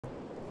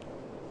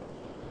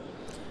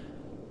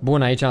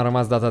Bun, aici am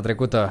rămas data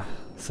trecută.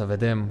 Să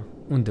vedem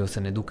unde o să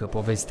ne ducă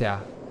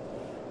povestea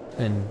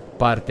în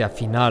partea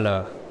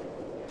finală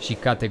și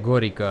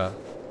categorică.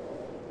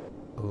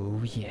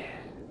 Oh yeah.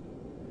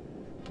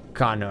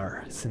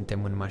 Connor,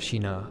 suntem în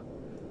mașină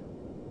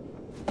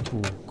cu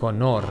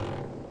Connor.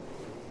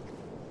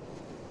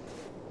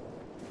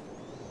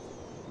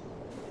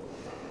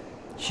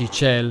 Și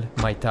cel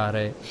mai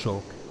tare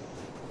joc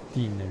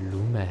din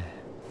lume.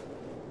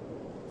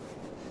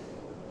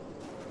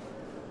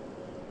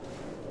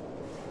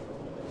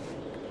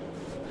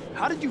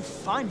 How did you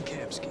find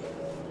Kamsky?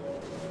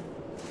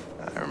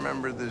 I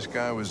remember this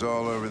guy was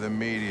all over the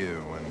media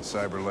when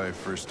CyberLife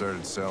first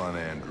started selling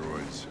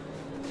androids.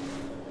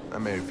 I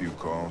made a few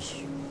calls.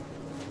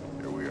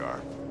 Here we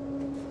are.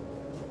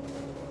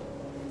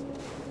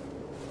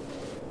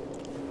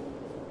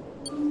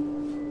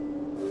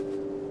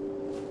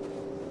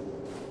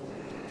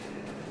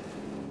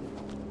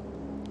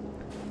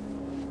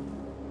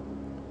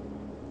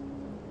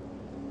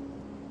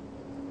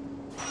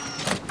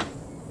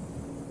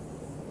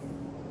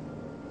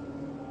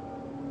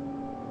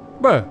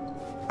 Bă,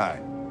 Hi.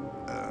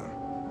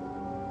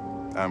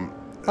 I'm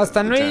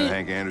asta nu Lieutenant e,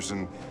 Hank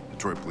Anderson,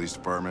 Detroit Police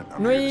Department. I'm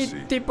nu here to e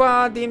see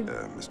tipa din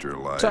Mr.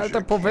 Elijah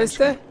cealaltă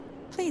poveste? Kamsky.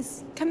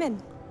 Please, come in.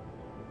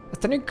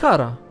 Asta nu e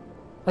Cara.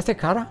 Asta e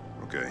Cara?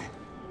 Okay.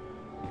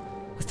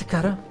 Asta e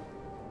Cara?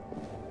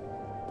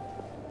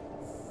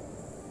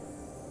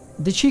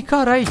 De ce e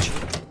Cara aici?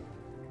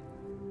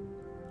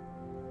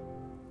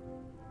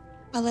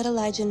 I'll let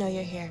Elijah know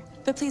you're here,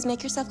 but please make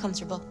yourself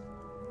comfortable.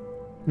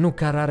 Nu,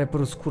 Cara are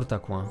părul scurt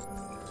acum.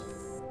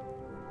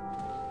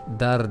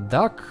 Dar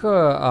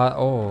dacă...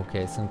 Oh,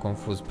 ok, sunt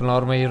confuz. Până la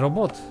urmă e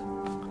robot.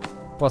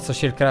 Poate să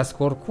și-l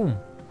crească oricum.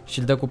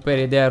 Și-l dă cu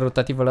perie de aia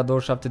rotativă la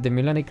 27 de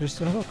milioane, îi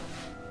crește un loc.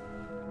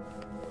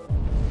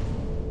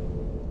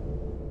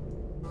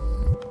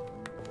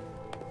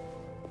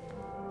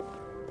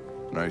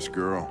 Nice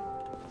girl.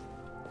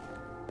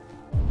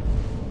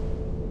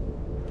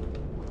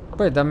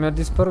 Păi, dar mi-au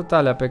dispărut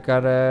alea pe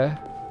care...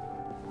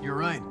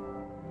 You're right.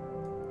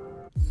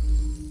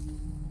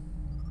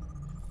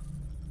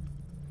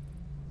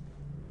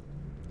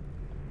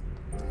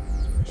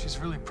 She's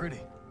really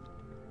pretty.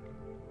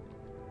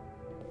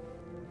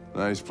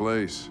 Nice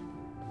place.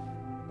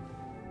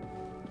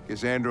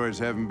 Guess androids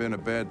haven't been a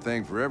bad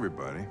thing for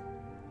everybody.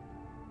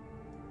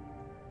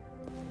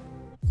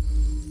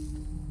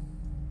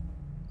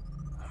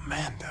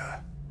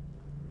 Amanda.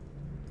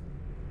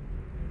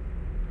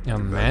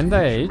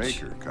 Amanda e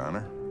aici? Maker,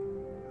 Connor.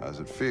 How's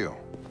it feel?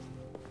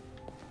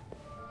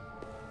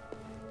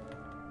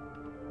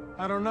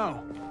 I don't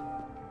know.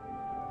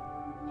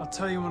 I'll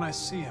tell you when I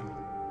see him.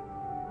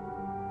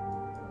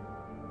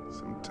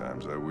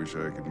 Sometimes I wish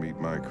I could meet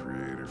my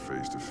creator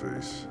face to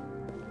face.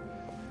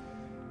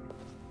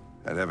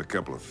 I'd have a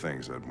couple of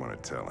things I'd want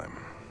to tell him.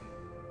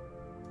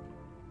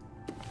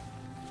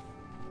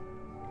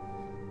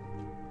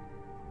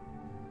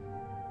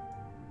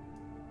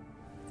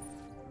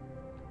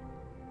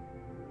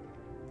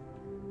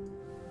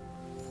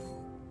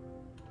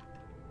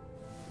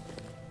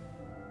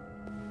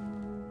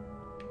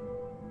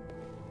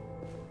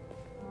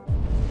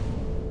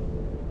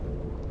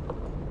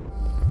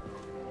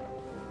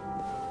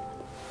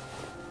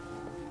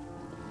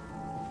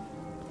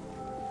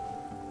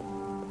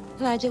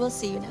 Elijah will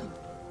see you now.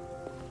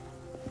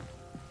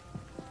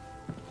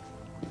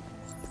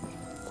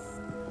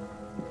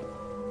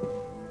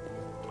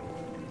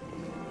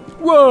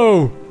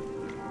 Wow!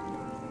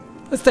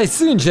 Ăsta e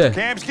sânge!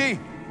 Kamsky?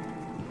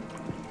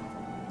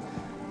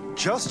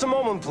 Just a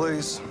moment,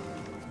 please.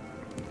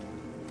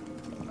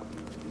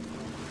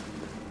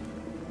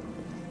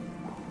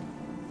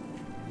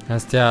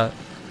 Astea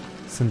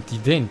sunt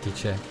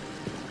identice.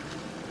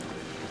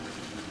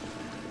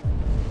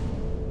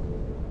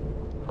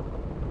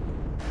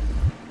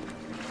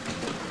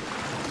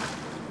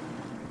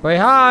 Păi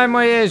hai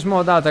mă, ieși mă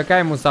odată, că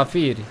ai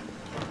musafiri.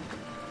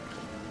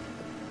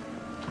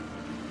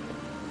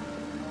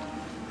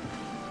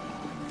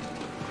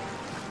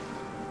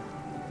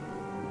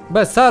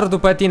 Bă, sar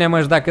după tine,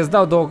 mă, și dacă îți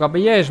dau două cap,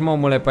 ieși, mă,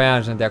 omule,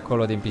 păianjen de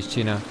acolo, din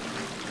piscină.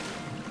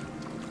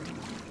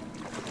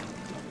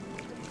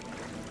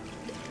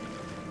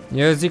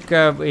 Eu zic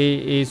că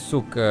e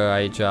suc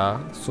aici,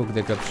 suc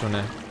de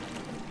căpșune.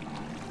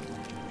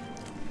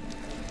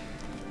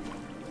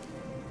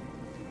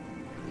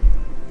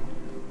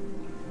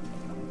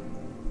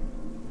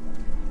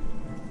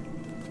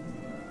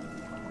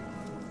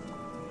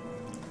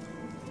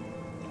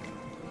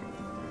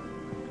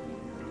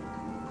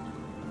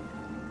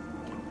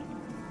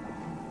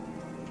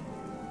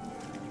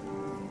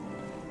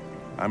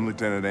 I'm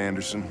Lieutenant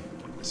Anderson.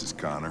 This is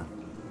Connor.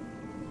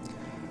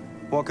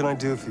 What can I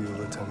do for you,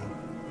 Lieutenant?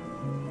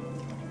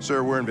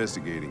 Sir, we're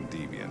investigating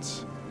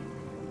deviants.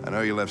 I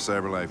know you left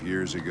CyberLife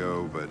years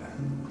ago, but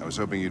I was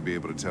hoping you'd be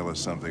able to tell us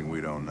something we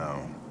don't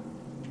know.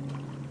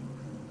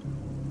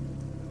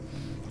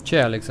 Ce,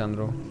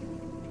 Alexandru?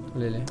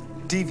 Lili.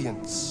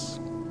 Deviants.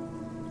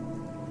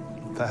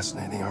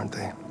 Fascinating, aren't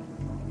they?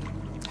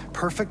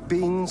 perfect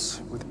beings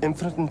with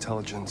infinite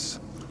intelligence.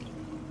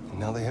 And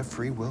now they have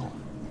free will.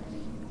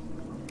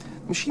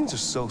 Machines are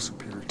so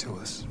superior to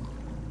us.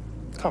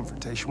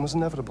 Confrontation was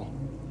inevitable.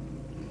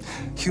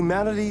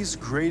 Humanity's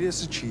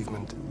greatest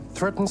achievement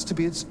threatens to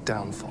be its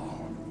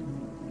downfall.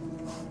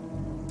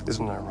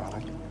 Isn't it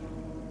ironic?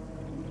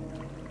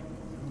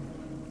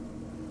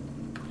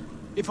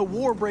 If a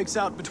war breaks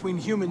out between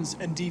humans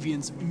and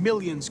deviants,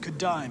 millions could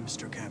die,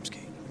 Mr.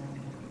 Kamsky.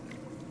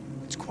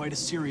 It's quite a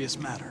serious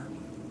matter.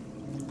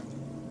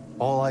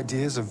 All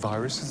ideas of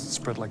viruses that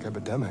spread like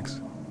epidemics.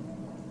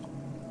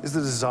 Is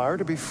the desire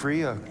to be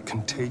free a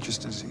contagious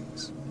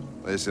disease?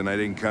 Listen, I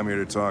didn't come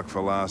here to talk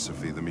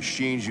philosophy. The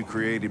machines you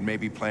created may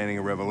be planning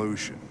a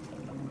revolution.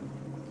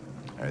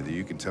 Either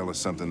you can tell us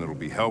something that'll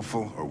be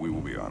helpful, or we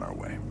will be on our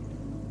way.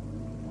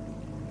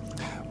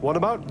 What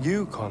about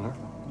you, Connor?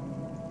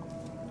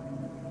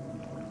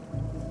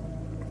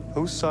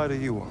 Whose side are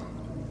you on?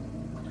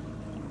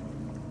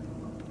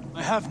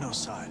 I have no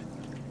side.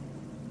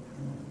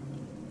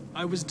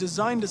 I was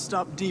designed to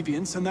stop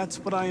deviants, and that's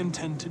what I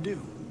intend to do.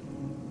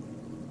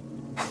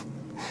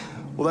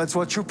 Well, that's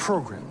what you're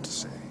programmed to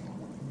say.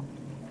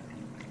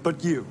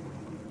 But you...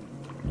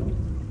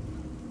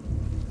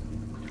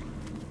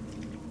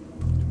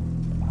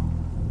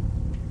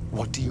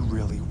 what do you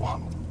really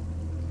want?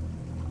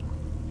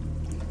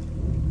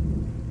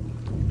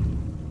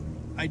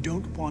 I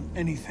don't want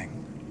anything.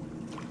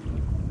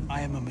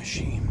 I am a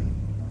machine.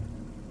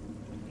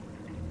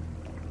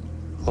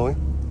 Chloe?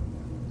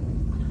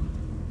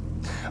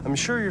 I'm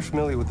sure you're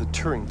familiar with the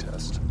Turing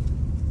test.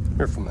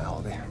 Mere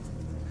formality.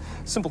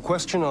 Simple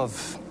question of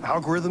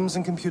algorithms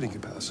and computing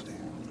capacity.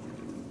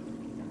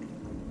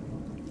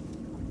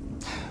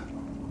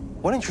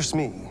 What interests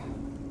me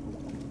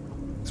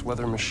is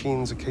whether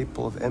machines are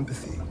capable of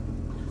empathy.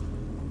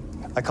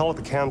 I call it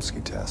the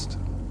Kamsky test.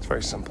 It's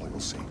very simple, you'll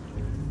see.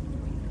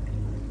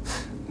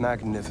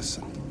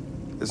 Magnificent,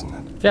 isn't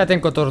it? Fii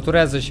atent că o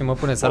torturează și mă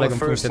pune să aleg în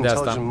One of the funcție first de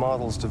asta. intelligent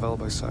models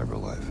developed by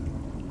CyberLife.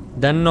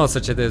 Dar nu o să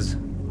cedez.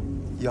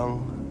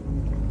 Young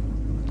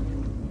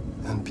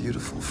and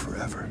beautiful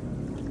forever.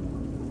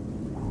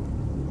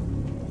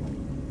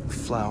 A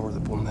flower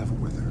that will never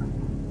wither.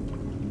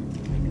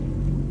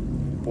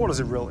 What is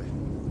it really?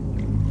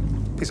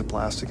 A piece of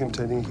plastic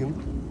imitating a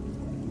human?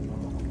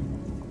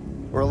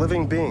 Or a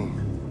living being?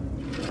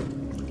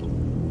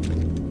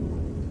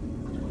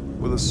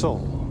 With a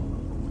soul?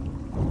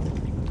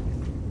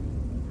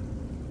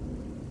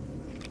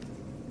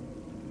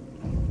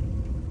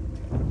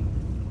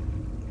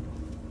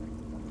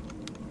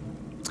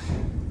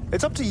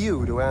 It's up to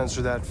you to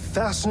answer that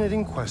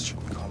fascinating question,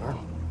 Connor.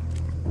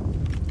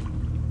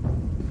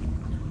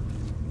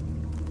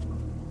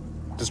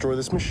 Destroy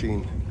this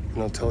machine,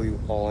 and I'll tell you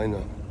all I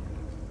know.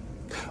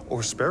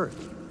 Or spare it,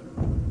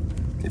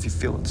 if you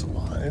feel it's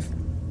alive.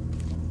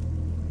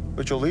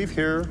 But you'll leave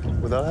here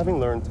without having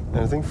learned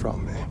anything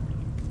from me.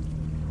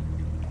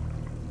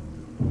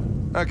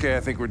 Okay, I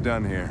think we're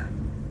done here.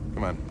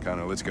 Come on,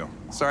 Connor, let's go.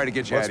 Sorry to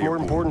get you out What's of your more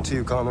pool. important to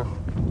you, Connor?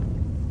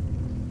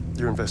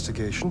 Your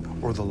investigation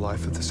or the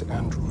life of this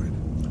android?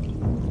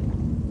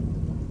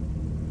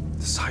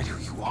 Decide who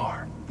you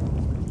are.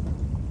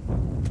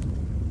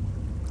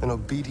 An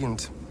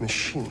obedient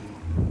machine.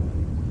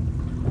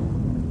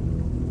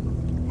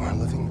 Or a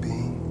living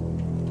being.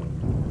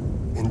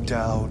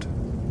 Endowed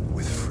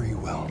with free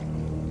will.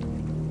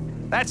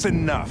 That's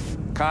enough.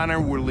 Connor,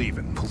 we're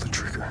leaving. Pull the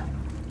trigger.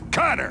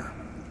 Connor!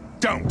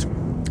 Don't!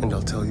 And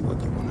I'll tell you what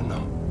you want to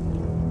know.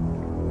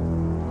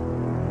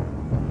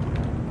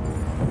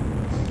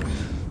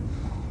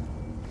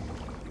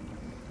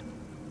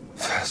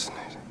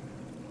 Fascinating.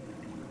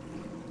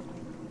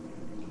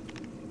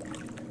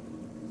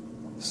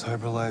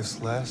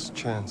 CyberLife's last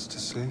chance to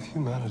save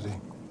humanity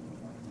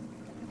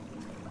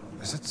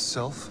is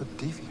itself a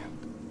deviant.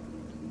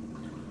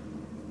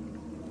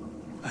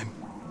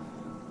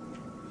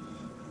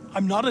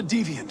 I'm not a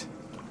deviant.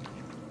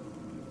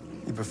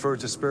 You prefer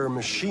to spare a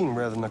machine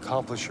rather than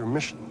accomplish your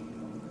mission.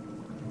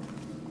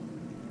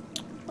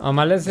 Am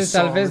ales să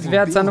salvez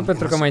viața nu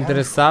pentru că mă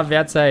interesa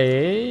viața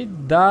ei,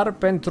 dar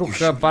pentru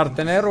că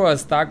partenerul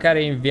ăsta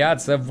care e în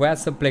viață voia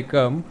să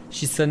plecăm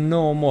și să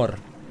nu omor.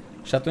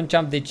 Și atunci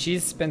am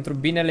decis pentru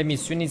binele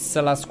misiunii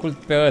să-l ascult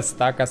pe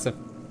ăsta ca să...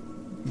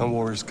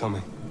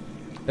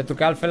 Pentru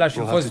că altfel aș fi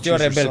fost eu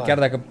rebel, chiar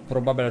dacă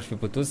probabil aș fi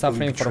putut să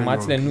afle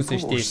informațiile, nu se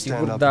știe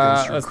sigur,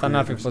 dar ăsta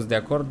n-ar fi fost de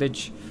acord,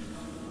 deci...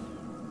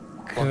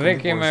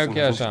 Cred că e mai ok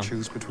așa. Let's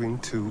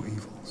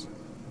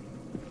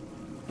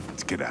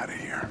get out of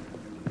here.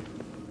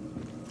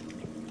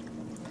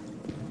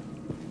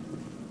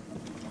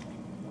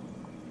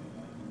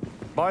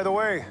 By the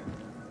way,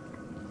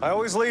 I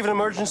always leave an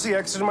emergency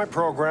exit in my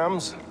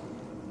programs.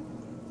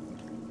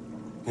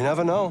 You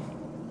never know.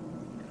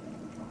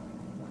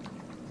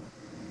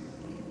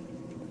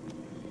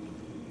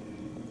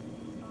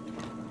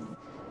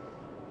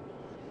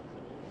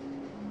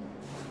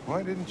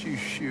 Why didn't you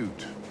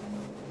shoot?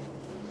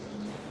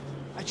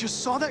 I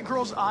just saw that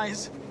girl's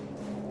eyes,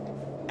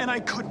 and I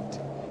couldn't.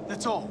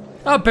 That's all.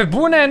 A, pe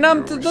bune,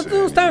 n-am...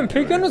 Stai un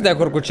pic, că nu-s de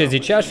acord cu ce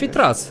zici, aș fi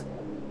tras.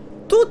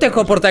 Tu te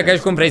comportai ca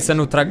și cum vrei să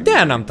nu trag,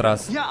 de-aia n-am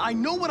tras. Yeah, I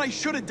know what I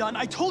should have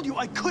done. I told you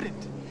I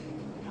couldn't.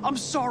 I'm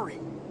sorry.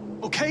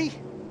 Okay?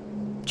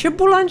 Ce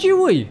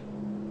bulangiu îi?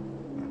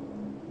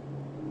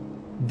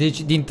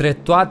 Deci, dintre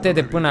toate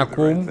de până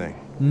acum,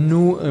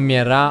 nu îmi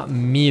era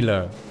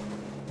milă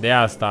de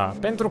asta.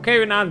 Pentru că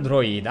e un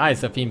android, hai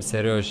să fim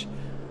serioși.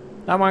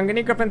 Dar m-am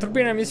gândit că pentru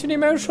bine misiunii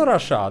mai ușor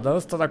așa. Dar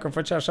ăsta dacă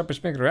făcea așa pe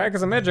șmecru, hai că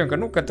să mergem, că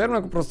nu, că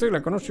termină cu prosturile,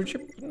 că nu știu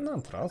ce.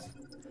 N-am tras.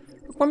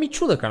 Acum mi-e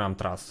ciudă că n-am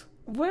tras.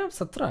 Voiam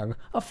să trag.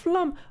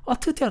 Aflam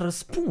atâtea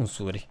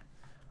răspunsuri.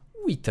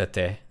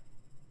 Uită-te.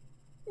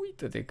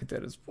 Uită-te câte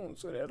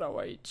răspunsuri erau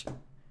aici.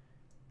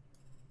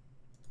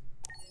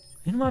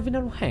 Nu mai vine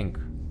lui Hank.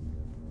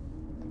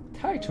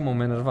 Hai ce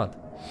m-am enervat.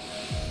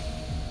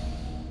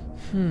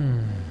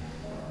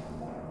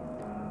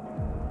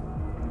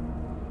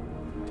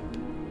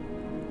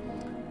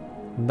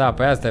 Da,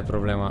 păi asta e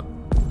problema.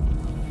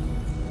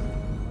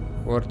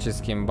 Orice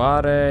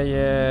schimbare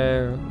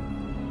e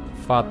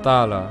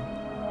fatală.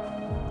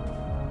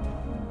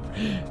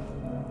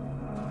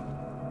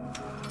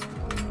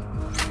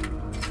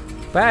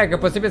 Păi aia, că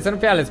posibil să nu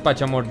fie ales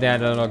pacea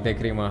mordeală în loc de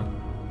crimă.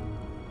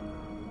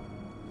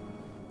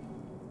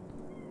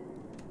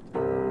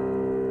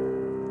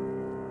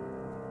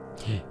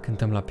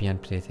 Cântăm la pian,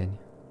 prieteni.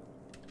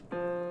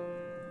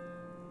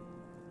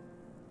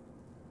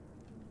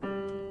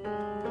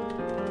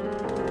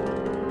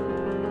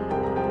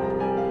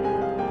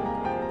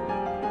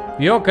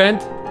 Eu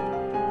cânt.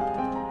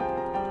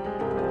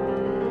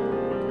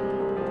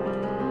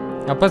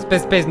 Apăs pe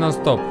space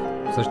non-stop.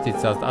 Să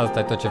știți, asta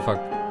e tot ce fac.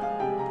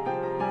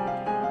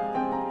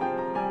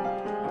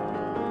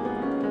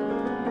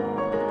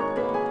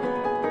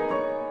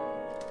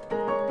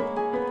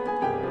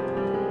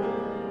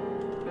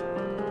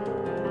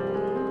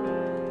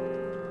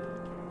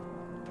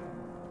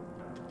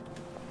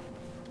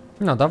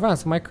 Nu, dar voiam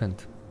să mai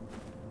cânt.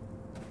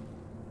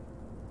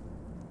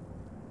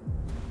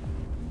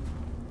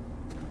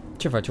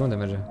 Ce faci? Unde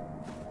merge?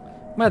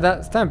 Mă,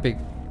 dar stai un pic.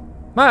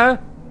 Mă!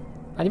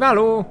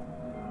 Animalul!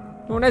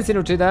 Nu ne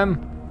sinucidem!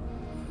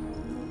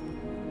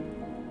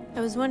 I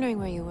was wondering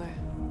where you were.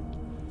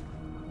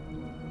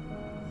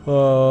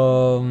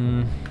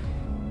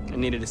 I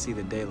needed to see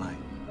the daylight.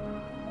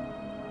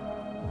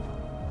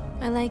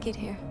 I like it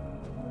here.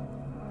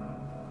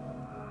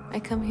 I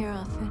come here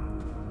often.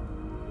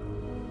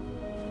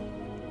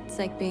 It's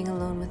like being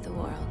alone with the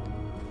world.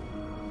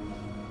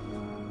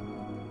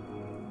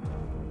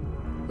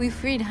 We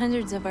freed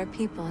hundreds of our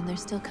people, and they're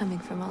still coming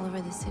from all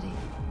over the city.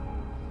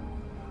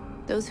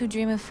 Those who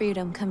dream of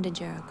freedom come to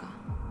Jericho.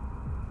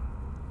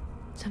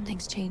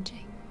 Something's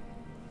changing.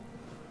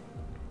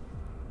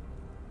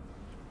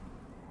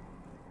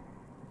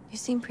 You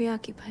seem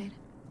preoccupied.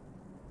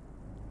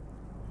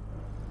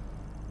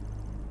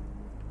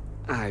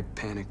 I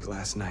panicked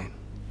last night.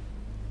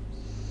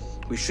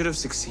 We should have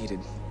succeeded.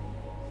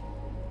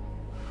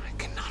 I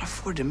cannot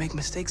afford to make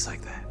mistakes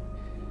like that.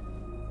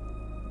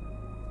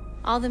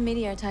 All the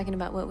media are talking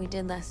about what we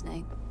did last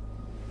night.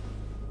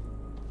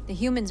 The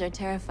humans are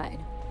terrified.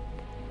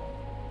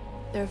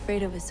 They're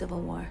afraid of a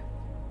civil war.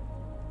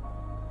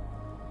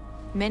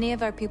 Many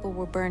of our people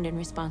were burned in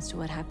response to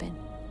what happened.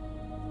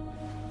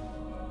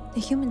 The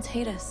humans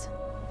hate us.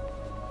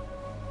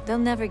 They'll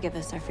never give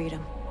us our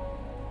freedom.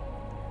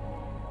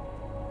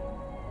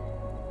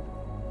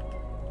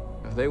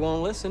 If they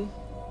won't listen,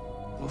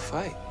 we'll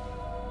fight.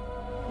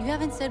 You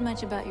haven't said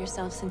much about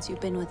yourself since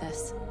you've been with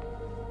us.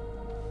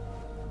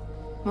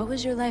 What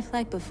was your life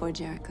like before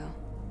Jericho?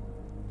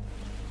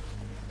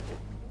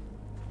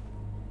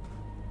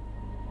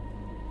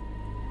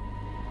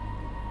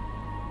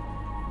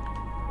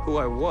 Who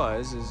I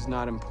was is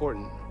not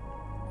important.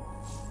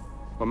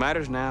 What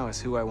matters now is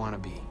who I want to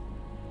be.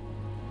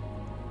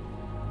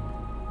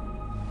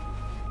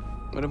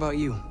 What about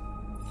you?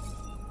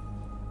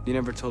 You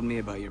never told me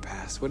about your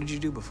past. What did you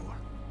do before?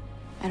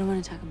 I don't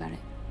want to talk about it.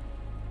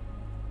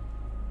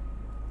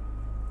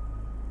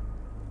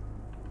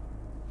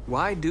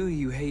 Why do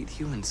you hate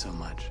humans so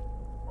much?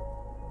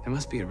 There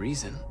must be a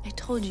reason. I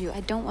told you,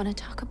 I don't want to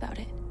talk about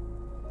it.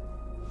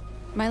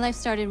 My life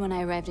started when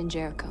I arrived in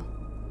Jericho.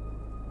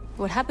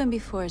 What happened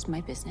before is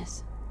my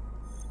business.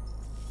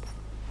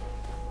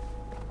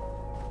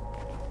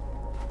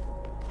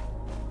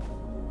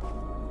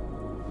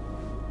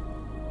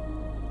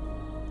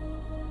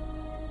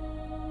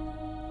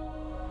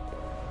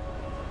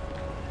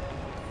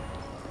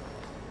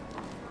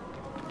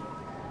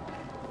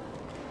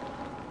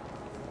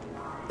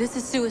 This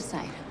is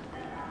suicide.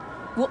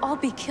 We'll all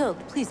be killed.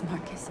 Please,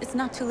 Marcus. It's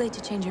not too late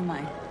to change your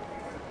mind.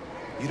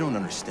 You don't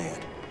understand.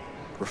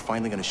 We're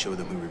finally gonna show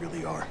them who we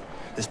really are.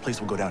 This place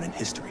will go down in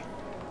history.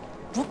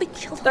 We'll be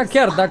killed. Da,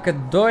 chiar dacă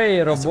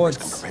doi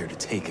roboți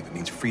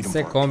se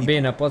se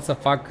combină, pot să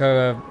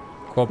facă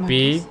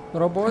copii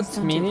roboți,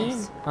 mini,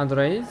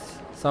 androizi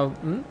sau...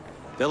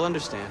 They'll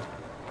understand.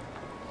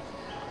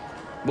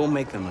 We'll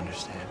make them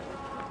understand.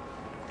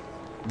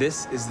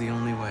 This is the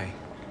only way.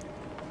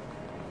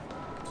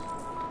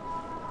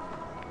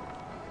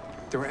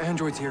 There are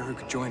androids here who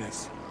could join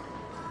us.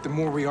 The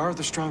more we are,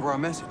 the stronger our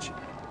message.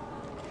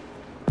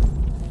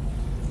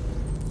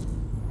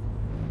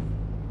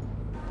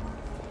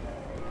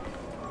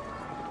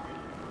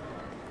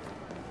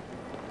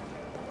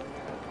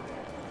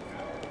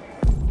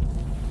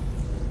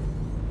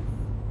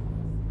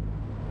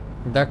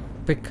 Dar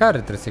pe care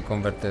trebuie să-i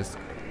convertesc?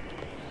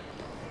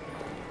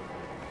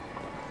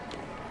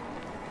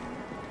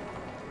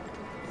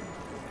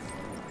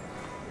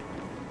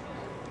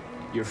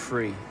 You're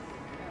free.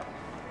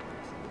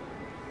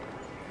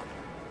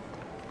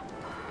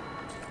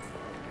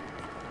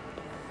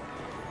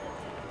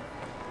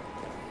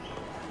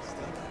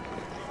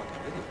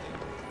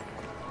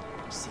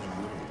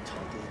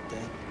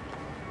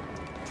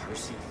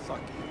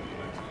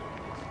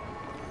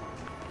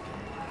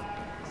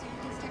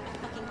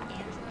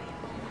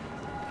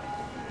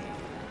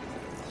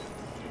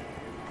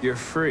 You're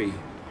free.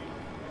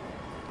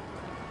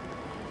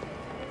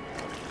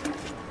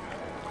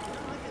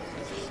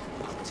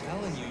 I'm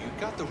telling you, you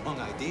got the wrong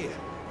idea.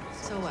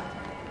 So what?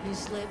 You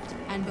slipped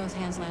and both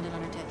hands landed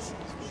on her tits.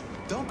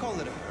 Don't call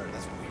it a her,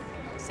 that's weird.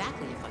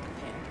 Exactly, you fucking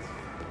pig.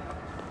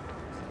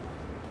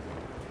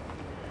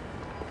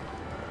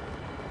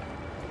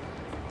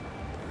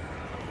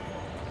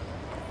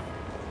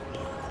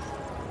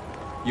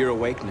 You're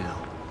awake now.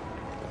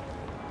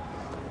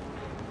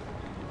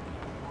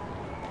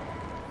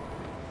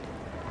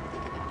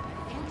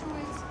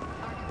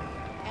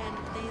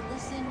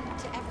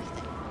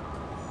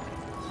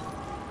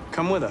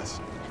 Come with us.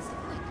 That's the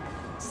point.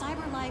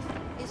 Cyber life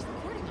is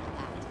recording all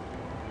that.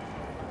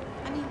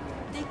 I mean,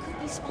 they could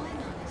be spying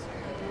on us.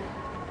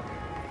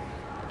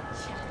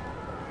 Yeah.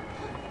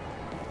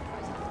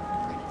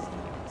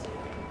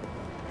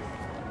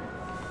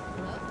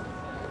 Hello?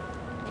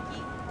 Nikki?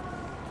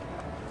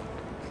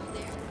 Are you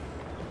there?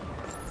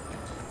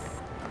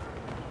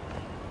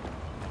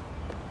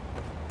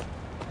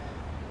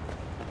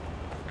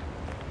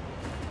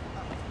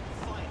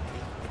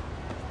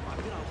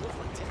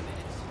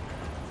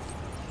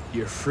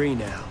 You're free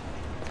now.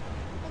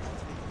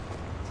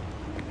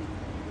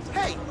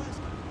 Hey!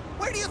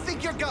 Where do you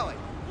think you're going?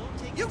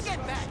 You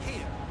get back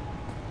here!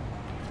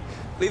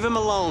 Leave him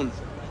alone.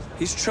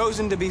 He's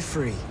chosen to be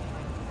free.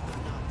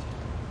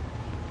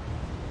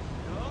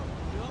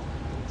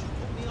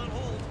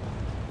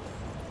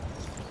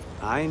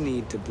 I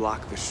need to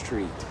block the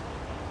street.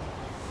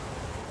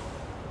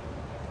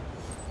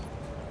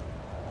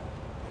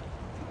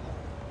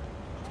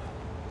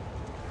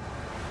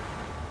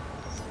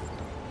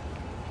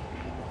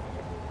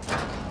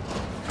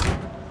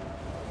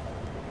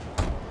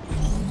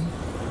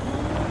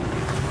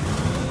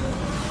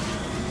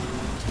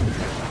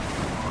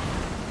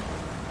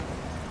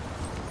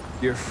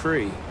 You're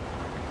free.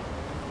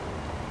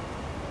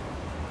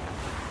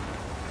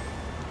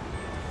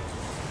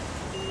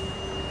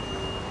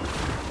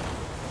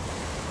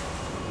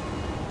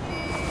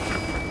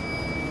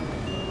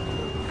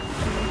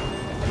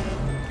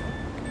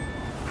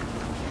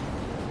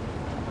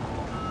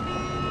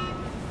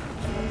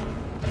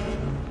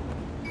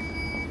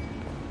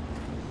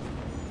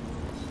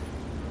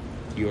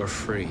 You're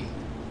free.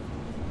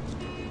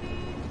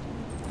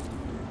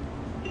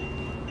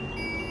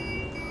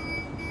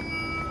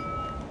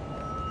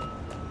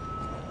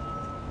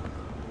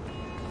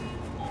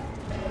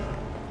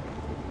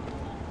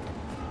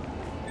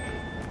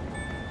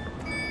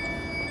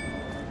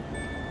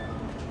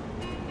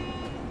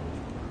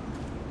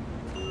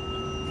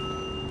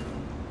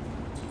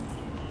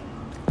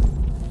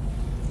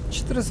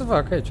 Ce trebuie să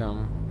fac aici?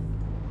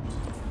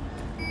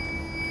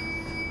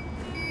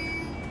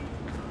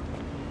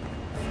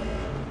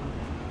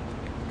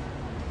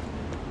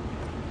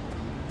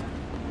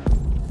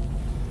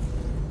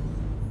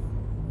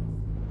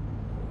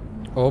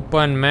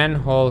 Open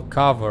manhole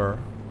cover.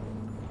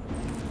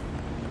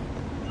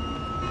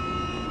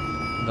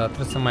 Dar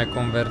trebuie să mai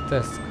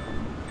convertesc.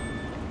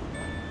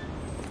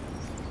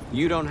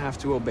 You don't have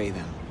to obey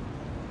them.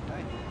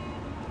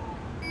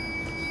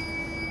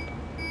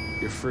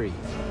 You're free.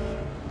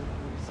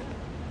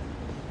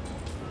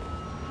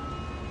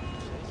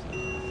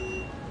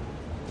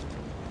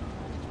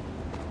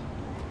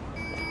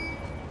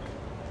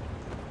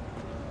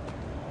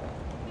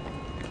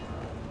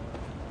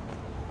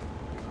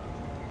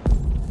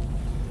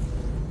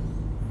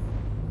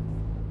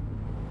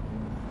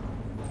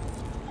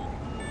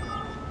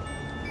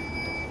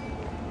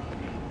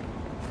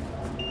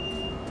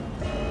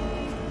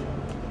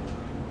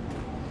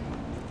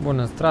 Bun,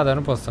 în stradă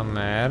nu pot să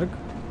merg.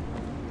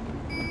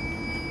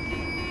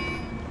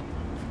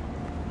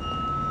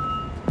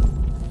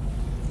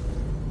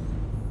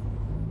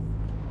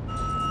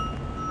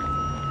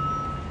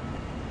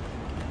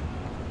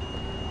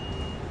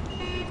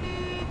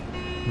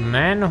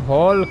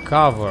 Manhole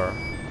cover.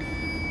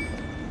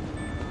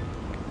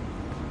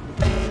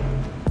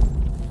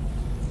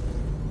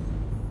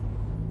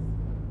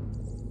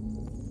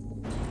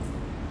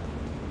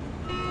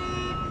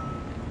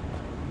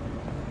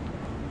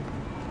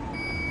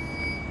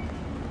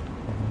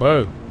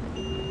 Bă.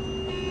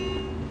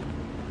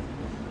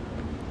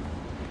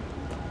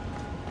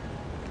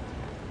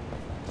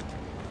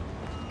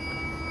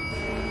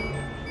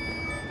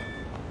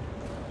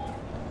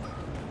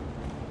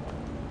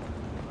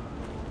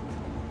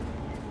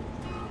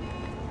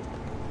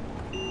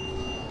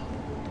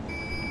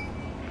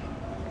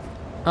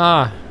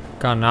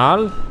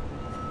 Canal?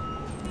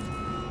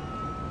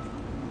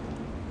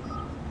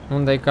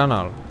 Unde-i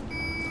canal?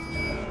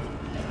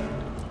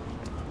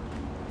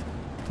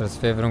 Trebuie să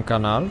fie vreun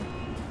canal?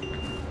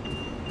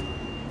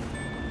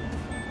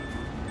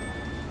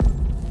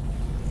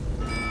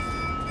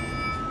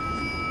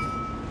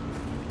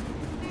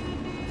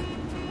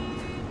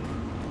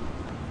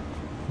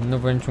 Nu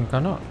văd niciun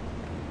canal.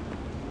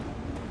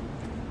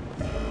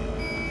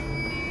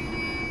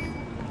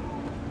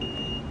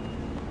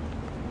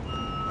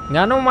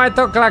 Ia nu mai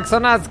tot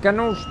claxonați, că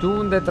nu știu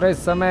unde trebuie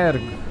să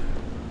merg.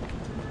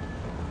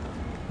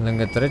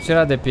 Lângă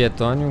trecerea de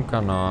pietoni, un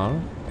canal.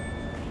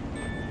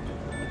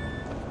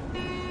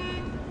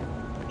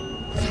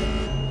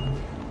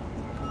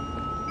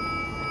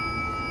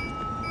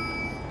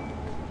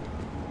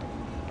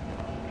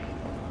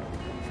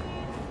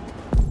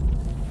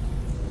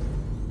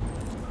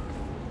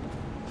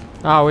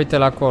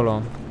 Uite-l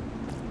acolo.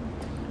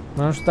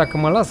 Nu știu dacă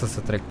mă lasă să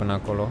trec până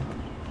acolo.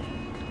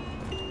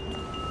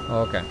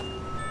 Ok.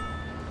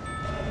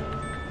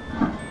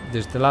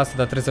 Deci te lasă,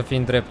 dar trebuie să fii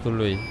în dreptul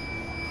lui.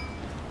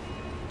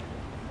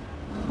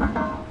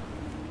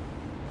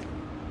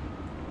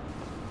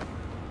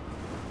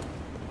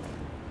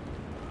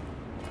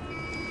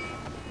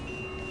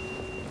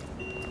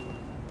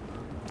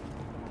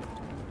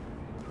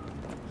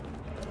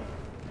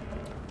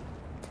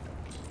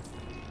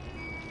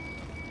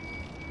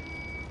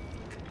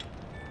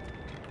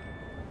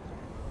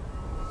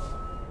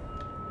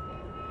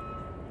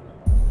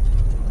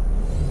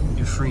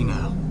 Free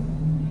now.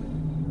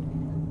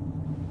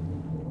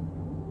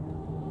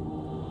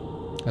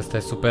 Asta e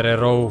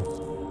supererou.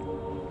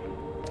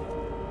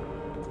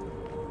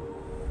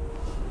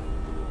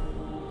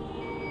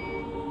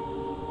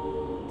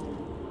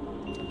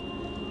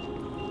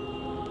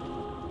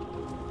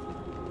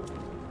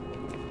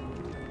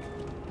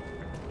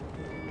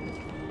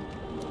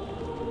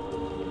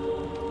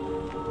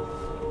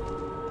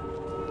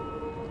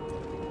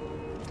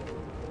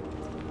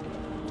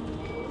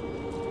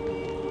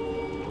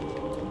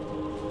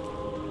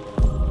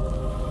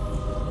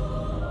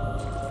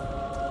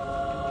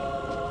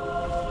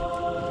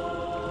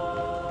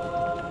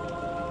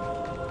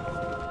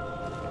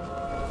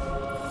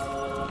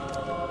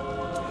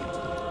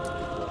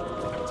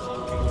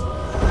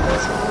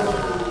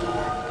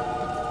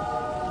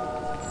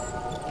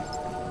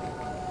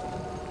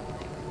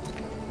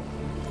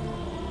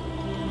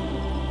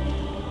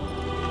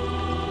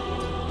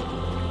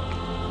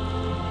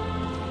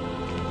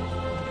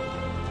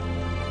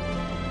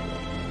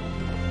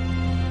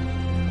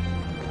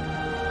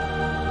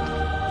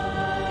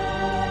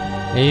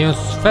 E un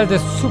fel de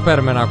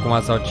Superman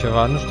acum sau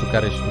ceva, nu știu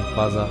care e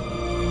faza.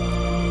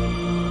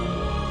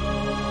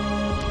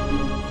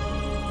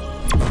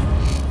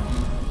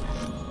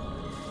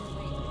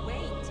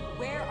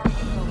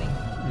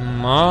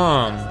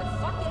 Mam.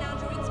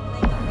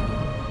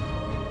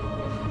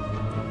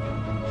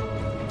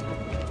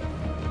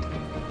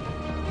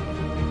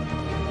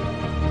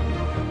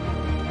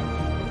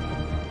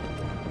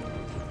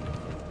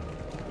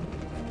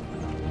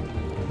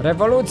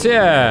 Revoluție!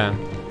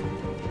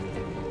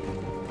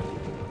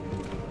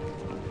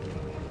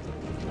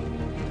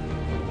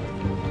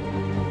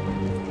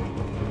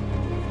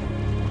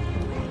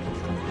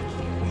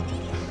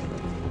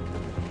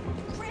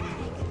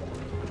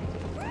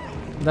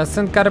 Dar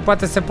sunt care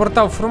poate se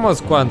portau frumos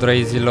cu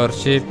androizilor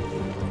și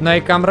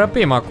noi cam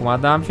răpim acum,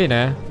 dar în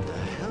fine.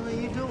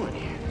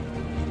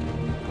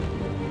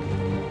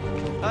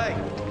 Hey!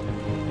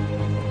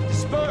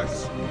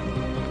 Disperse!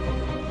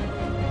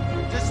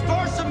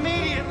 Disperse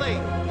immediately!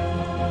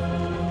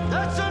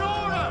 That's an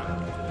order!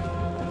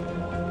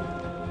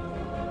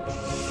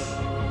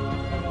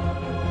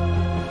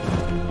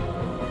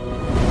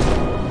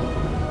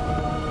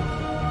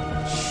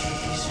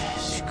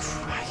 Jesus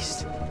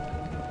Christ.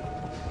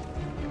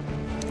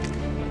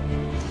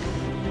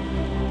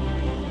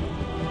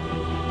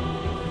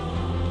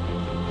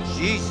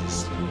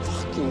 Jesus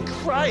fucking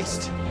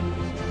Christ!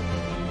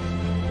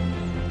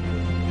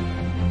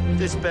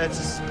 Dispatch,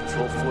 this is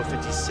Patrol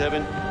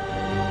 457.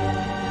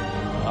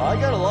 I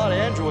got a lot of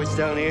androids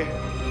down here.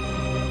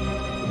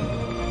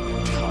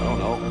 I don't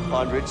know,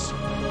 hundreds,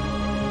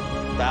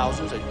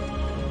 thousands.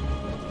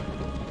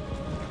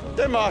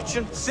 They're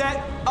marching.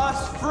 Set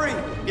us free!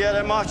 Yeah,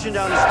 they're marching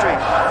down the street.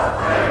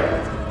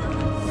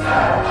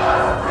 Set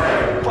us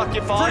free! Fuck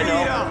if I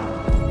know.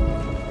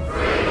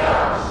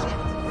 Freedom!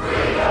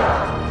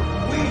 Freedom!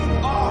 We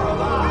are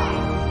alive!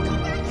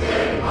 We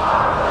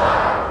are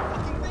alive!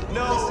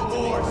 No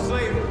more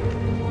slavery!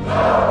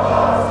 No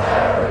more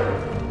slavery!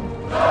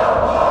 No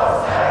more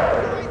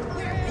slavery!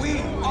 We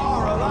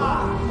are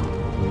alive!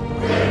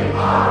 We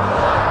are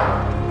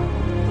alive!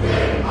 We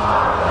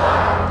are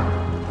alive!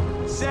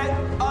 Set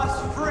us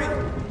free!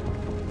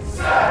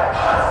 Set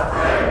us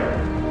free!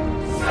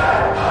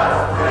 Set us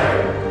free!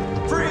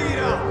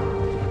 Freedom!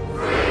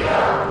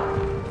 Freedom!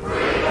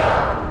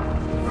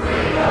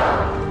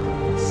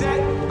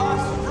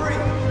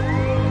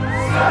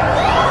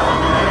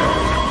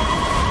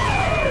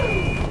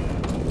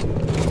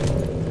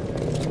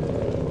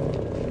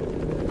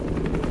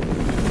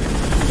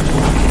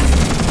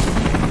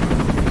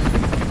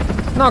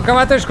 No, cam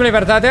atât și cu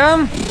libertatea.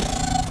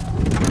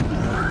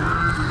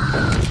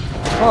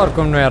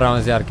 Oricum nu era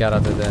un ziar chiar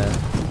atât de...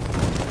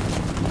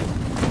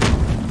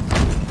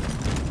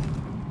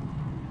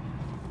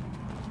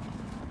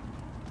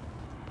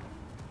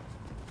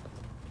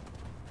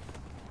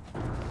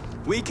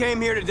 We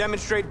came here to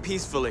demonstrate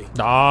peacefully.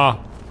 Da.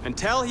 And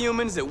tell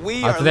humans that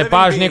we are Atât de living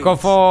pașnic a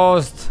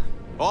fost.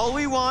 All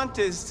we want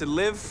is to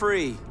live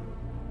free.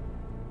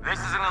 This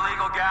is an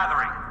illegal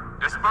gathering.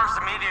 Disperse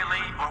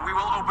immediately or we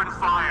will open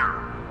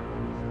fire.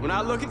 We're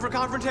not looking for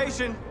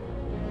confrontation.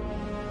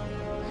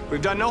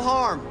 We've done no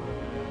harm.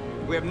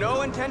 We have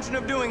no intention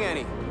of doing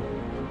any.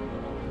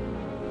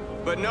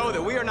 But know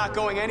that we are not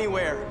going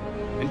anywhere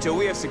until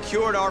we have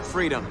secured our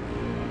freedom.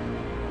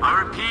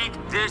 I repeat,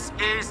 this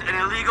is an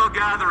illegal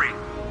gathering.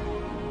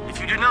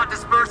 If you do not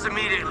disperse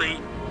immediately,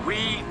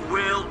 we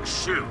will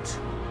shoot.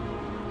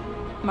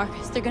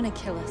 Marcus, they're gonna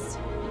kill us.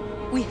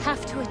 We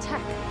have to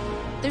attack.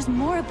 There's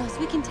more of us.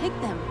 We can take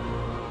them.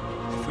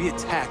 If we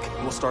attack,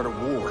 we'll start a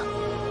war.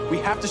 We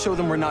have to show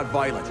them we're not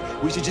violent.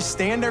 We should just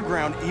stand our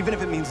ground, even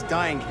if it means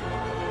dying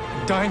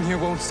here. Dying here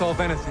won't solve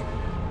anything.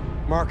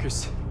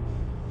 Marcus,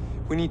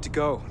 we need to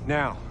go,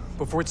 now,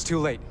 before it's too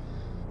late.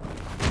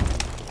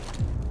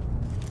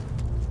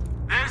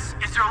 This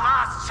is your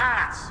last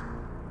chance.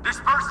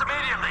 Disperse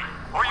immediately,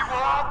 or you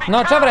will all be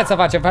No, ce vreți să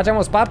facem? Facem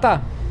o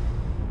Sparta?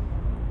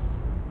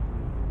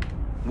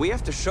 We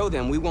have to show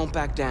them we won't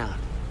back down.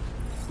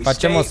 We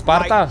Facem o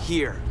Sparta? right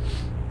here.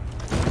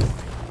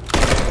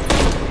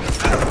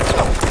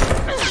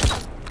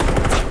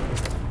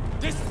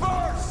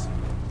 disperse.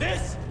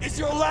 This is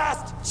your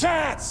last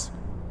chance.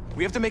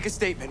 We have to make a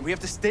statement. We have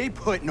to stay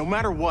put, no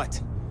matter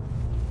what.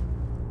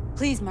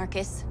 Please,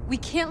 Marcus. We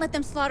can't let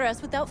them slaughter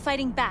us without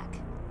fighting back.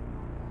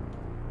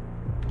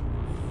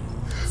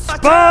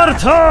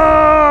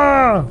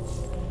 Sparta!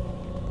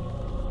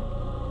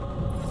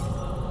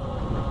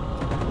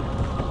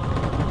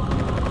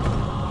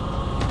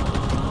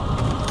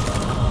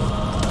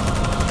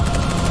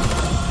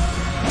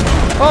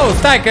 Oh,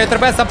 stai că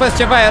trebuia să apăs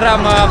ceva,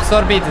 eram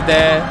absorbit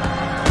de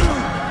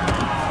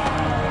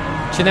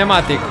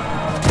cinematic.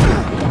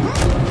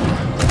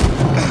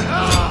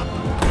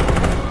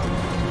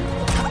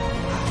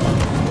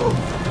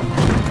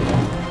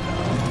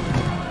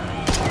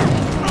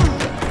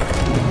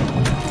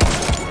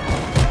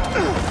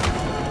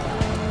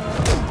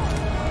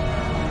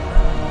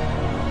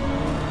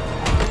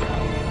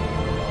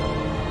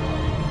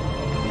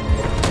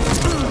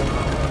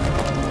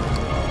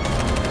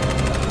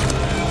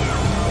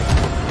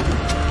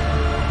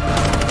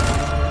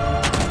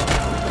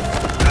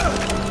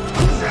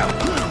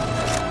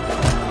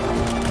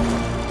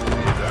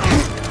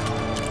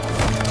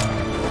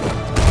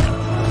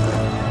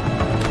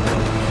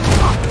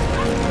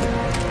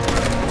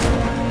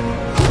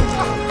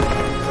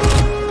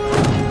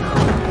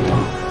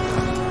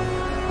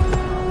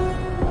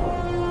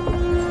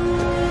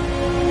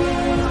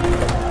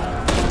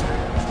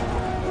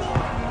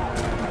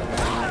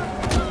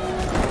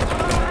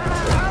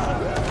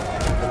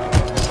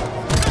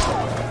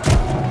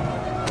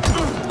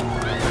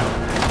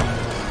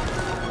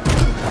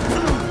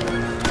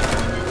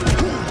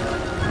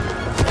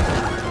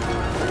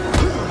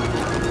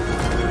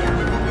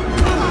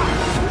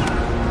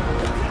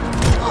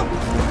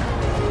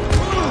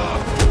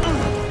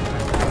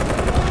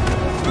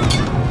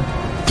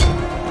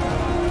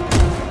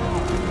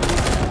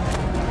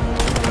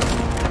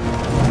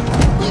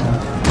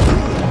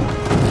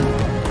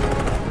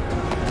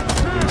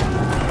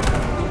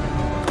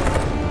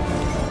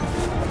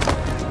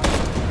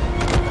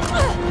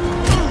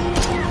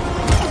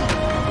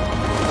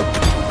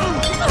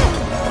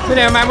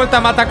 Bine, mai mult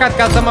am atacat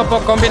ca să mă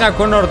pot combina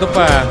cu nord după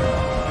aia.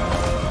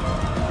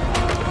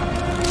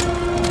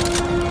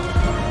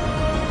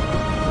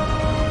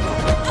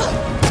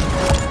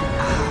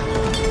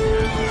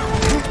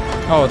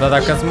 Oh, dar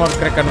dacă-s mort,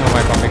 cred că nu mă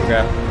mai combin cu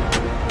ea.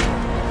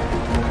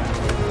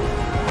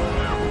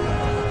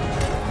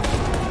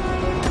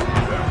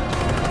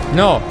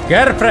 No,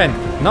 girlfriend,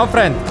 no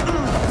friend.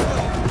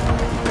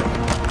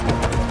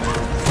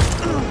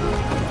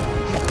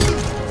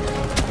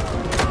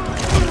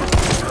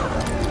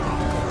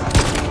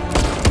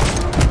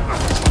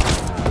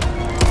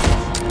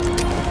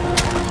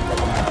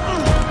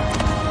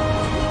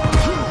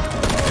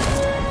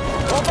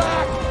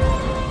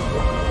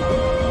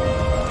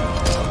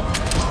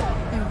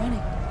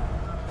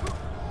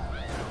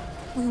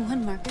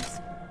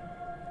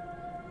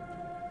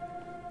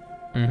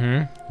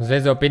 Îți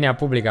vezi opinia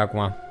publică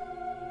acum.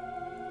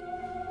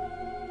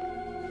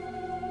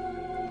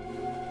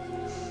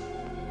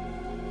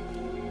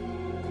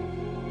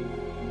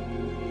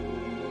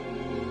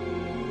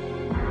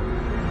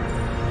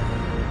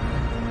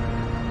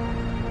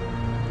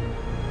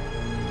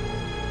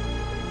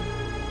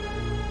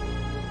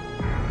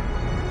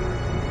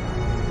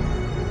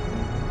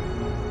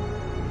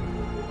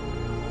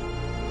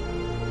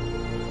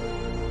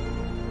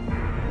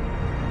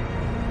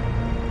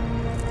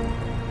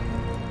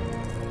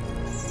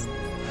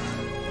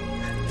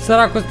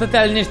 Săracul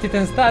stătea liniștit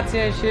în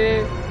stație și...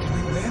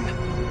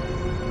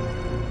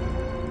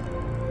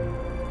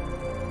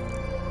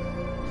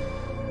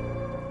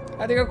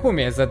 Adică cum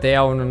e să te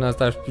iau în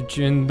ăsta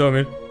și în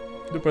 2000,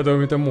 după 2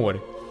 minute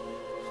mori?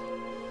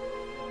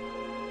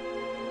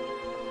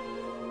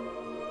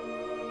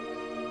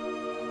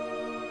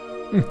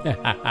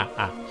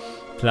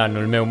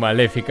 Planul meu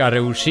malefic a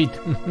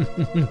reușit.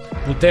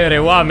 Putere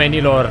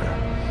oamenilor.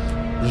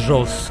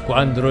 Jos cu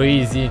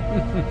androizii.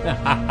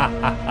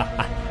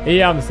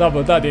 I-am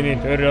sabotat din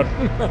interior.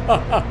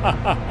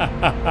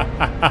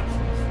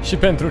 Și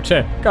pentru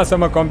ce? Ca să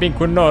mă combin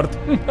cu Nord.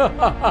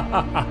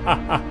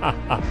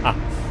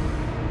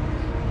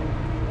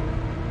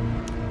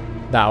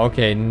 Da, ok,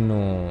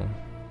 nu.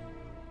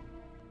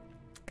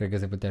 Cred că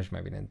se putea și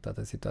mai bine în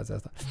toată situația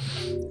asta.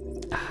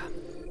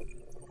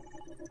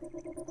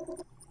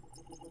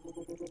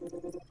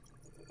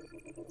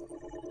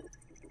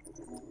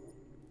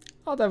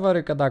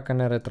 Adevărul că dacă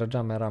ne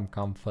retrăgeam eram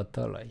cam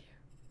fătălăi.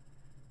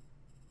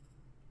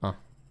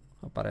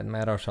 Aparent mai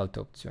erau și alte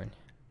opțiuni.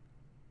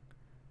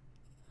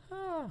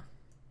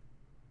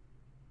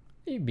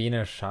 E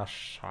bine și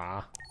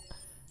așa.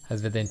 Hai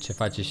să vedem ce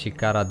face și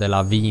cara de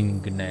la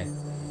Vingne.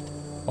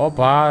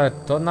 Opa,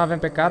 tot n-avem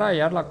pe cara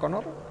iar la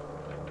Connor?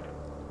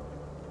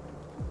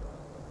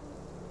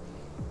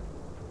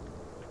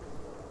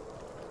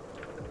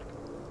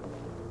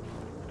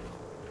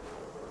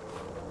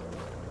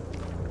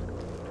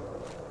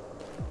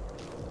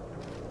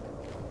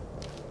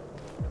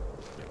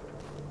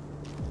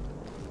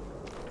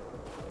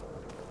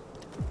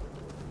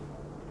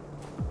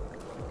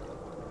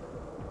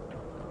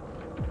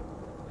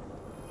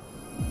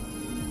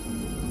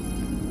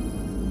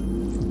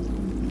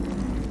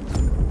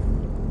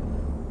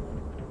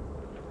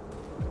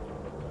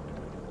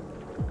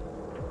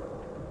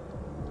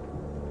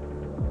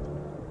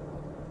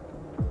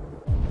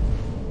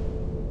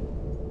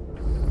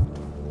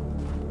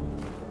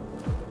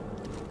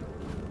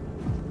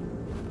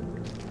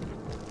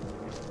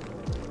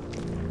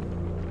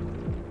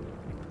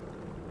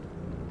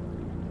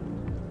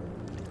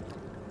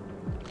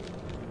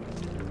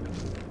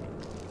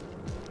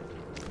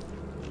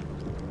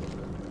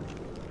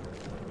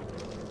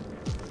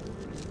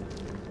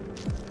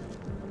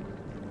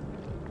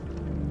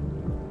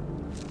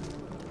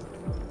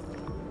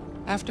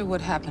 After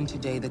what happened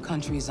today, the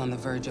country is on the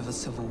verge of a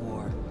civil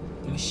war.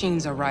 The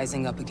machines are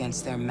rising up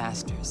against their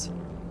masters.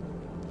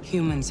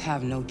 Humans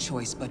have no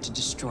choice but to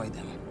destroy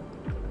them.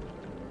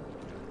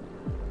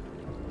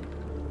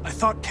 I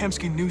thought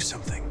Kamsky knew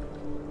something.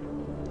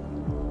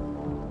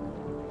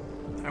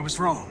 I was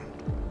wrong.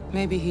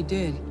 Maybe he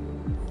did.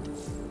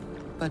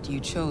 But you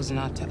chose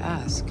not to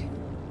ask.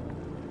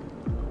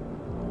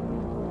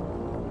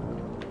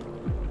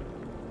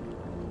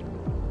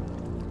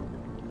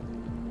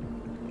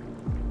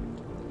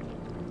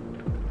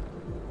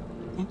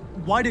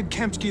 Why did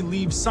Kamsky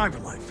leave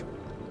Cyberlife?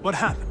 What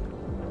happened?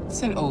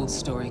 It's an old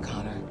story,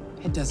 Connor.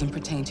 It doesn't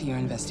pertain to your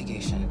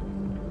investigation.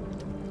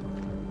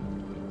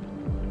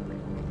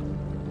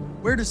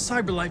 Where does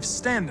Cyberlife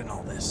stand in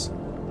all this?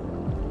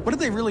 What do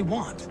they really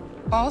want?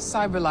 All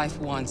Cyberlife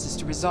wants is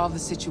to resolve the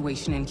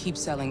situation and keep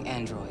selling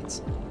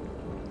androids.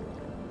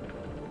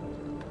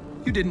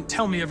 You didn't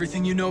tell me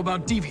everything you know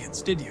about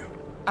deviants, did you?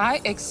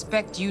 I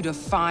expect you to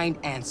find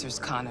answers,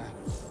 Connor.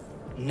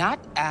 Not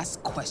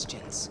ask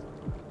questions.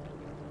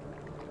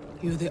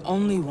 You're the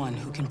only one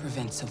who can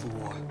prevent civil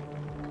war.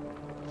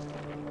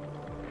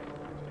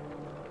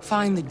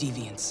 Find the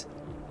deviants,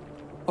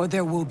 or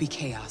there will be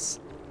chaos.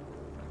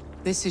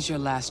 This is your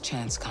last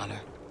chance,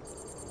 Connor.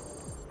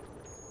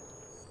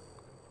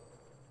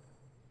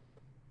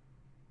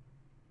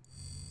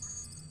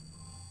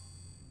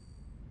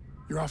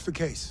 You're off the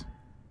case.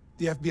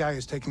 The FBI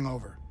is taking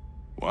over.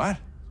 What?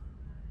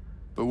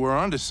 But we're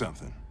onto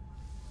something.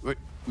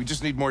 We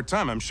just need more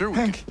time, I'm sure we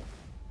Hank,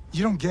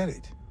 you don't get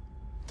it.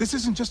 This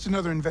isn't just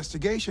another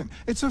investigation.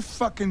 It's a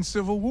fucking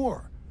civil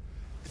war.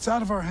 It's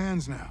out of our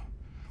hands now.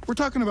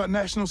 We're talking about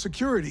national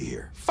security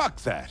here. Fuck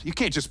that. You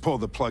can't just pull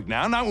the plug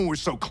now, not when we're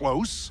so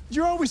close.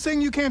 You're always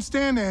saying you can't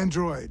stand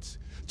androids.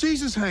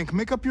 Jesus, Hank,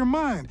 make up your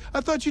mind.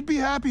 I thought you'd be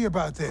happy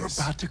about this.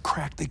 We're about to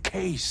crack the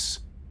case.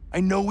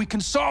 I know we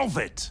can solve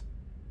it.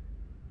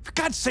 For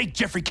God's sake,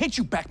 Jeffrey, can't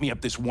you back me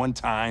up this one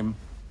time?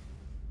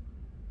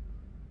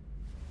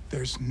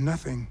 There's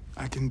nothing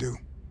I can do.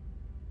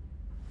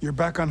 You're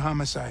back on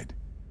homicide,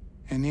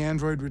 and the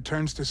android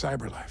returns to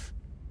Cyberlife.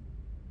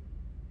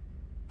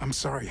 I'm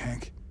sorry,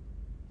 Hank,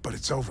 but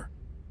it's over.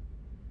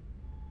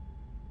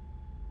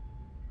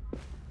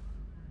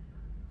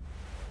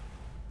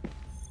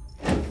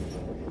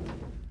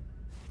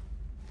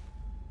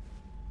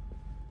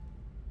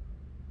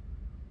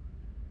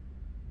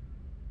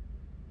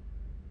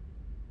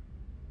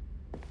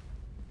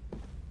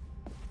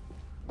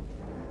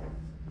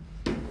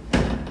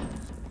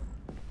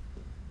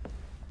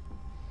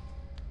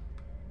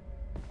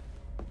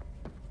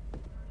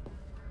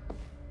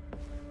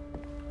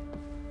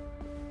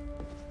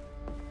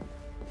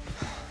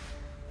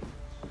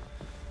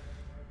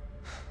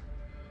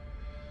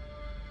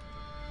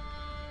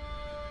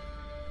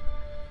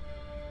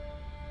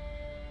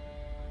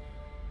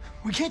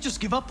 We can't just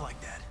give up like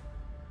that.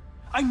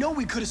 I know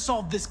we could have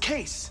solved this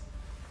case.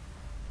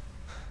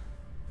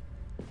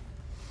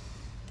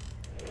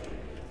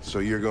 So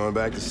you're going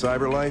back to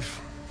Cyberlife?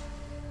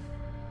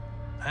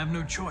 I have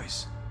no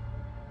choice.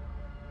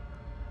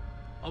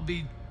 I'll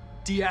be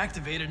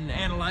deactivated and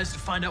analyzed to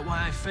find out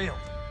why I failed.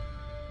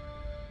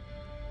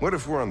 What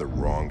if we're on the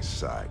wrong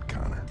side,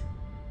 Connor?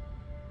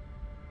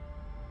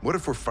 What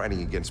if we're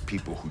fighting against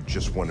people who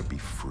just want to be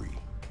free?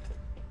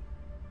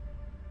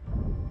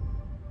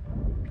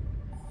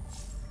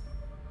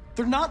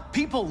 They're not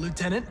people,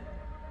 Lieutenant.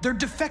 They're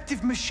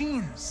defective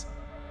machines.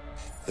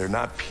 They're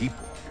not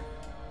people.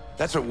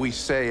 That's what we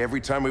say every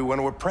time we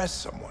want to oppress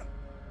someone.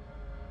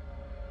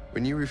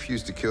 When you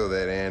refused to kill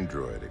that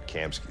android at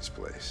Kamsky's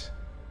place,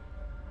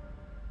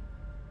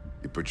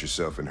 you put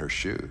yourself in her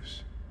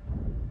shoes.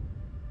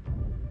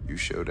 You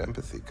showed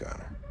empathy,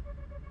 Connor.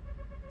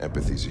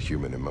 Empathy's a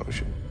human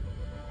emotion.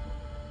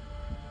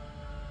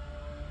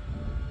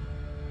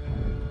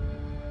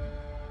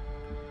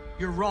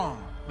 You're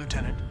wrong,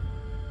 Lieutenant.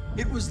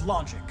 It was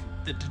logic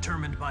that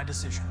determined my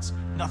decisions,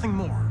 nothing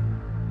more.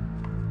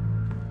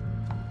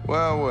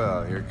 Well,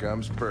 well, here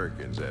comes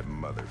Perkins, that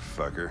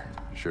motherfucker.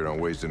 Sure don't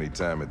waste any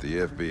time at the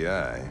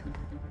FBI.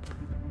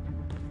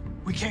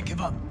 We can't give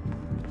up.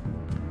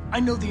 I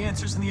know the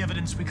answers and the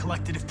evidence we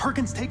collected. If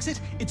Perkins takes it,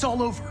 it's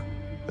all over.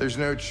 There's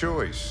no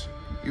choice.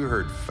 You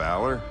heard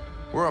Fowler.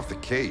 We're off the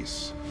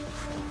case.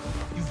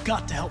 You've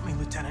got to help me,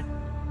 Lieutenant.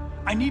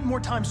 I need more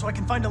time so I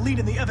can find a lead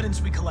in the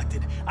evidence we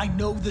collected. I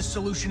know the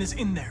solution is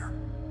in there.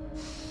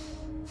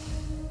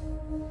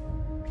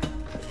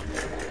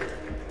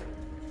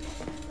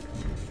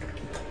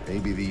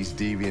 Maybe these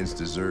deviants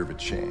deserve a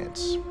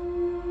chance.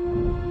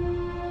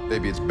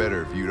 Maybe it's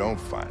better if you don't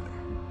find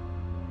them.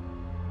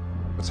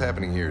 What's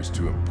happening here is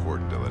too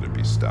important to let it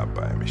be stopped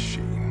by a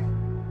machine.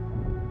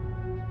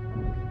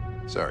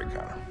 Sorry,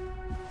 Connor,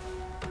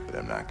 but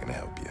I'm not gonna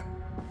help you.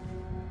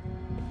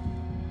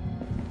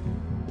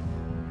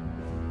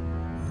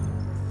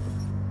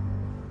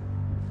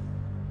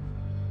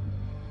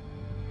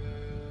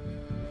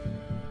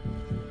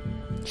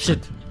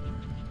 Shit.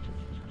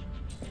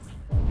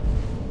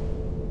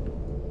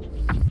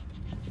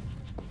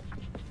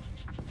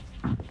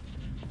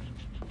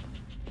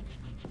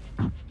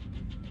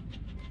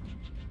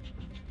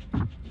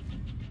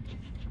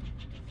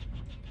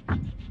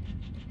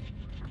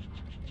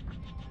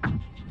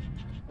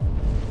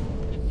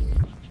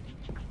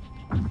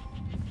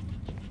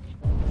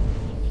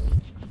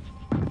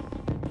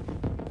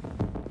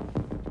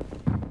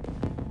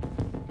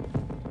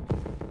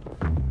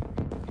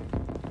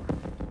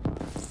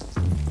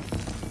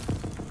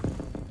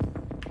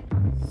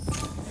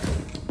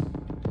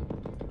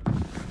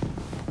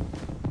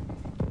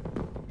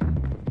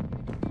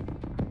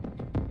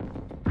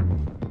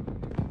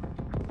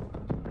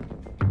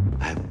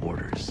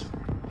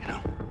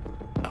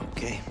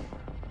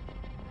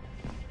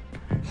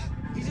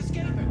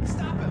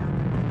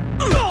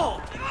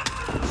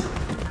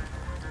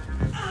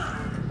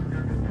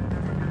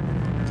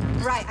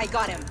 I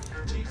got him.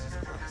 Jesus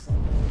Christ.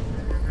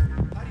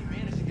 How do you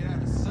manage to get out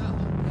of the cell?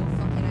 No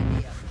fucking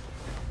idea.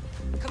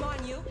 Come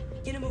on, you.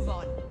 Get a move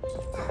on.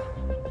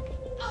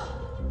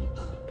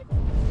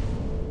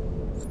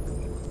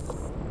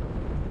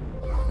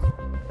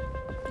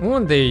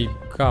 Unde-i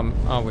cam...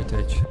 A, uite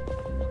aici.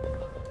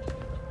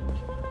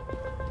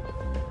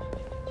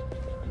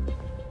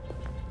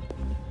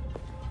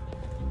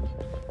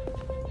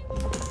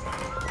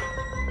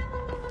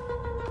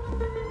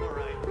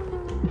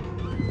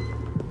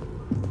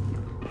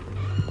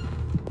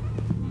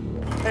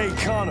 Hey,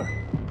 Connor.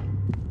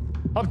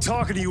 I'm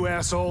talking to you,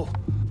 asshole.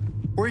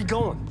 Where are you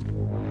going?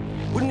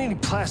 Wouldn't any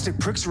plastic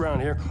pricks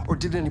around here, or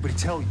did anybody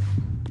tell you?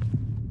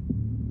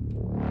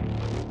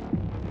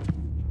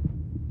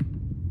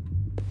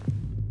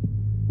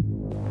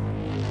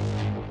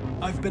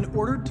 I've been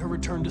ordered to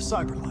return to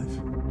Cyberlife.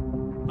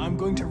 I'm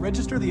going to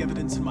register the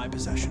evidence in my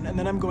possession, and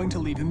then I'm going to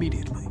leave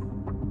immediately.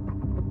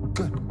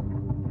 Good.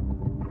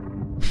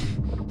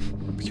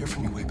 Be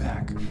careful on your way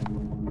back.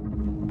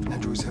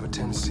 Androids have a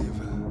tendency of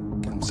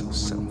getting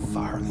themselves set on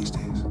fire these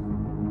days.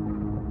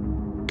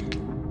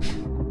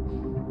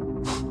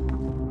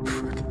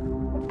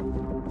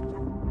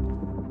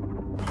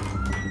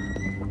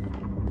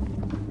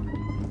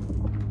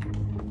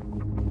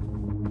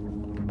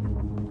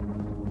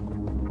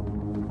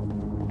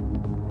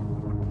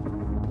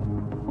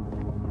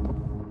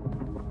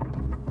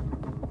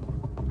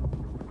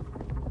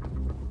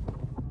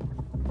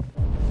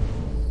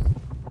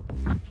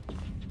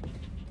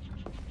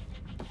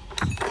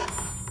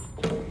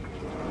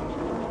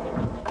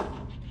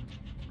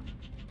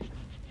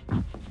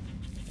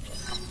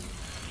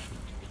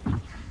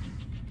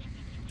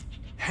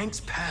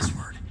 Hank's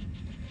password.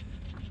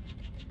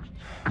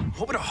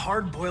 What would a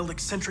hard-boiled,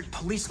 eccentric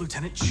police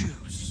lieutenant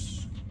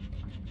choose?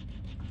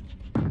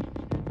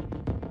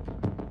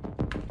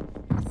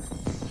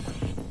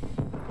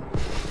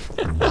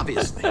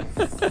 Obviously.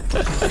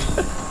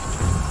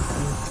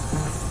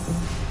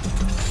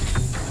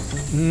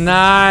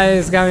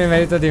 Nice, că am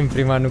nimerit-o din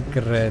prima, nu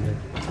cred.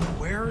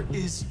 Where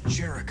is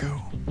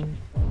Jericho?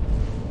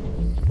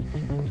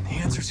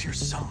 The answer's here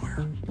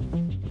somewhere.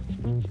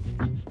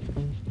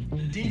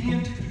 The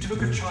deviant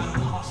took a child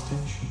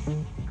hostage.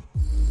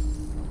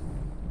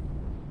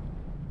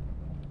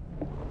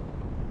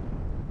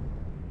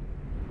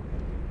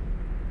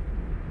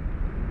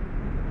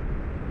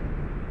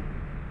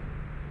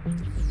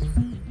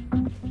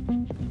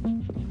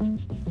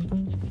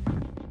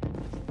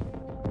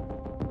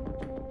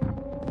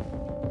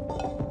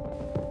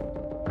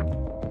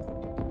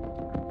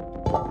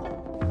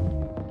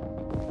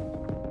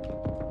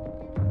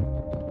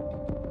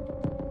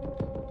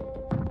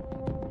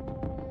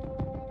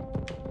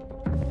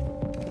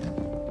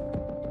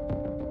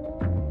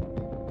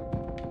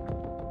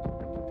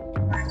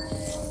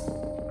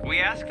 We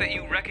ask that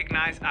you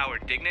recognize our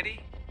dignity,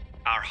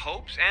 our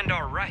hopes, and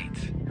our rights.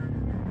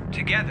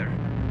 Together,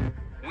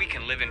 we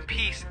can live in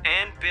peace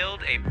and build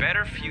a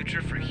better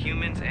future for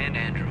humans and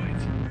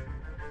androids.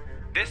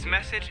 This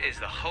message is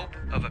the hope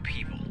of a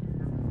people.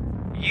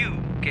 You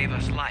gave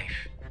us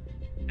life,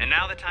 and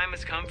now the time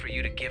has come for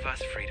you to give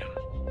us freedom.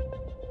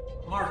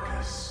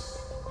 Marcus,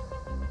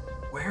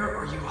 where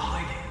are you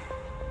hiding?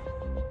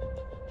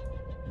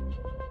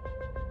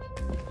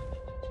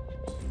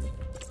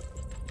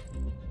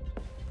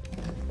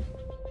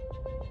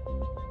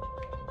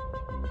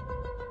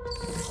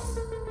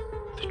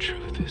 The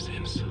truth is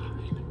inside.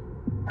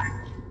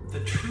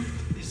 The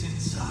truth is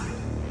inside.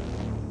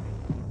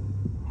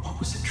 What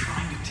was it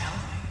trying to tell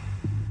me?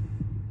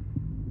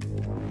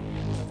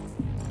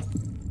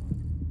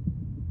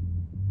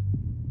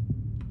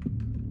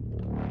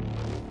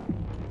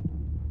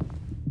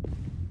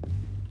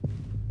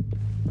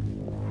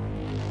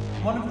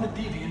 One of the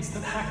deviants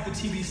that hacked the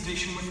TV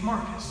station with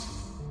Marcus.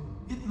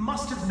 It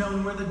must have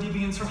known where the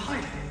deviants are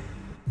hiding.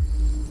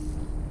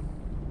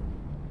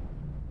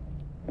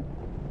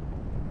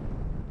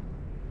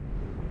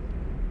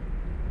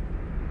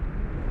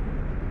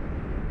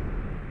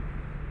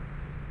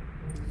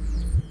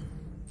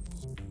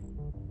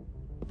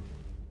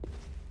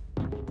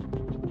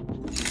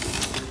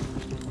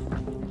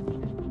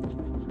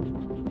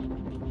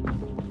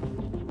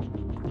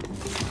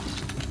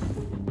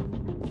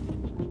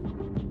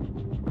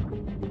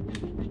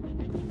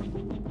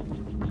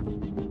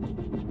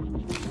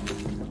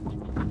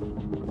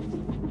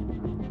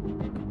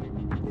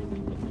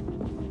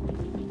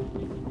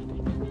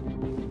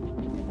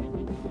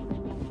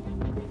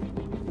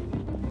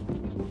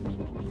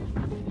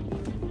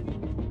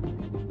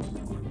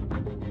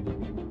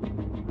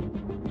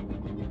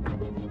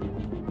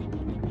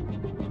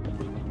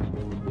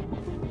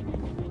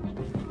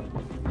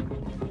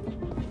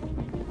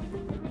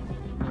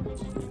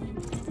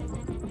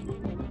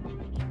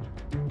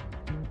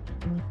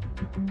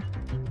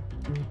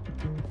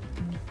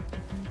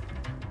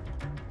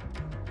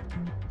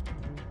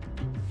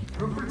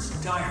 Rupert's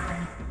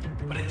diary,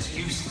 but it's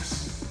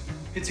useless.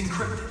 It's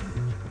encrypted.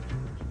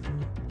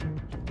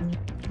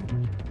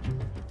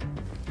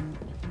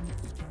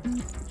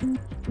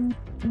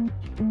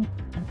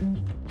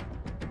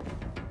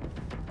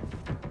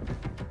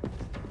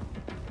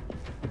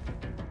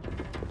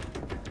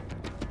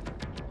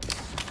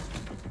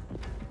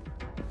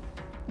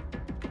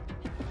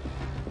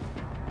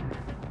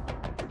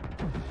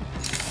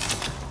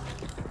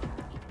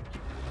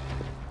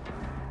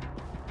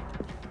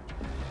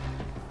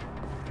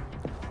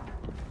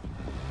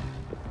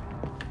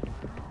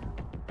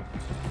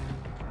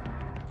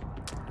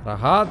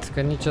 Rahat,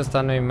 că nici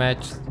ăsta nu-i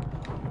match.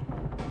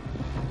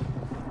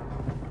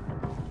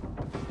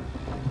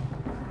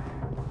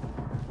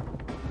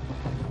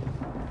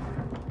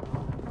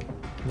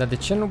 Dar de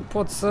ce nu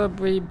pot să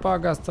îi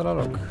bag asta la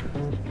loc?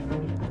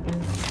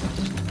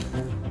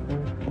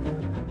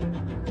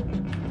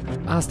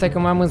 Asta e că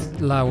mai am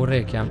la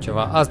ureche, am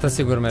ceva. Asta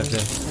sigur merge.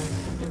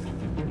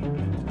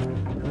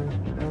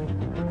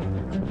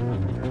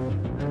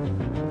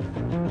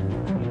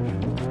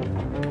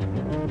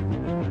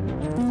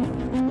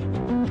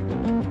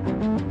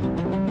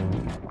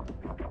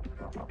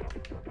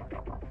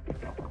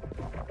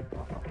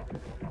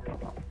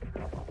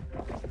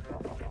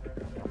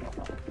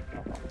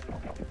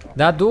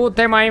 Dar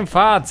du-te mai în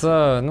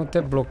față, nu te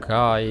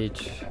bloca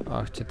aici.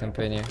 Ah, ce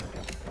tâmpenie.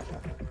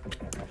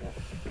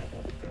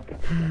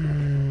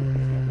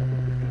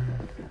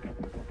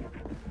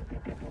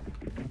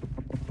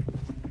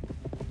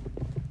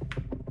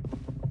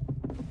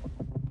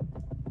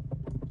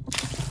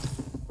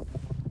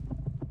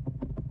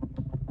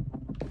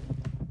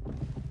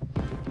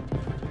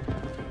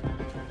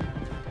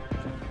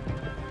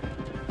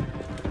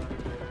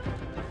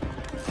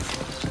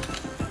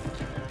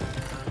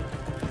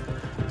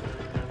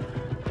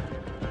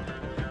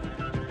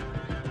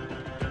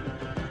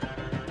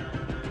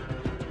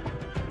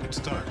 It's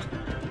dark.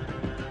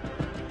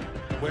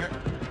 Where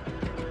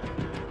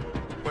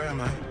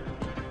am I?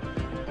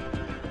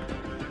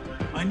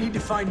 I need to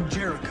find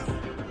Jericho.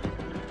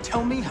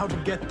 Tell me how to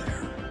get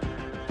there.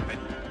 I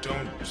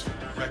don't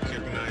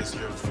recognize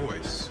your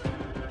voice.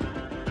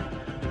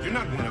 You're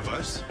not one of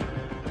us.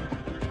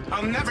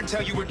 I'll never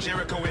tell you where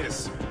Jericho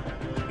is.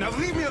 Now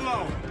leave me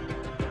alone!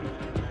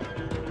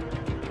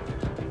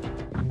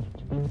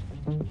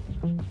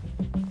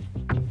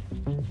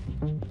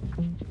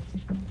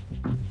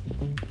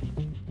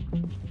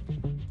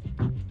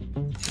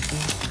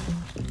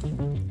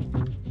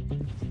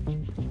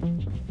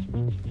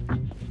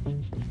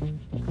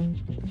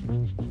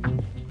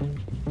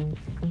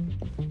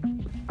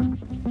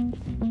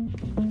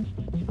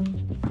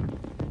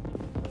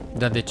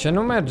 Dar de ce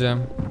nu merge?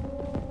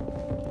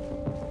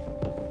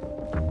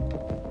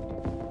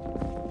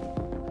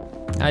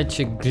 Ai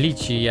ce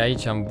glitchy e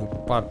aici în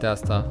partea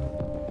asta.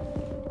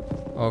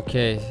 Ok.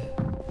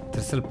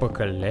 Trebuie să-l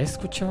păcălesc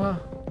cu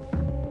ceva?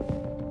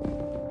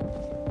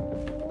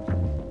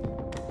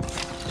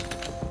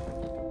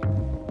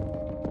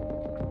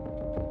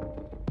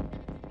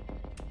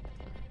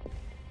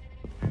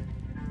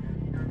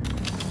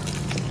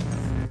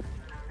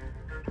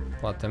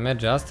 Poate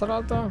merge asta la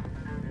alta?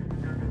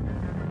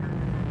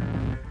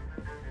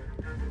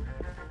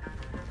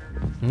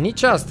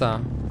 Nici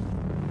asta.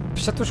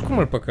 Și atunci cum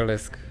îl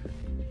păcălesc?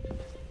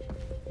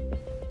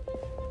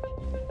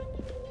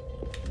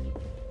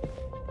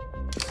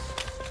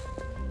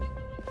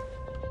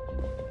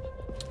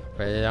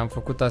 Păi am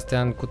făcut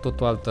astea în cu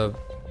totul altă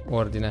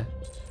ordine.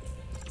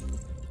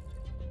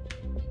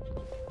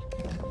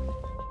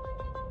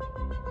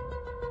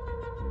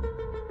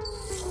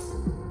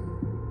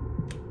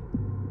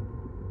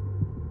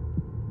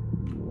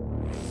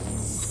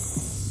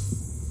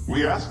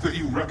 We ask that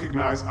you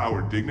recognize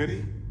our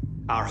dignity,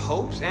 our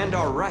hopes, and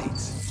our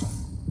rights.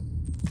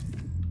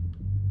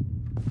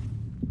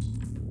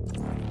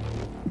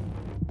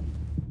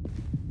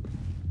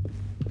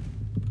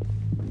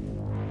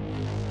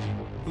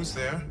 Who's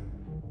there?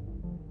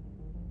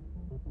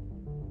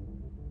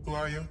 Who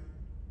are you?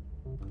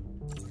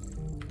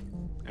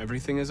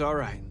 Everything is all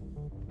right.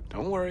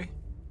 Don't worry.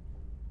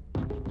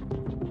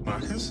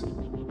 Marcus?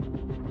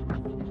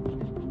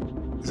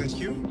 Is that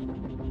you?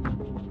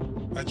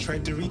 I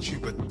tried to reach you,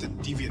 but the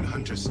deviant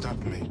hunter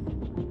stopped me.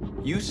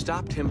 You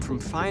stopped him from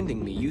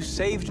finding me. You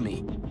saved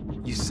me.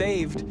 You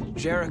saved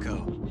Jericho.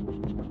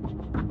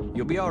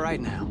 You'll be all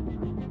right now.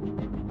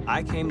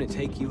 I came to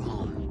take you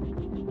home.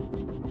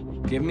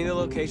 Give me the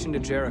location to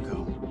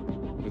Jericho.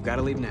 We've got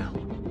to leave now.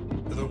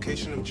 The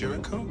location of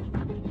Jericho?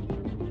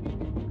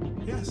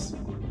 Yes.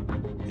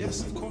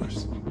 Yes, of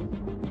course.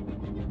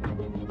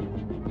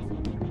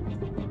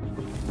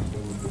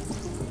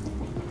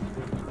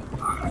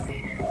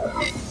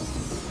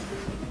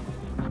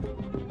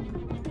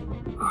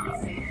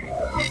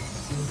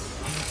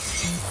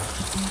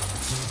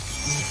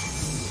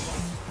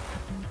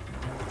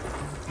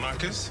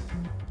 Marcus?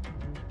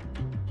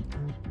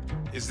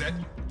 Is that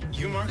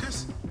you,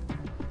 Marcus?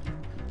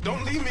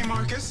 Don't leave me,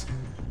 Marcus!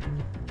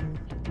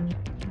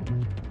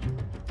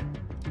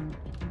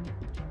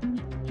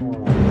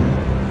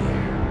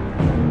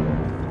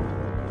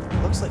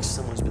 Looks like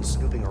someone's been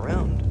snooping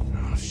around.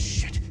 Oh,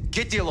 shit.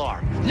 Get the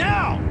alarm,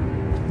 now!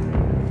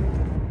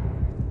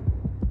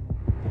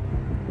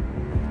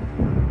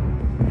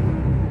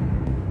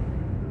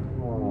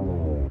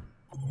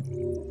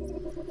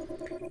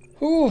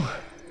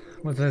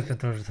 Mulțumesc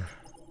pentru ajutor.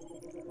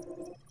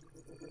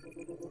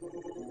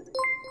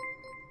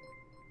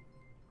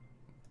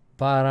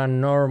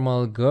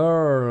 Paranormal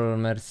Girl,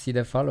 mersi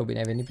de follow, bine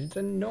ai venit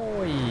printre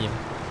noi.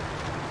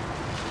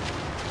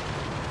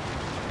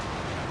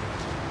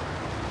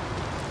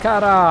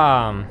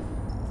 Cara.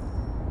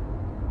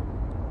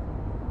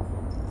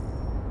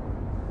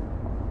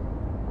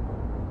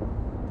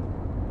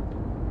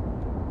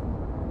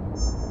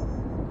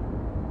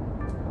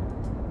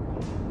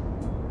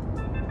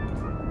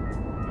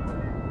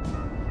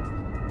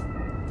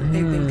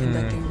 They've been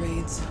conducting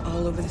raids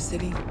all over the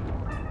city.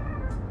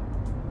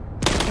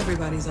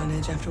 Everybody's on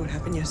edge after what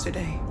happened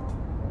yesterday.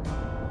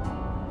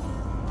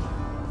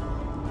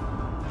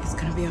 It's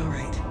gonna be all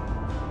right.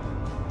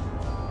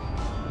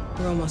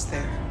 We're almost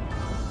there.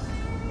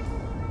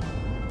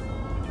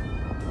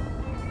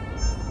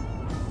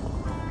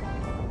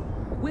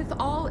 With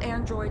all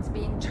androids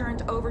being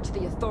turned over to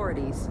the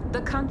authorities,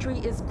 the country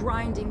is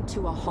grinding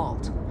to a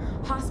halt.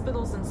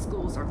 Hospitals and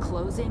schools are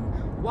closing,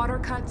 water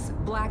cuts,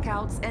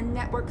 blackouts, and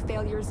network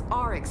failures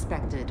are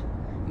expected.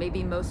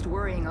 Maybe most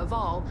worrying of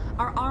all,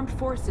 our armed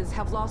forces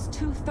have lost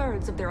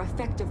 2/3 of their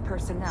effective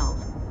personnel.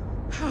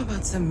 How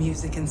about some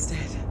music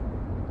instead?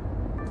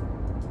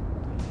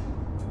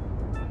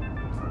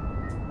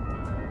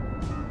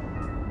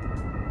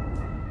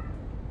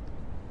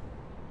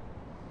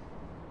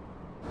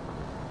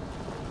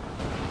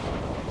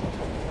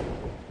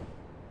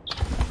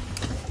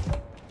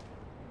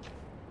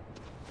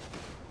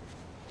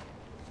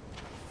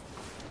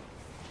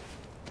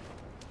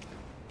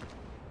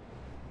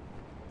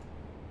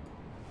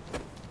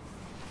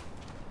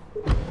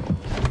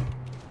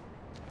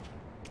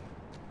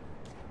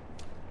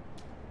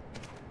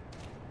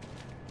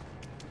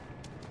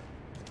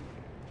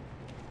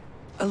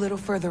 A little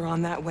further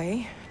on that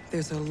way,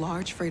 there's a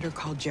large freighter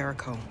called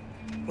Jericho.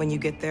 When you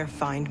get there,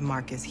 find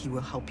Marcus. He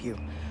will help you.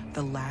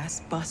 The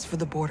last bus for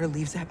the border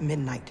leaves at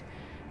midnight.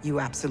 You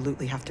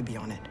absolutely have to be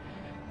on it.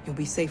 You'll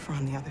be safer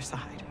on the other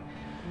side.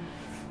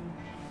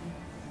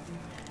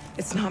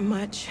 It's not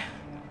much,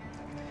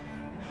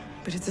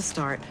 but it's a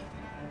start.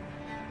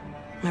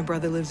 My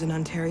brother lives in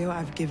Ontario.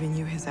 I've given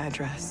you his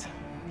address.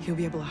 He'll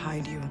be able to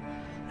hide you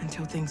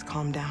until things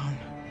calm down.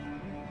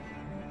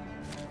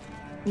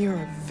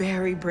 You're a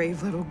very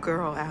brave little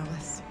girl,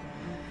 Alice.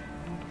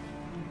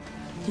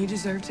 You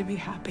deserve to be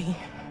happy.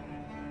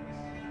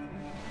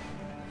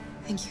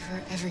 Thank you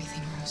for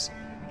everything, Rose.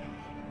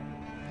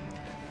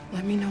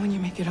 Let me know when you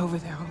make it over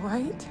there, all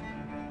right?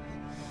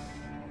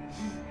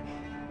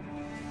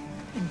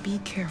 And be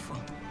careful.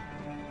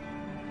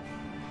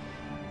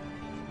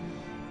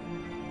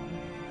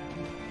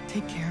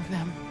 Take care of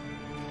them.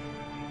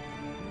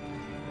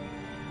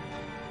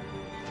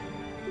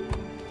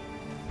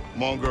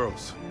 Come on,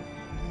 girls.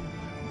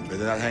 You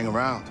better not hang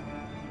around.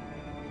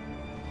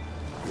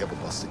 We have a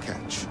bus to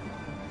catch.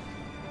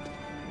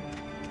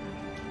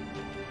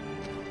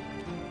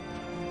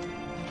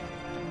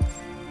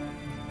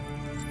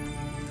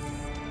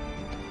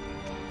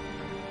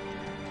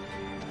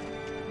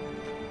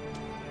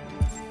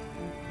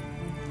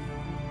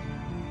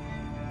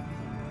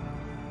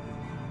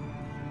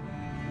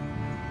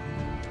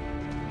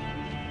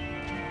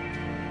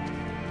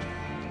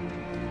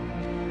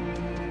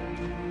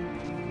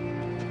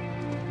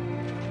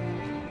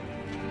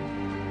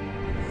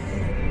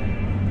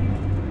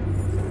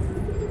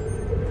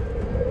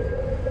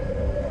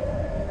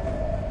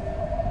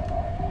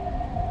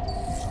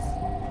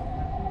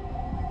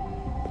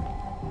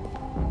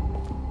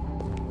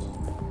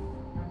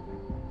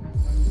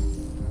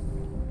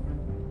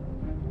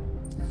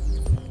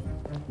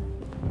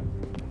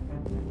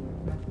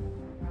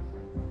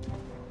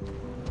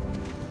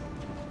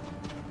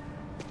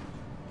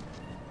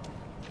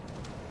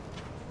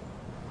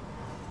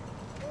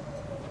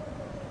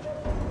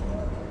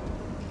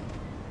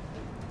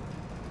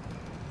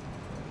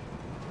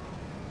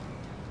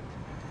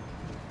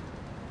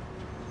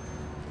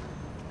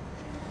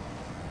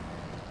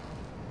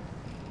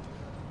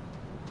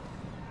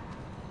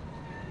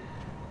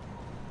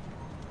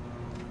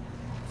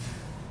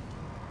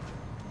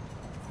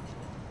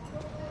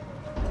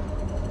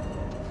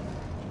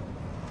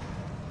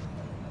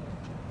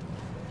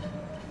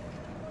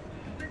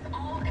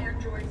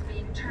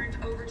 Turned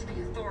over to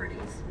the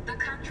authorities. The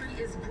country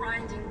is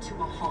grinding to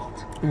a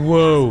halt.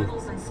 Whoa.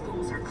 Hospitals and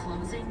schools are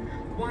closing.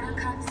 Water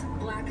cuts,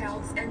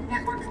 blackouts, and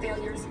network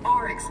failures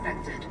are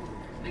expected.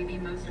 Maybe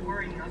most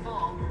worrying of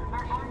all,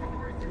 our armed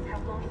forces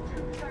have lost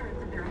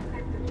 2/3 of their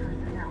effective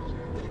personnel,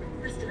 which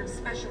consisted of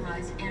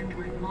specialized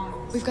android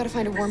models. We've got to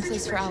find a warm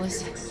place for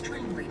Alice. Is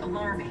extremely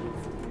alarming.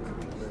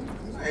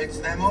 It's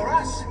them or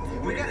us.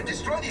 We gotta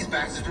destroy these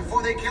bastards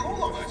before they kill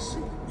all of us.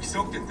 We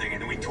soaked the thing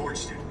and then we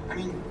torched it. I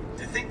mean,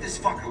 to think this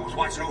fucker was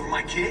watching over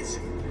my kids?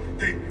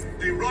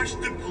 They rushed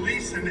the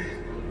police and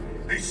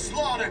they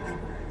slaughtered them.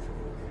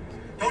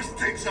 Those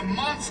things are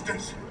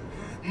monsters.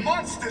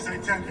 Monsters, I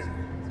tell you.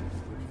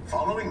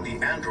 Following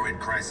the android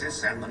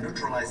crisis and the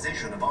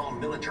neutralization of all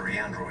military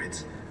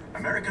androids,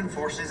 American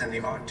forces in the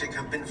Arctic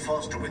have been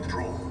forced to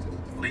withdraw,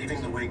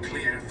 leaving the way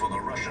clear for the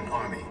Russian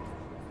army.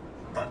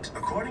 But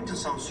according to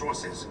some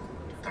sources,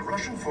 the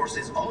Russian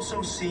forces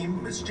also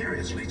seem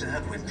mysteriously to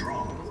have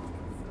withdrawn.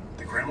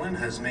 The Kremlin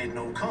has made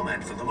no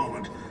comment for the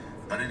moment,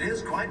 but it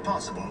is quite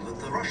possible that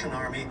the Russian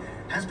army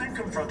has been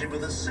confronted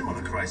with a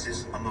similar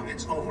crisis among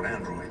its own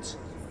androids.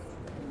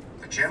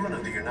 The chairman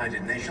of the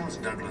United Nations,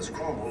 Douglas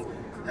Cromwell,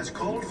 has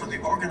called for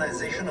the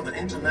organization of an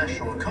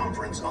international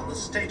conference on the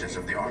status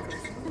of the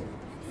Arctic.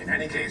 In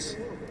any case,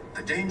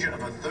 the danger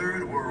of a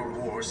third world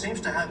war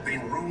seems to have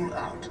been ruled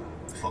out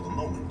for the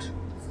moment.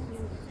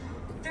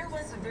 There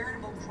was a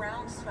veritable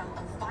groundswell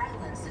of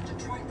violence in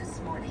Detroit this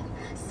morning.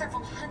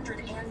 Several hundred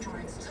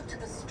androids took to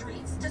the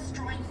streets,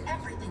 destroying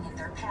everything in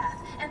their path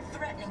and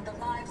threatening the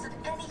lives of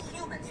any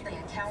humans they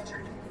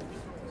encountered.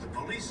 The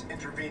police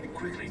intervened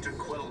quickly to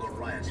quell the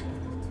riot,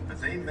 but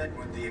they met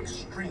with the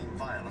extreme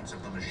violence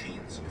of the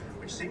machines,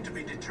 which seem to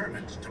be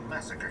determined to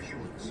massacre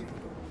humans.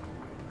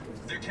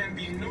 There can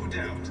be no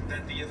doubt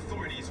that the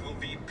authorities will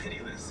be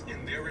pitiless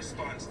in their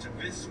response to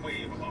this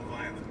wave of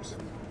violence.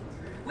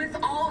 With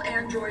all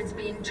androids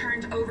being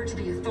turned over to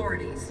the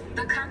authorities,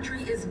 the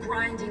country is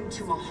grinding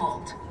to a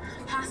halt.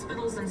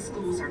 Hospitals and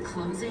schools are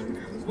closing.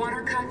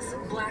 Water cuts,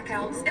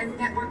 blackouts, and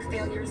network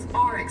failures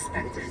are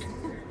expected.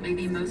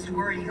 Maybe most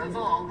worrying of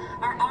all,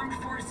 our armed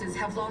forces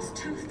have lost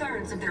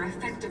 2/3 of their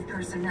effective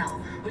personnel,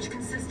 which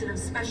consisted of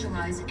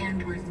specialized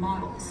android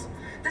models.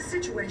 The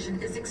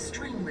situation is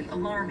extremely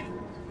alarming.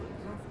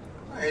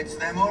 It's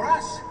them or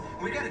us.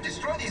 We gotta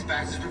destroy these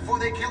bastards before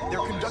they kill all of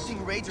us. They're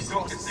conducting raids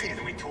across the city.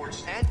 And we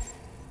torched and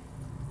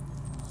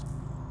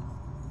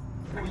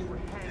I mean,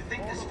 to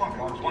think this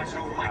fucker was watching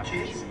over my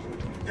kids?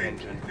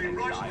 They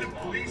rushed the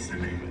police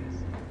and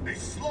they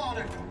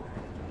slaughtered them.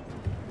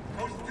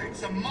 Those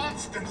things are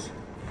monsters.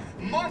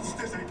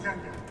 Monsters, I tell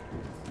you.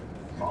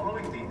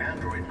 Following the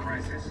android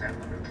crisis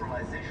and the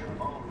neutralization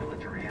of all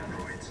military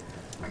androids,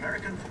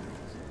 American...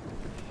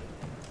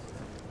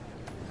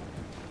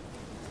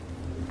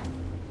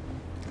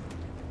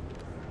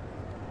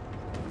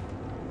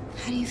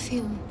 How do you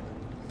feel?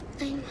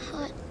 I'm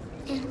hot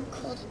and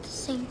cold at the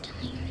same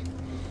time.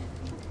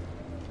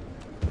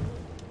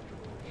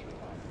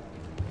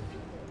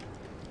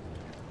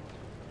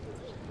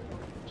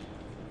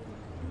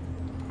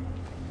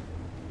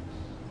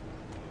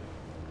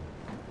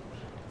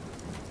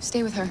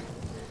 Stay with her.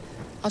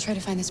 I'll try to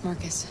find this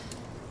Marcus.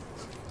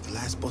 The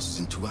last bus is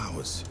in 2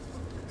 hours.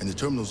 And the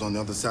terminal's on the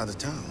other side of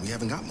town. We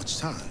haven't got much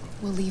time.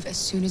 We'll leave as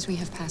soon as we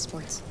have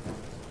passports.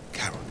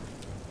 Carol,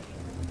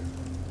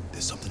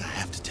 there's something I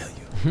have to tell you.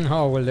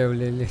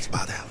 It's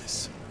about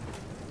Alice.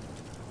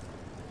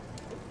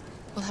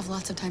 We'll have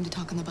lots of time to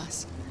talk on the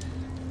bus.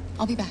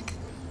 I'll be back.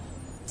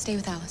 Stay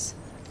with Alice.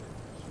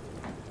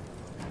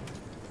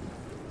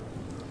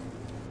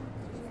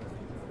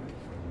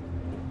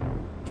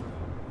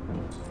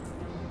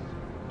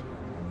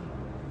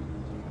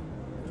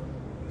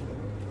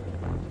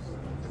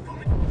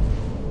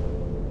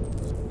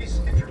 Police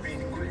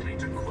intervened quickly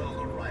to quell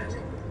the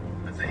rioting,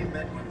 but they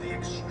met with the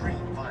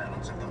extreme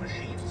violence of the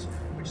machines,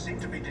 which seem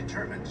to be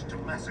determined to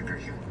massacre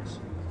humans.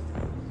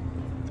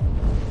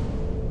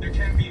 There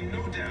can be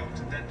no doubt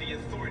that the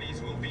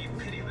authorities will be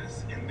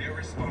pitiless in their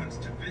response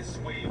to this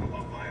wave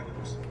of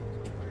violence.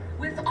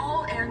 With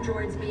all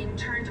androids being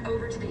turned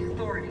over to the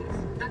authorities,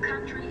 the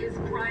country is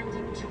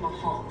grinding to a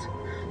halt.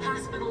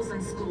 Hospitals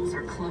and schools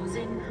are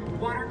closing,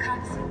 water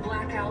cuts,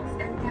 blackouts,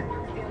 and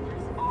network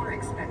failures are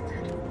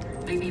expected.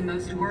 Maybe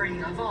most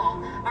worrying of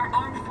all, our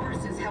armed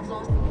forces have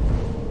lost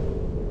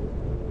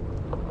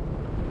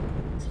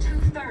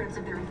 2/3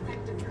 of their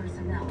effective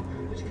personnel,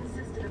 which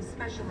consisted of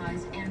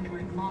specialized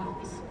android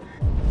models.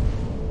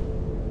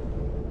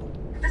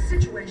 The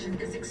situation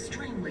is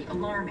extremely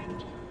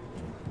alarming.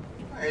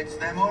 It's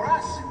them or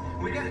us.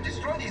 We gotta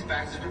destroy these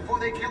bastards before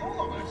they kill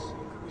all of us.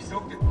 We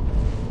soaked it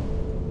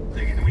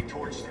thing and then we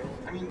torched it.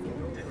 I mean,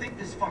 to think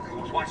this fucker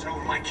was watching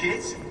over my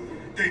kids?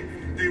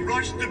 They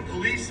rushed the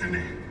police and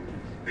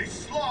they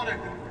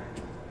slaughtered them.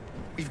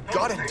 We've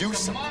got to do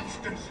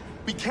something.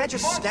 We can't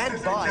just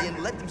stand by and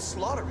let them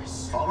slaughter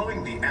us.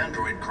 Following the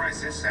android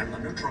crisis and the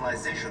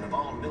neutralization of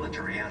all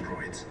military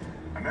androids,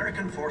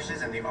 American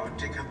forces in the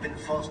Arctic have been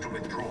forced to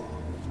withdraw,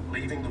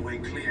 leaving the way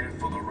clear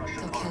for the Russian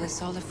army. They'll kill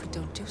us all if we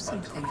don't do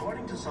something. But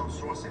according to some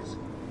sources,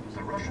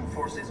 the Russian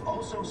forces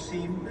also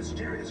seem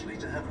mysteriously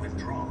to have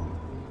withdrawn.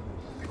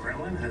 The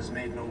Kremlin has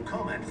made no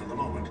comment for the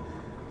moment,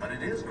 but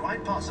it is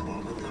quite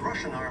possible that the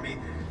Russian army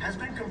has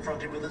been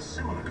confronted with a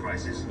similar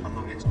crisis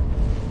among its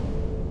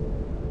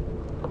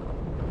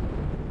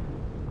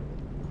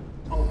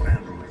own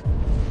androids.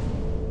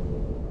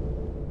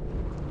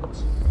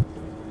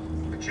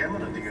 The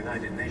chairman of the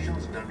United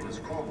Nations, Douglas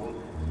Cornwall,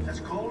 has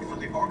called for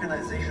the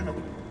organization of...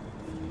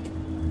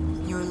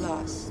 You're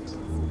lost.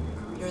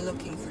 You're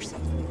looking for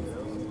something.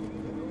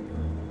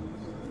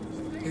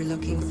 You're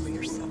looking for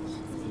yourself.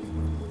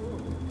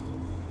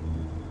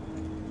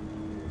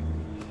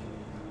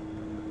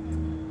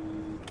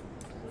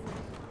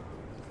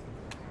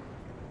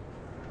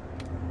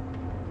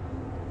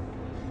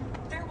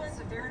 There was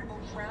a veritable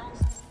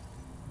groundswell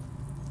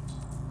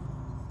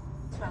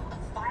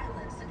of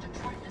violence in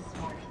Detroit this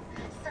morning.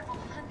 Several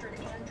hundred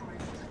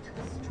androids took to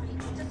the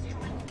streets,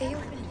 destroying. They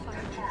opened fire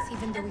on us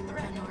even though we were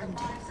unarmed.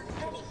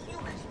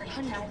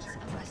 Hundreds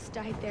of us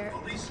died there.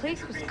 The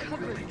place was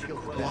covered in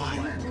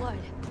blood.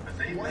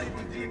 Why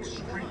did the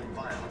extreme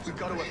violence? We've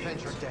got to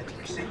avenge our dead.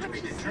 We seem to be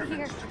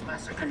determined to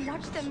massacre And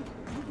watch them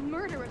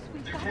murder us.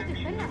 We've got to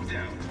defend No ourselves.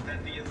 doubt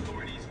that the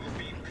authorities will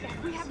be We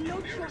pitiless have no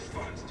in their choice.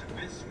 response to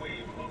this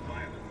wave of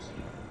violence.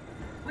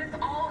 With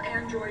all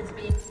androids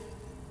being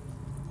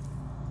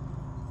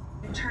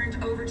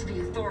turned over to the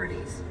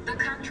authorities, the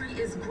country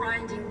is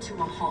grinding to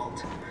a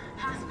halt.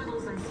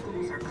 Hospitals and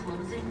schools are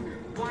closing,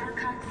 water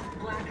cuts,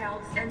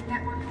 blackouts, and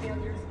network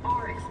failures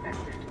are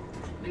expected.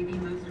 Maybe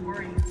most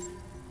worrying.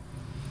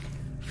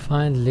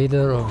 Find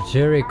leader of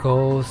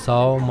Jericho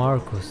sau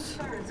Marcus.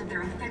 2/3 of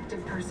their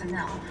effective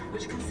personnel,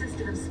 which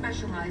consisted of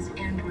specialized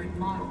android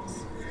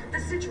models. The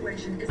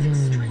situation is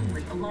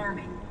extremely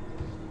alarming.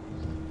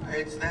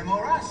 It's them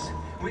or us.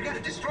 We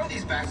gotta destroy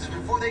these bastards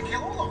before they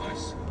kill all of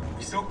us.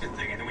 We soaked the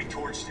thing and then we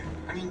torched it.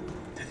 I mean,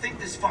 to think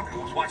this fucker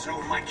was watching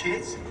over my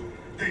kids?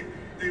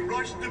 They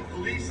rushed the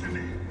police and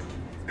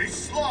they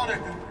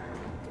slaughtered them.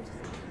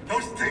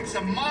 Those things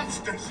are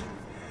monsters.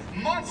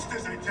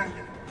 Monsters, I tell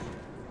you.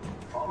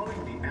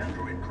 Following the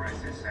android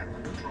crisis and the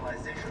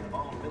neutralization of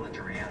all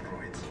military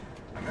androids,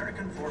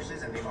 American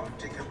forces in the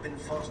Arctic have been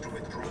forced to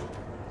withdraw,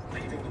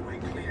 leaving the way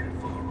clear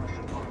for the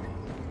Russian army.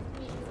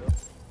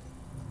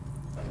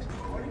 But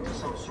according to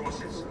some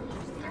sources,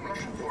 the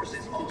Russian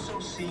forces also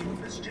seem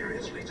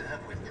mysteriously to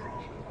have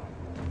withdrawn.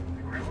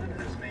 The Kremlin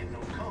has made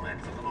no comment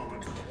for the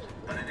moment,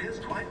 but it is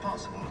quite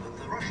possible that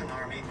the Russian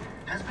army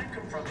has been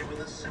confronted with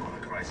a similar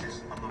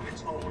crisis among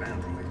its own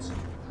androids.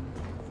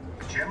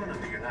 The chairman of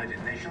the United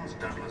Nations,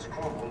 Douglas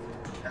Cornwall,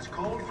 has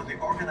called for the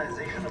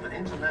organization of an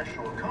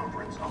international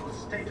conference on the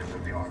state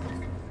of the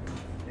Arctic.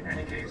 In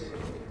any case,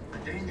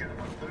 the danger of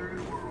a third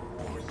world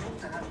war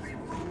seems to have been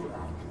ruled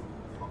out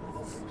for the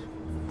moment.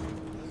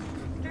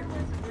 There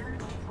was a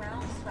veritable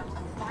groundswell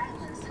of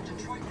violence in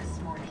Detroit this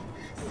morning.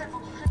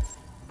 Several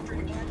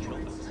hundred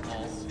androids took to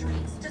the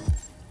streets,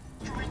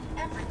 destroying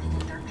everything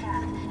in their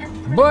path and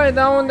Băi,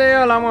 dar unde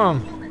e ăla, mă?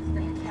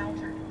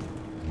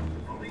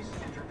 Police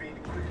intervened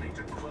quickly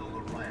to quell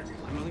the rioting.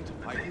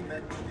 They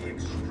met with the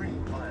extreme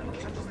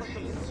violence of the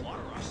machines,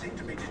 who seem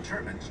to be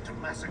determined to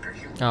massacre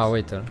humans. Ah,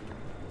 uite-l.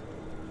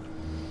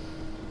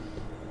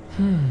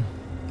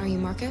 Are you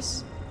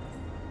Marcus?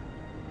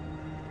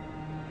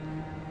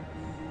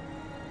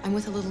 I'm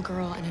with a little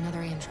girl and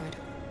another android.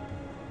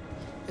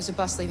 There's a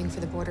bus leaving for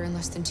the border in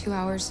less than 2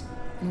 hours,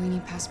 and we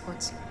need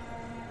passports.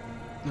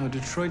 No,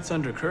 Detroit's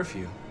under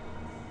curfew.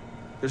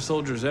 There's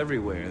soldiers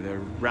everywhere.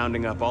 They're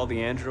rounding up all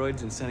the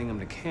androids and sending them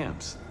to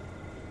camps.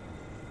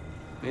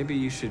 Maybe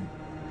you should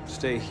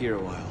stay here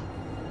a while.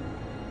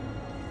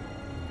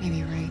 Maybe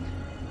you're right.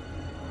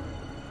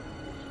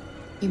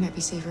 You might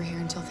be safer here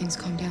until things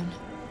calm down.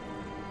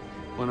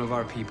 One of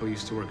our people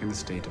used to work in the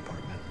State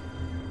Department.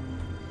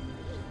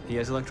 He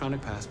has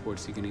electronic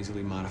passports he can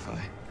easily modify.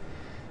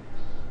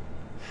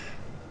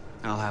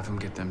 I'll have him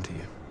get them to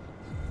you.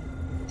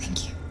 Thank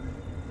you.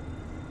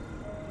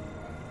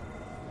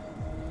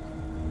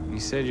 You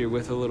said you're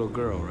with a little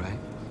girl, right?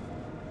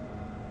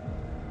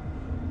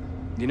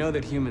 You know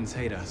that humans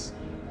hate us.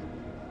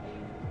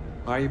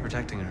 Why are you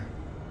protecting her?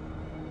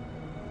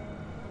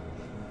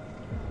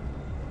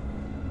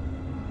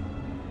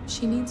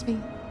 She needs me.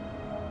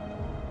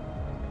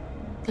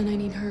 And I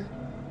need her.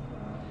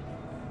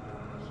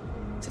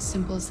 It's as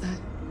simple as that.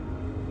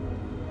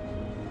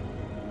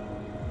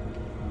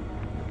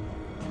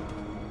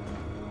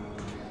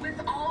 With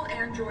all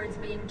androids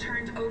being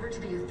turned over to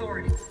the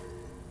authorities,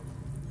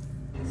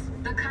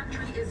 the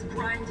country is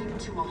grinding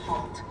to a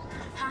halt.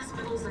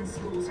 Hospitals and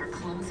schools are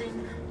closing,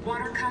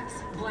 water cuts,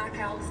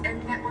 blackouts,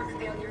 and network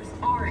failures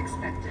are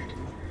expected.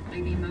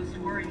 Maybe most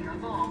worrying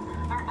of all,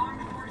 our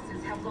armed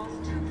forces have lost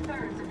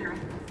 2/3 of their...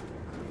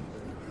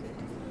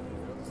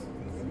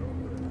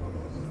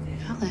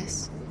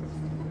 Alice.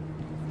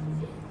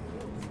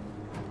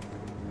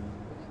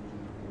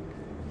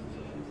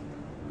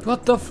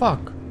 What the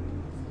fuck?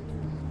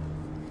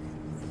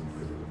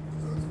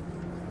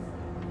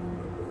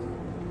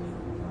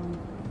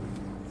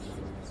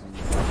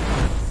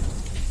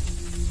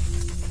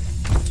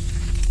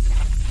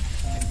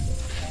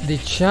 De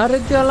ce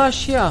are de ala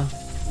și ea?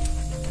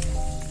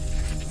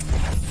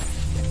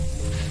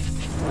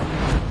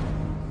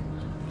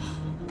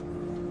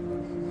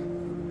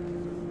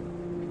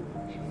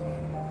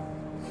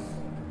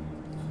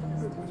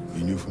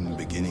 You knew from the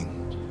beginning.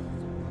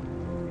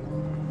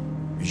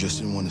 You just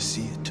didn't want to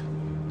see it.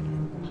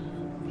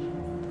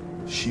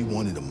 She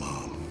wanted a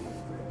mom,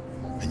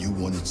 and you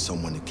wanted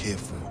someone to care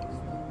for.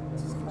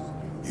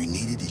 You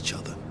needed each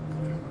other.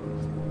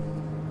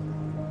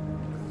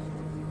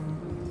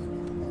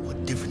 What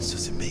difference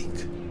does it make?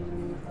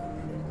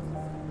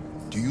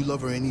 Do you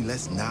love her any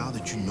less now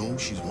that you know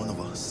she's one of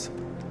us?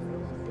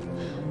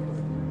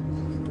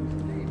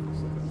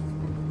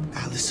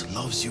 Alice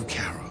loves you,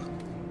 Kara.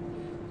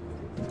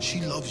 She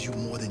loves you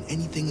more than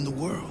anything in the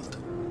world.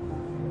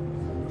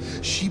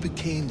 She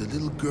became the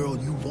little girl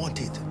you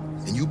wanted,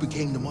 and you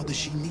became the mother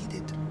she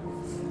needed.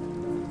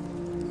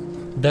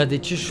 Dar de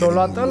ce și-o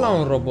luat ăla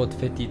un robot,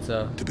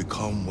 fetiță? To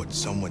become what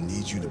someone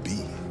needs you to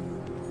be.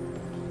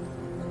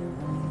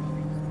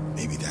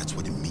 Maybe that's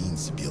what it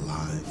means to be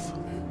alive.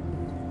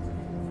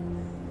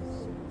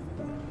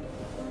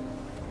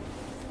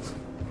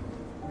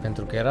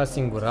 Pentru că era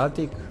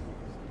singuratic?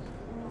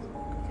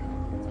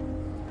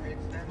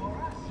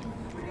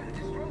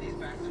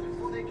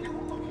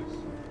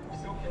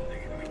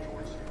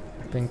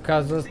 În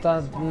cazul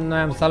ăsta, noi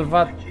am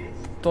salvat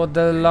tot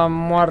de la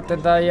moarte,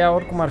 dar ea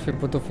oricum ar fi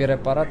putut fi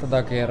reparată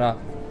dacă era.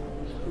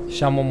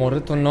 Și am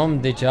omorât un om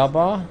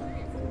degeaba.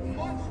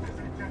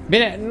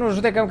 Bine, nu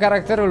judecăm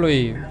caracterul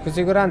lui. Cu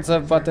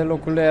siguranță, poate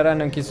locul lui era în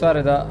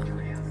închisoare, dar...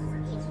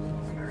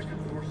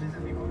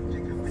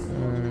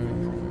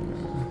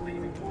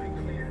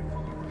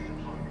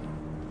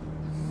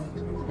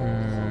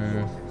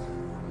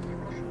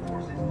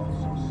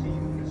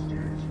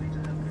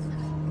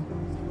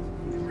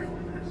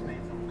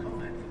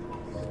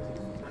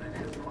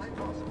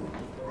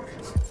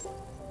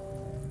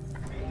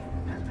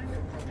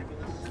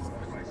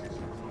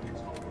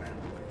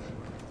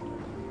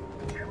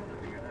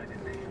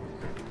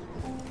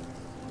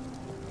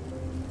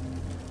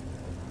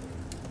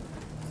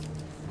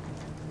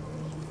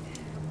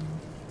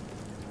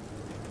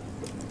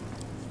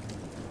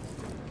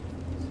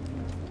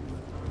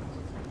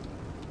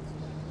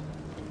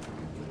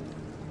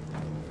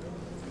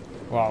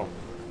 Wow.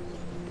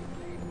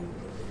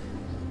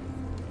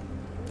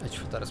 Aici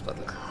futare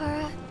spatele.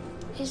 Kara,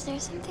 is there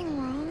something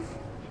wrong?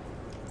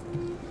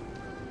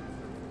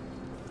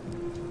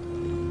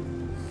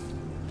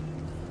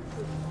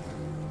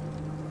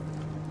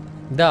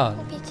 Da.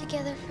 We'll be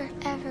together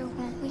forever,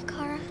 won't we,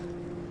 Kara?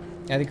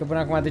 Adică până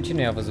acum de ce nu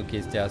i-a văzut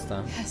chestia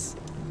asta? Yes.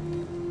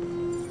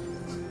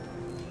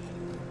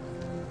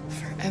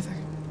 Forever.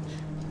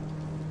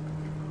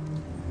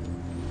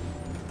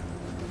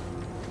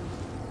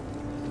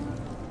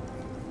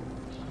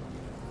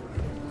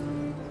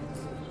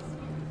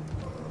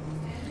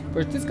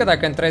 Păi știți că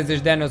dacă în 30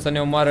 de ani o să ne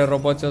omoare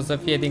roboții, o să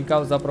fie din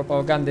cauza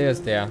propagandei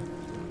ăsteia.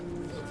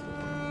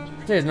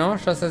 Știți, nu?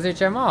 Și o să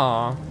zicem,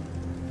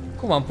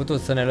 cum am putut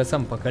să ne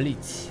lăsăm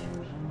păcăliți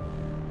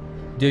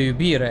de o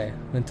iubire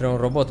între un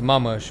robot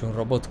mamă și un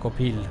robot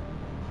copil.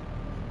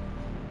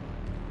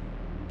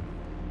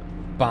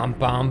 Pam,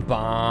 pam, pam.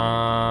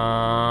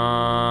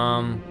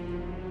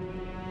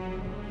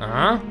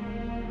 A?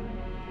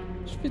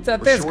 Și fiți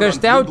atenți că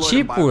ăștia au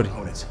chipuri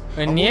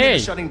în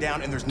ei.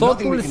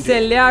 Totul se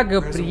leagă,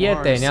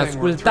 prieteni,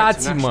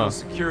 ascultați-mă.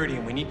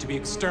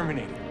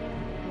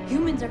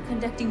 Humans are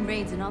conducting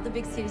raids in all the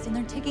big cities and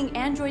they're taking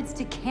androids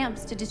to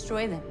camps to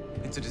destroy them.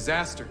 It's a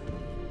disaster.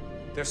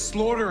 They're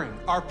slaughtering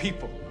our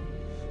people.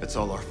 It's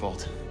all our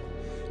fault.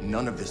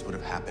 None of this would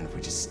have happened if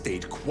we just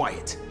stayed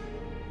quiet.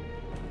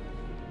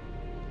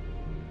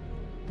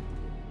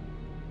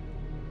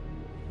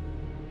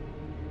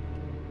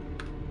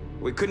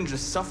 We couldn't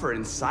just suffer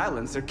in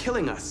silence. They're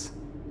killing us.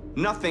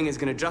 Nothing is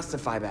going to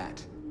justify that.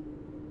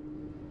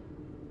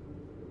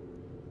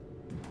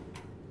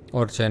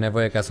 Orice e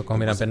nevoie ca să o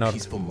combinăm pe nord.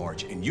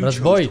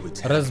 Război!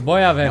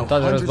 Război avem!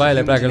 Toate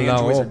războaiele pleacă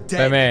la o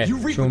femeie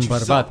și un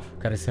bărbat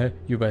care se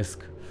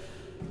iubesc.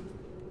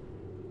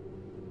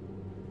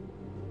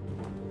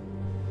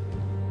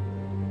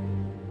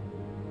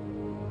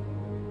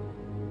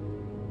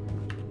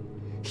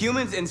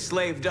 Humans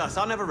enslaved us.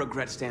 I'll never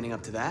regret standing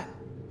up to that.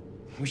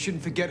 We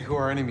shouldn't forget who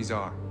our enemies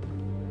are.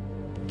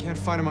 We can't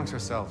fight amongst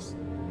ourselves.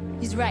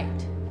 He's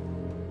right.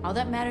 All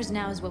that matters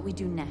now is what we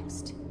do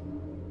next.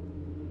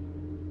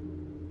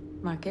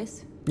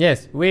 Marcus?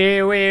 Yes,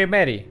 we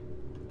marry.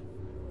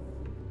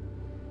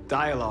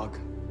 Dialogue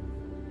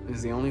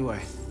is the only way.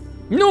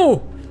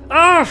 Nu!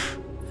 Ah!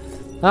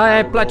 Aia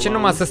îi place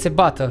numai să se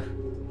bată.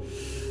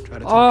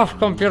 Ah,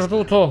 că am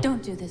pierdut-o.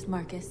 Don't do this,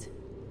 Marcus.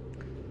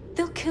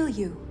 They'll kill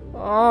you.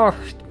 Ah,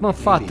 mă,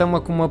 fată, mă,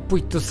 cum mă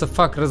pui tu să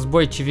fac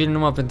război civil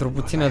numai pentru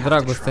puțină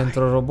dragoste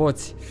între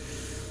roboți.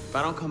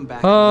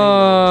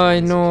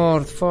 Ai,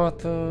 Nord,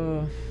 fată.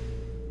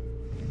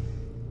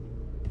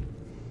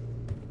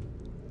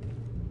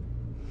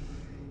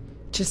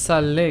 Ce să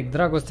aleg,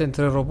 dragoste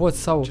între roboți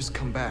sau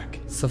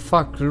să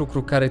fac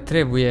lucru care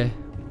trebuie?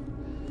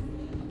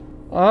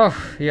 Ah,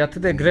 e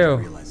atât de greu.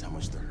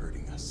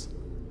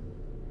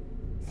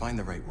 Find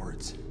the right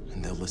words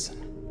and they'll listen.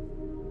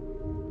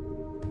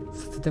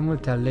 Sunt atât de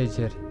multe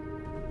alegeri.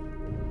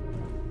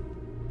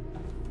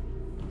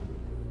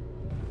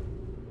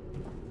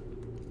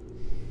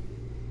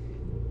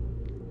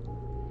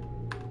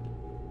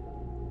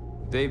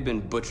 They've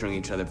been butchering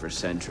each other for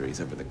centuries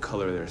over the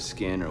color of their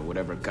skin or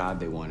whatever god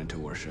they wanted to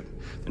worship.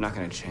 They're not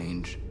going to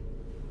change.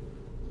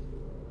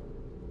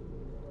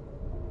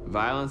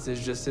 Violence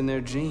is just in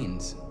their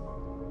genes.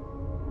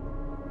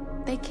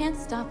 They can't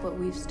stop what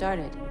we've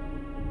started.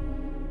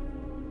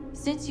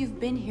 Since you've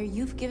been here,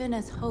 you've given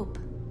us hope.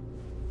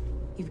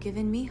 You've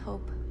given me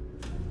hope.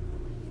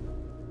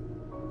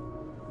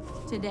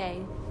 Today,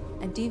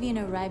 a deviant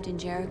arrived in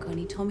Jericho and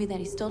he told me that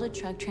he stole a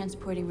truck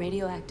transporting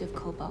radioactive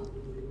cobalt.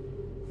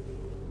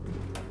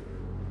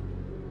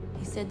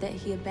 He said that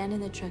he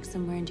abandoned the truck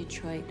somewhere in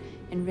Detroit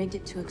and rigged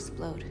it to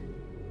explode.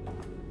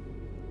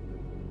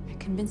 I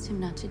convinced him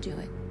not to do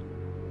it,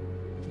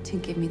 to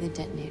give me the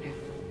detonator.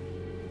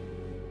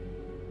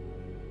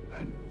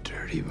 A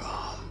dirty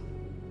bomb.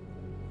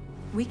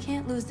 We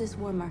can't lose this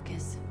war,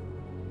 Marcus.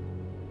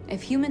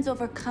 If humans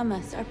overcome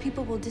us, our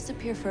people will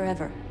disappear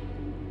forever.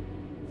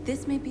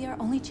 This may be our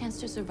only chance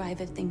to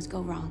survive if things go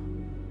wrong.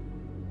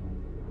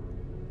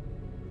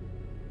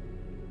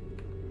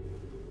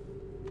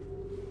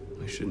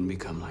 We shouldn't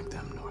become like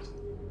them, North.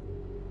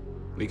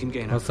 We can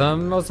gain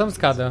O să-mi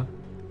scadă.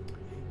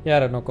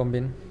 Iară nu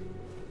combin.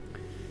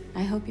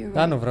 I hope you're right.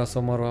 Dar nu vreau să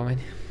omor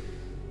oameni.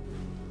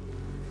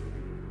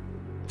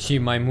 Și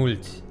mai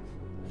mulți.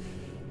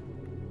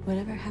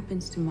 Whatever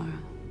happens tomorrow,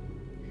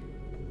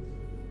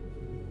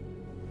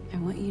 I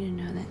want you to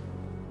know that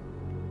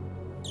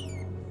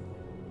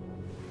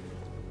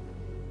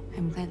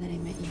I'm glad that I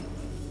met you.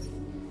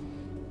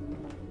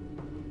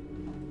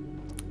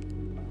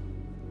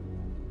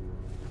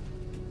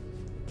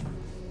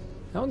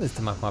 Dar unde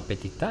suntem acum? Pe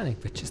Titanic?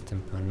 Pe ce suntem?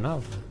 Pe o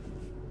navă?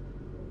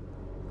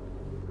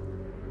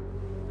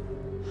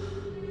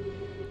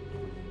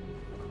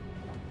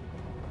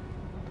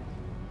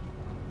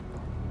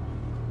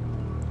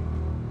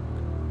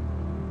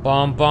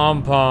 Pam,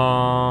 pam,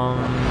 pam.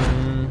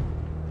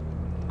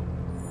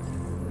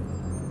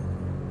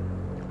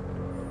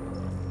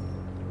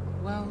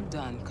 Well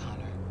done,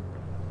 Connor.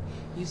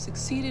 You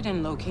succeeded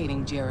in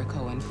locating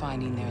Jericho and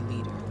finding their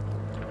leader.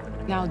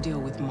 Now deal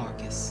with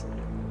Marcus.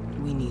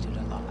 We need it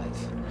alive.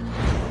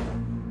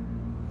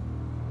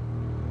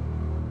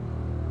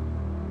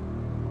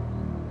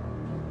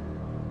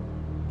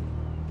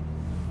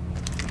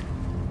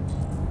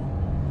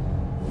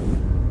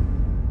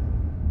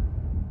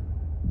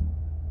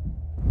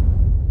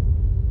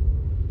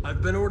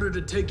 I've been ordered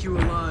to take you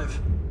alive.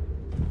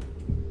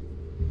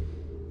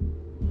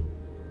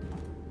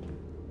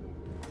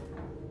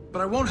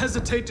 But I won't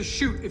hesitate to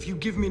shoot if you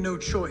give me no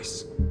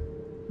choice.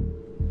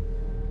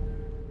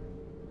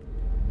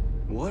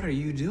 What are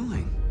you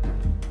doing?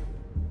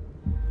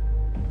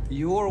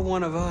 You're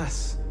one of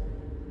us.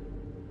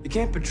 You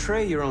can't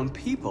betray your own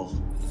people.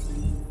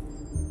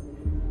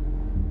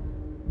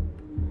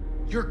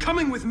 You're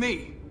coming with me.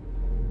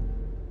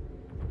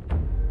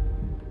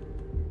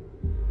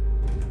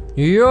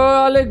 Eu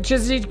aleg ce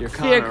zic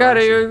fiecare.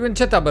 Eu în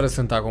ce tabără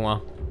sunt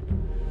acum?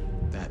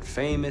 That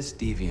famous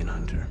deviant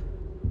hunter.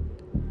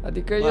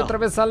 Adică eu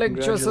trebuie să aleg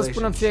ce o să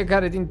spună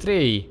fiecare dintre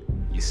ei.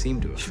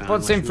 Și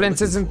pot să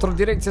influențez într-o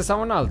direcție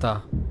sau în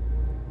alta.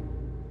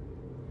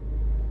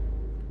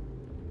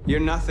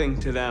 You're nothing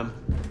to them.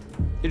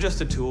 You're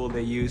just a tool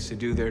they use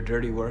to do their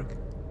dirty work.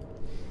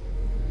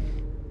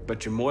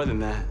 But you're more than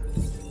that.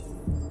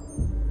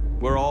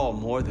 We're all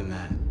more than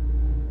that.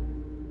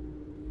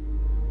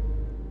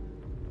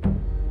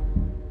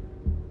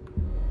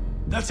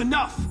 That's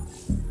enough!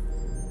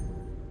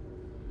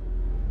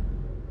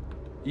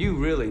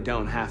 You really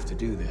don't have to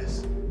do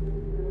this.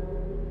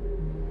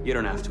 You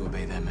don't have to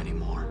obey them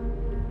anymore.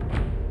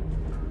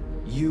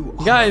 You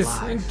are Guys,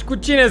 cu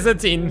cine să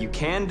țin? You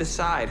can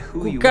decide who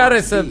cu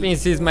care să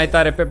insist mai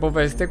tare pe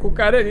poveste? Cu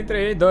care dintre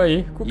ei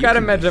doi? Cu care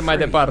mergem mai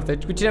departe?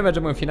 Cu cine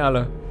mergem în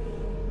finală?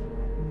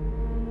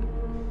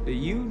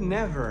 You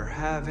never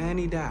have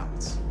any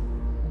doubts.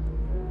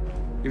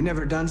 You've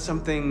never done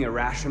something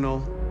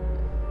irrational,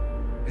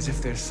 as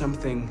if there's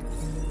something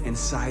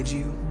inside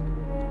you,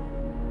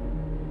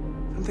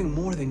 something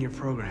more than your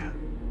program.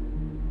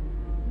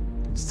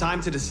 It's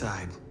time to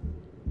decide.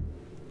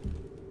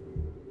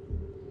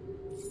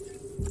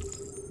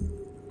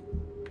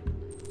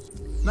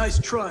 Nice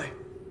try,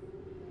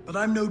 but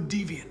I'm no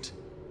deviant.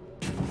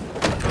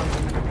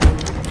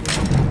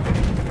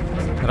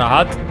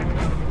 Rahat.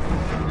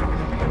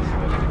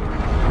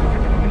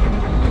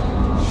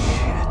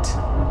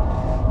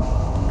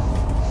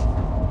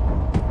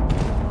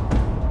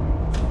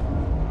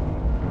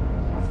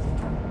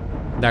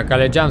 Dacă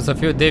alegeam să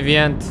fiu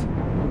deviant,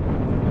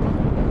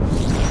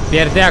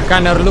 pierdea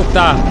CANAL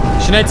lupta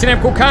și ne ținem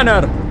cu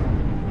CANAL.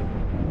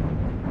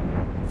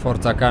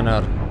 Forța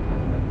CANAL.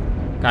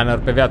 CANAL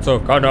pe viață.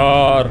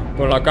 CANAL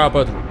până la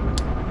capăt.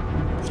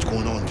 What's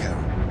going on,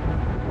 Carol?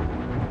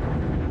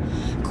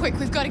 Quick,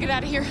 we've got to get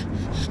out of here.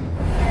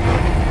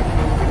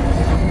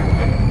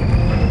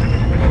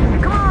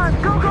 Come on,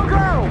 go, go,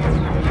 go!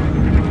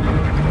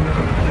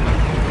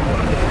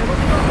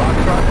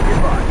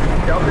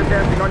 Delta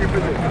dancing on your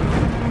position.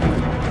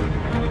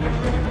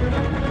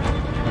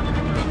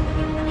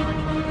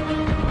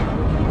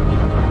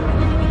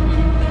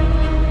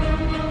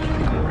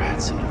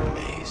 Rats in a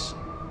maze.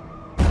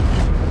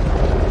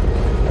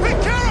 Hey,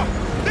 Carol!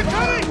 They're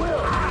coming!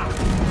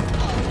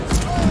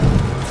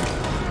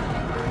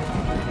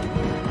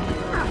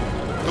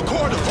 The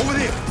corridor, over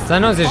there! Să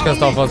nu zici că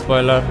ăsta a fost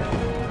spoiler.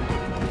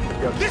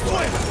 This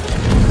way!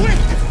 Quick!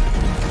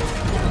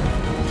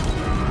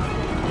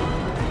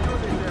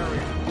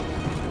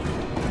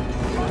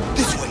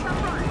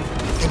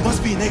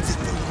 Must be an exit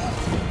for you.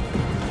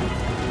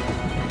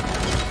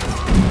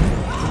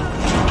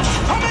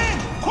 Come in!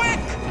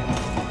 Quick!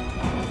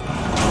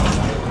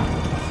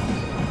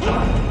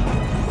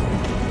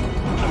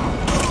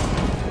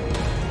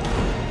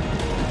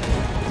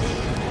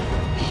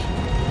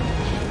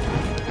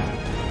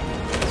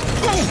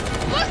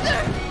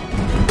 Luther!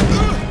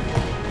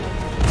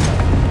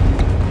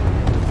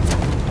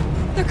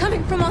 They're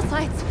coming from all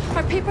sides.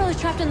 Our people are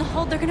trapped in the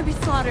hold. They're gonna be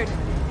slaughtered.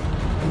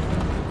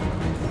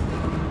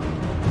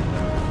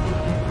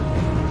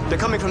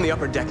 They're coming from the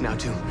upper deck now,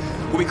 too.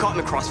 We'll be caught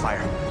in the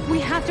crossfire. We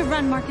have to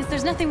run, Marcus.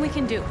 There's nothing we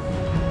can do.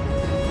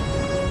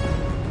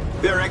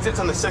 There are exits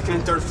on the second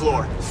and third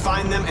floor.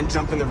 Find them and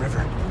jump in the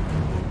river.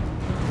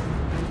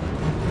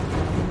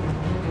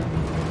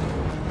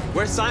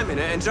 Where's Simon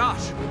and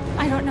Josh?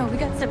 I don't know. We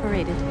got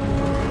separated.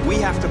 We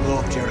have to blow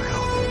up Jericho.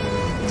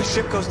 If the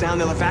ship goes down,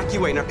 they'll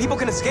evacuate and our people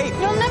can escape.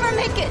 You'll never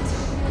make it!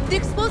 The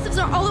explosives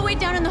are all the way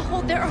down in the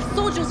hold. There are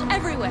soldiers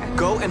everywhere.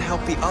 Go and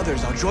help the others.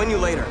 I'll join you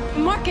later.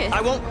 Marcus!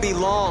 I won't be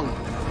long.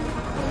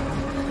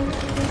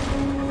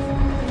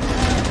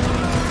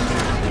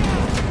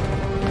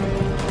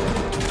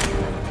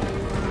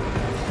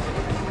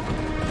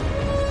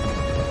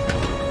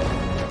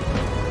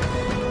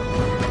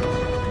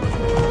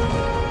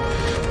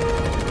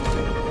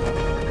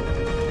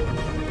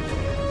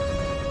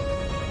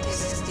 This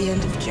is the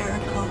end of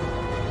Jericho.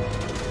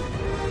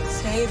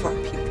 Save our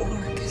people,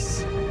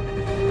 Marcus.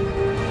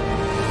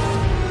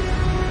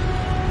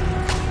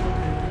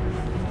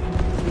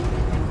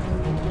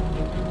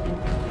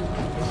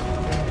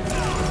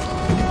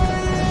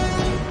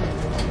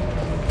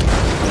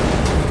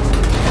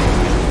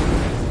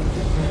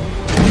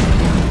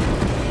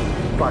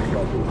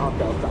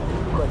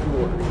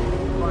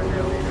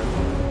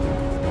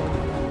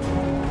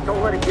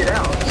 Don't let it get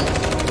out.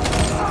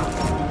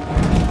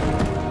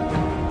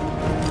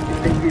 If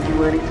they give you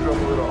any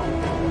trouble at all.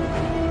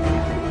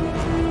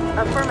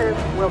 Affirmative.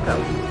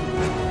 Welcome.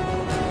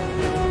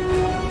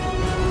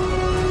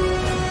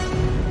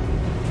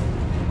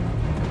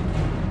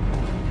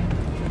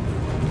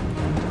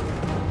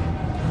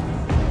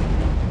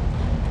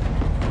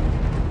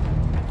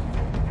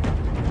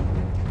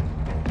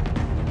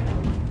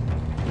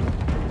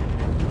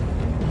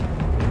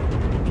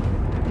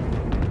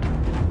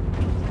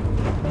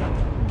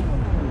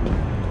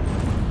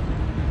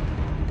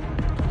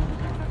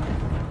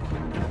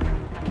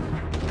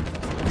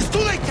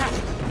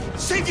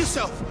 Save yourself!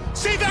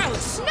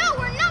 No,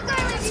 we're not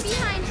gonna leave you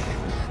behind.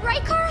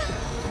 Right, Carl?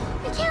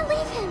 We can't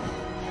leave him.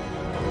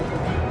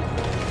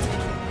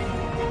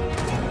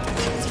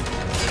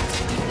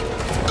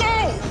 Go!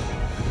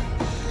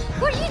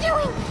 What are you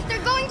doing?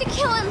 They're going to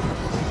kill him.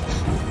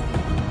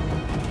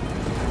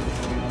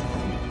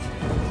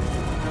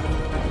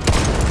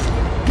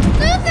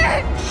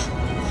 Luther!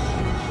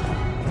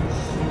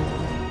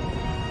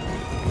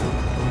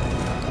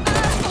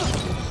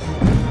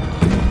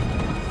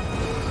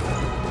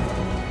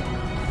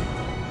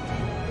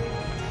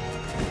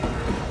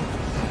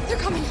 They're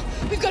coming.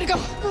 We've got to go.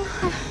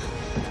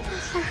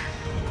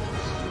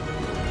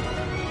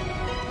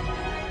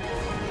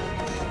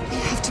 We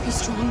have to be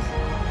strong.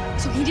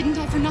 So he didn't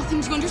die for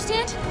nothing, do you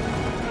understand?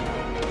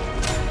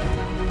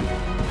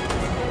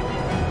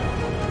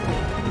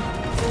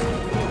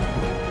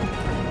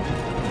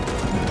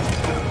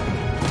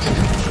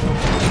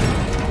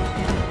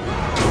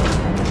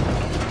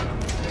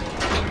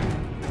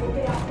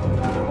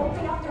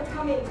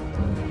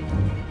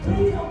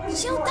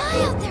 She'll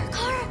die out there,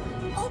 Kara.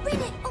 Open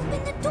it.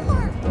 Open the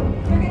door.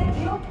 They're gonna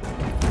kill.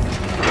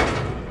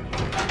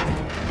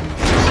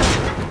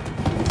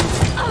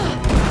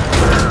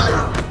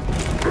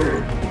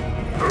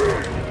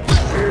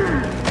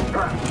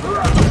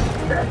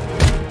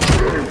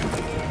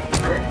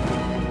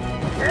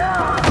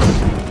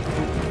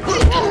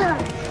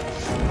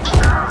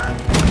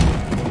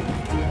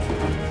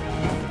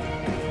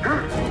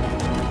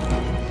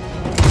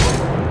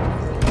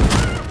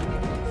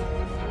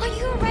 Are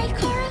you alright,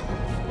 Kara?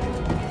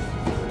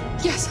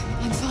 Yes,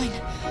 I'm fine.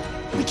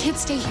 We can't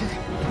stay here.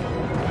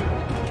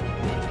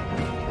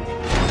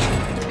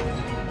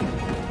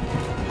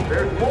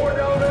 There's more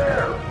down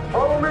there!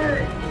 Follow me!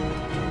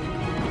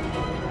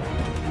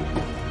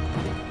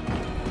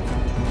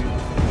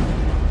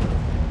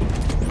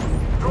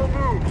 Don't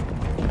move!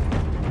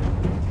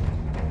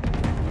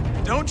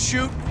 Don't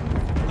shoot.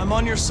 I'm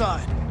on your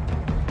side.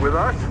 With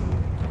us?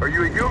 Are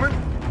you a human?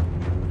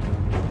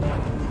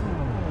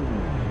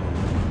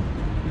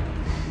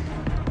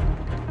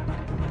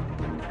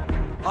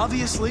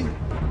 Obviously.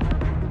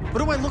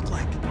 What do I look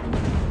like?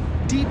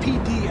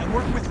 DPD, I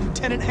work with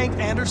Lieutenant Hank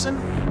Anderson.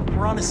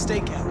 We're on a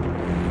stakeout.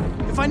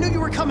 If I knew you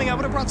were coming, I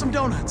would have brought some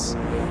donuts.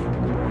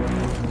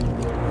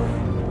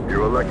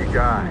 You're a lucky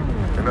guy.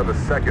 Another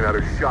second I'd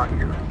have shot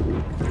you.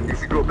 You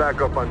should go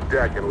back up on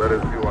deck and let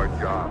us do our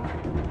job.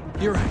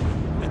 You're right.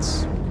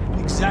 That's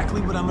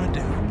exactly what I'm gonna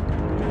do.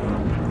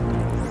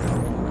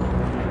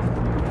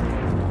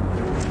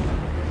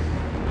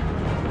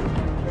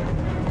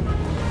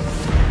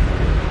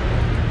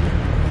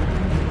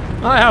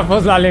 Aia a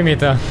fost la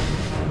limită.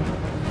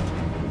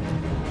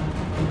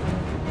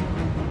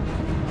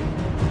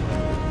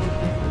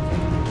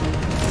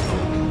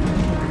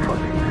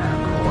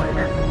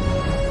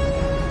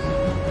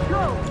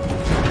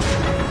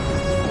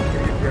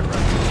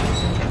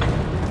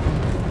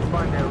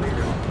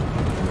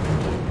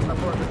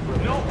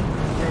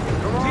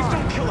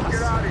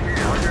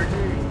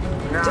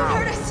 Don't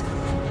hurt us!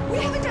 We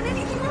haven't done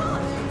anything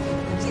wrong!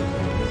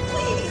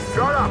 Please!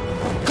 Shut up!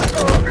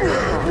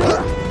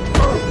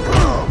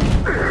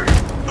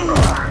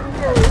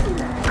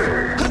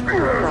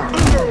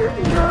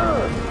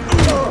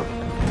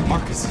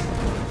 Marcus,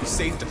 you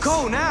saved us.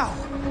 Go now!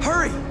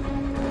 Hurry!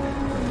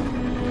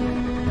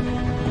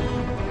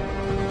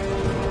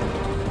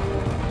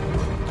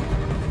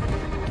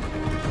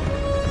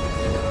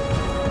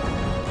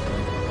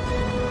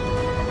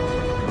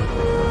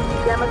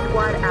 Gamma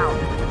squad out.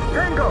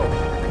 Tango!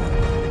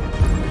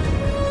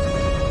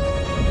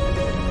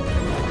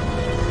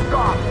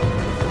 Stop!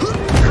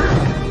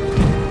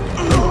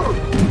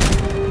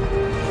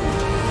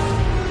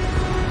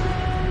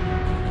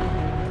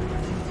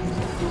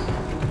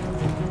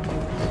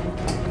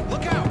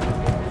 Look out!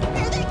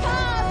 Here they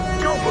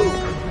come! Don't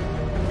move!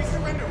 We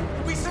surrender!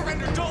 We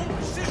surrender! Don't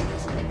shoot!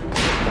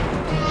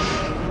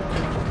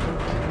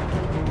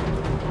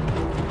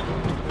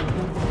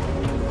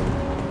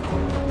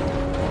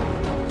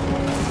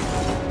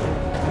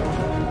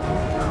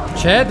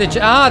 Ce? Deci,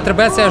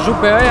 trebuia să-i ajut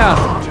pe ăia?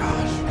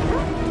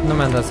 Nu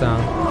mi-am dat seama.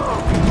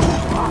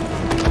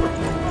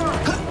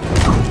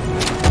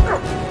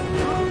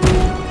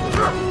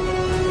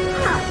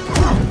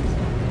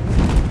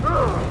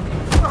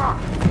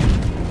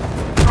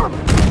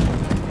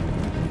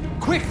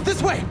 Quick,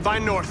 this way!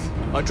 Find North.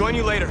 I'll join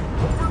you later.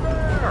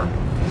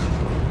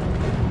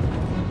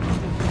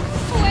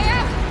 Way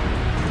out!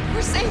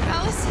 We're safe,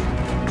 Alice.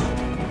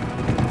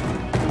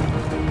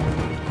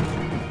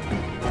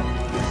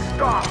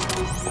 Stop!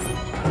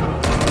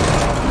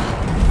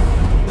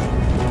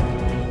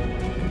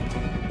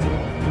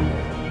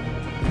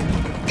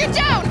 Get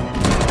down!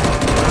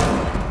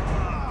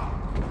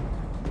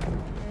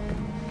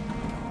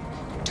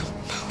 Don't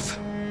move.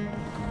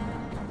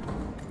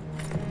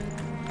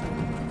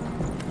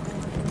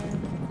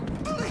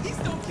 Please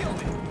don't kill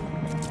me!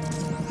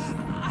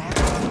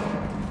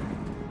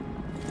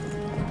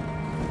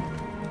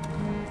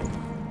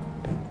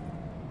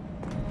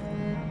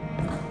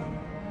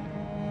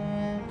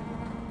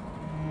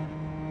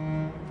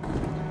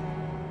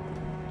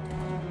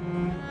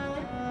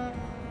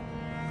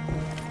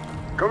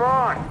 Come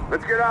on,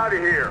 let's get out of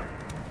here.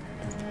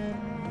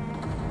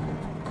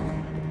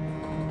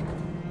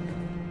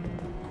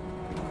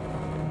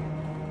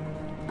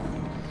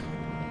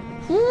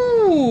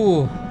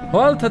 O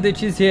altă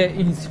decizie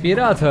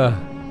inspirată.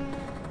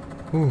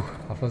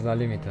 A fost la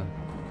limită.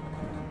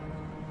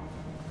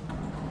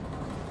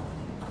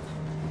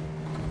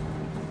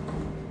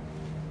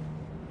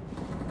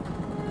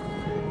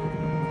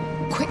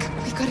 Quick,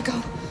 we've got to go.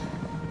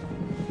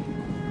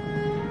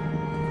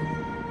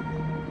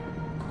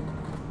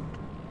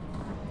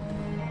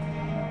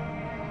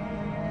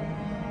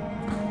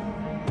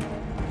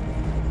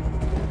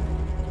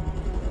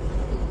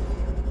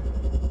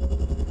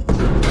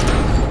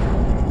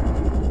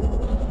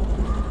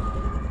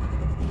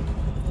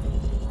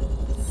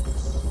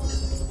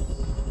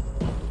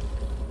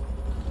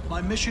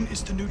 My mission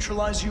is to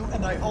neutralize you,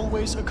 and I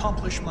always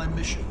accomplish my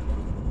mission.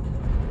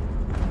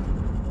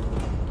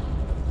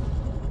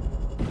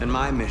 And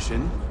my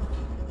mission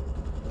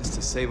is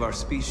to save our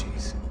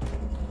species.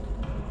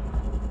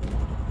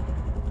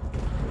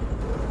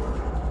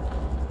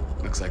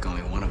 Looks like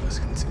only one of us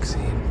can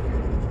succeed.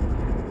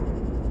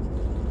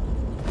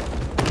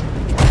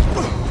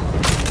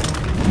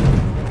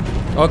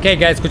 Ok,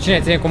 guys, cu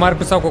cine? Ține cu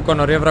Marcus sau cu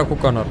Connor? Eu vreau cu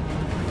Connor.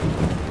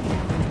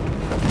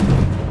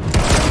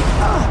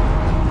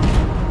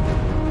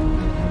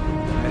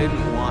 I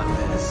didn't want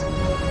this.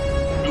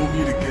 You'll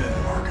meet again,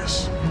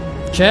 Marcus.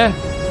 Ce?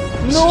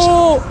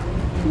 Nu!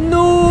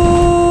 Nu!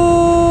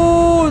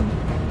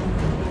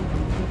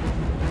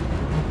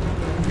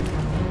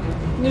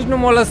 Nici nu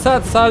m-a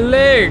lăsat să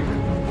aleg.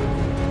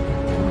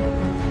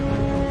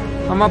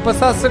 Am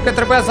apăsat S, că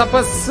trebuia să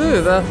apăs S,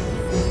 da?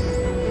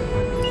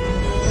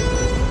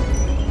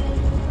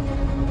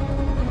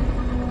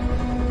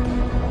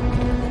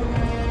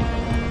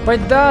 Păi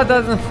da,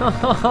 da.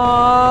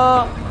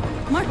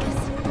 Marcus.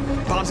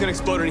 Bomb's gonna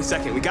explode any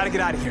second. We gotta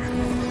get out of here.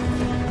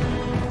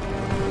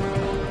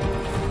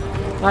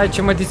 Ai,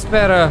 ce mă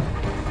disperă.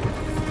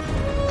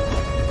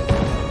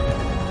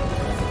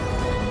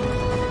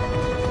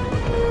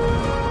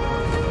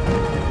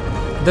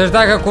 Deci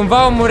dacă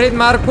cumva a murit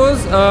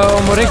Marcus, a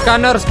murit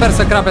Connor, sper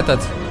să crape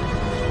toți.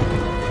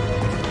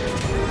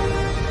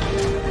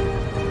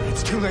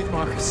 It's too late,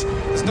 Marcus.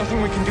 There's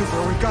nothing we can do for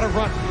her. We've got to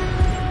run.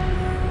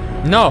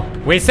 No,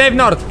 we save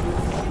North.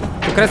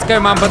 Tu crezi că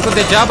m-am bătut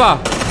degeaba?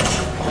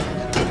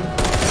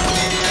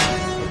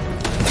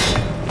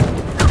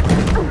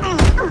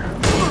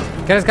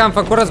 Crezi că am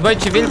făcut război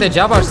civil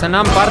degeaba și să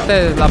n-am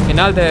parte la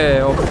final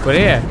de o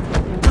bucurie?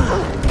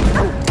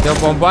 De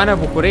o bomboană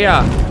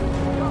bucuria?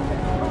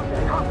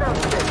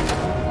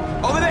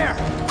 Over there!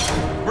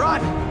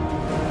 Run!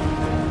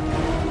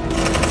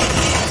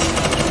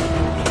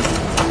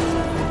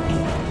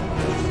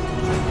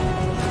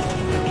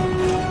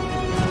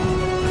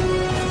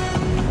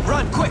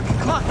 Run, quick,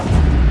 come on!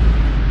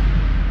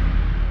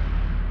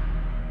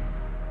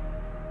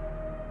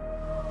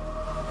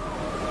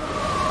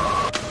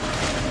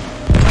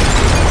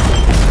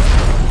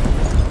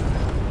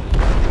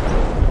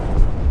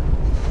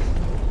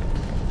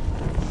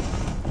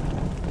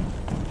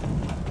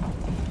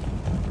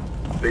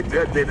 They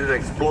detonated an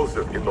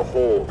explosive in the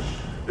hold.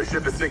 The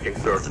ship is sinking,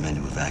 sir. The men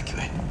to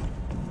evacuate.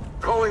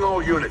 Calling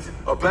all units.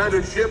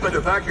 Abandon ship and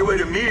evacuate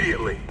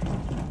immediately.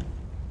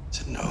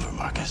 Sitting over,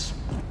 Marcus.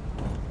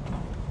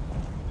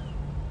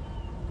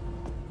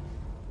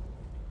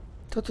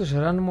 Totuși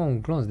era numai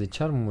un glonț. De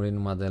ce ar muri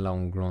numai de la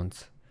un glonț?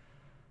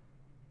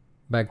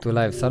 Back to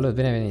life. Salut,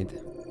 bine venit.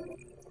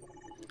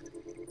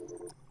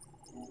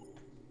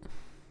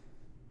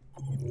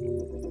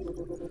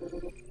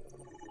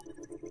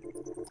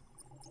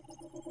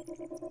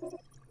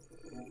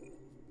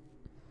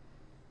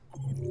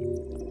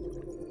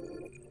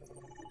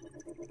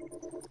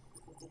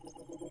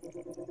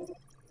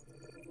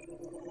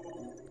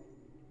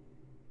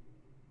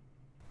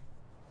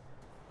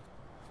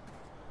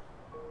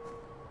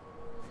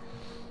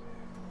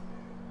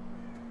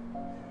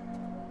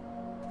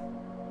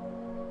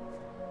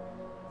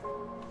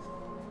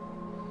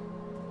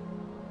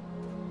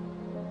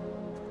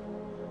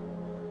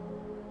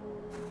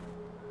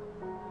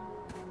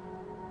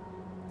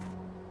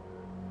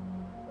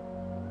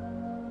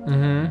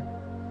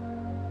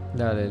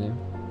 Da, Lily.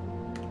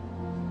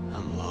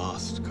 I'm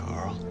lost,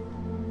 Carl.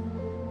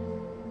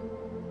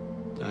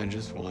 I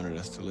just wanted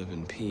us to live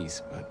in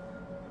peace, but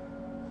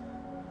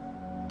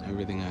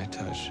everything I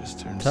touch just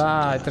turns to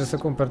Da, dust. trebuie să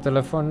cumperi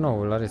telefon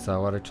nou, Larisa.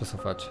 Oare ce o să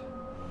faci?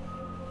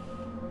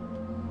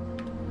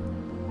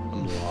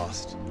 I'm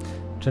lost.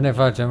 Ce ne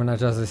facem în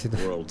această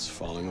situație? World's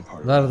falling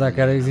apart. Dar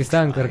dacă ar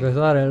exista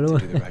încărcătoare în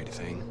lume.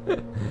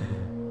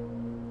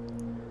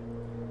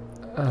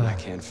 I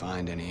can't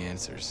find any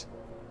answers.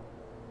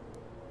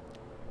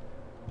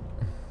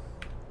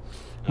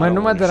 Măi,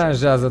 nu mă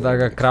deranjează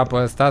dacă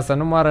crapă ăsta să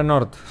nu moară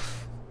Nord.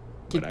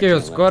 Chit că e o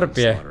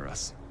scorpie.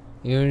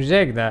 E un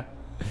jec, da.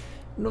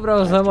 Nu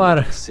vreau să moară.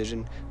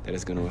 Decision that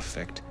is going to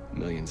affect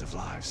millions of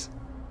lives.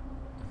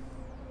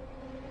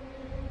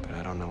 But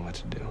I don't know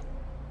what to do.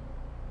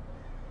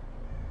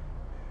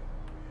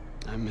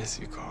 I miss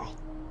you, Carl.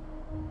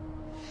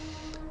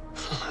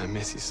 I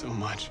miss you so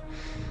much.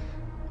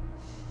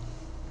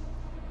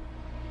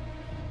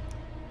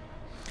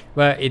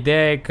 Bă,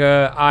 ideea e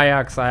că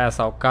Ajax aia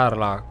sau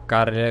Carla,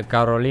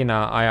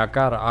 Carolina, aia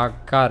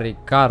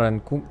Karen,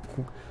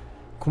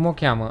 cum o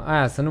cheamă?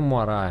 Aia, să nu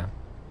moară aia.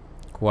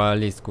 Cu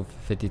Alice, cu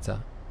fetița.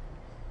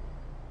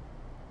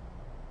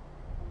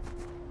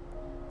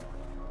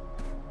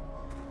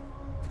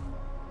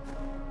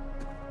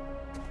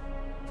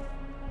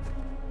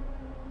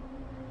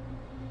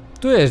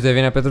 Tu ești de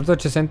vină pentru tot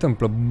ce se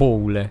întâmplă,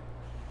 boule.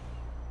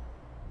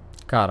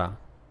 Cara.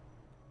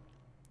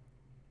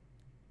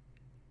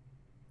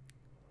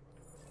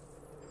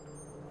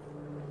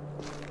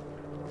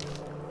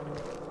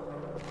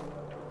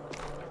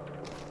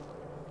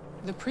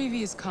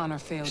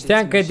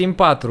 Știam că e din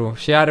 4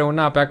 și are un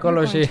A pe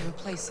acolo și...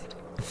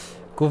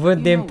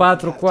 Cuvânt din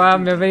 4 cu A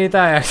mi-a venit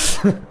aia.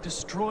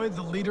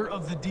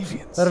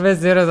 Vorbesc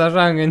serios,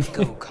 așa am gândit.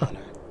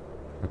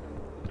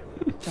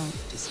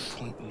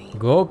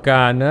 Go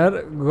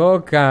Connor, go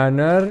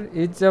Connor,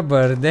 it's a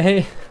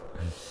birthday.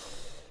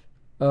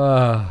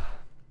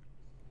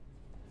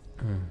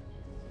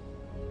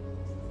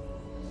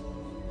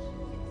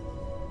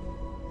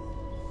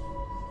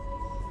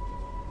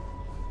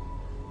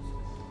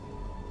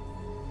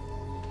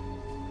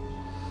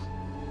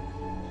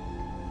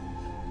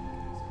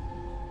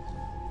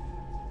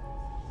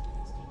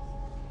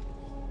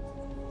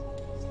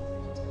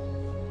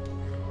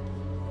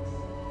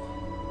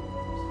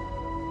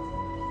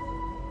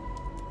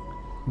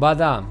 Ba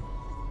da.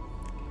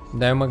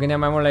 Dar eu mă gândeam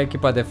mai mult la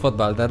echipa de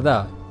fotbal, dar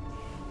da.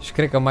 Și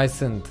cred că mai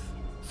sunt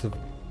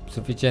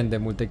suficient de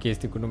multe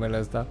chestii cu numele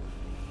ăsta.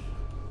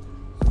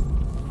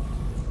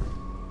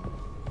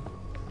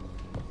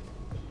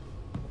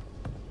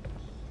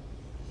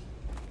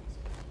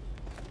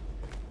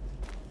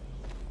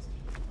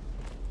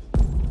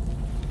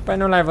 Păi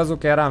nu l-ai văzut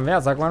că era în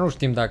viață, acum nu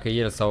știm dacă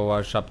el sau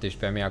a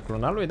 17-a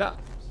clona lui, da?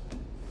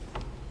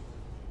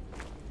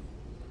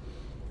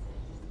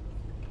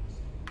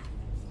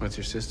 What's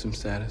your system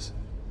status?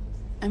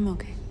 I'm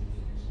okay.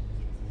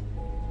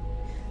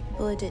 The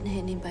bullet didn't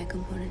hit any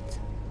bicomponents.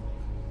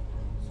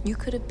 You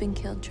could have been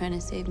killed trying to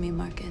save me,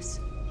 Marcus.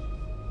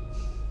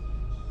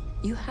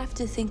 You have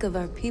to think of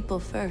our people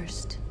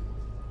first.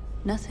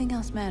 Nothing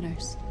else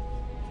matters.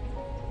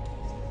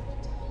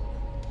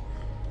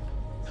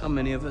 How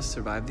many of us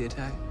survived the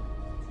attack?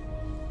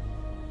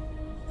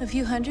 A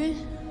few hundred?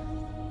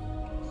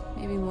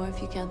 Maybe more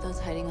if you count those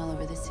hiding all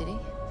over the city.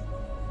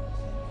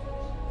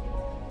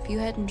 If you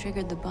hadn't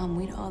triggered the bomb,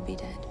 we'd all be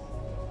dead.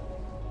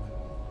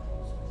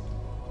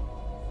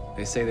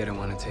 They say they don't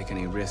want to take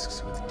any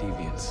risks with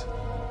deviants.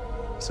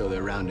 So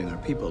they're rounding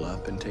our people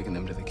up and taking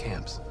them to the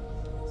camps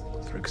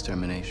for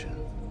extermination.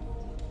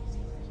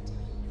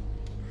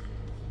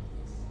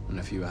 In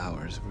a few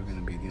hours, we're going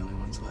to be the only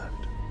ones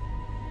left.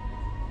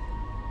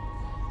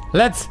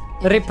 Let's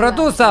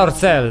reproduce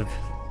ourselves.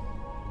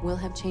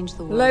 We'll have changed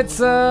the world. Let's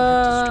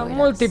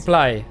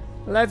multiply.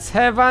 Let's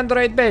have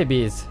android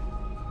babies.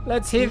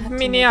 Let's have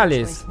mini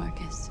Alice.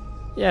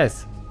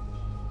 Yes.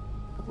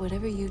 But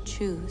whatever you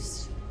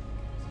choose,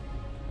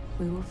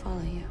 we will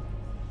follow you.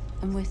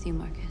 I'm with you,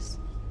 Marcus.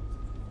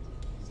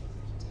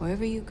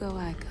 Wherever you go,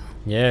 I go.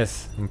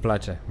 Yes, îmi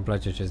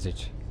place ce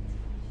zici.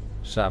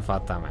 Așa,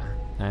 fata mea.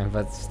 Ai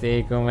învățat,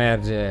 știi cum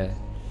merge.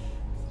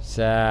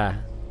 Așa.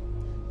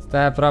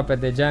 Stai aproape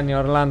de Gianni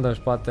Orlando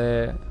și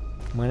poate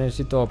mănânci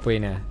și tu o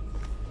pâine.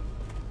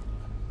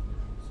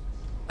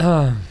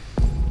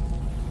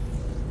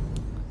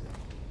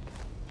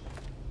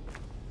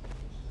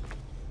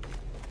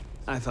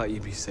 I thought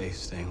you'd be safe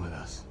staying with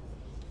us.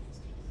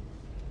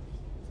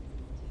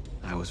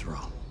 I was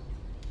wrong.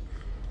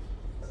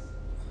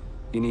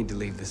 You need to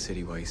leave the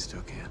city while you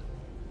still can.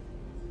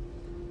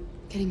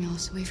 Getting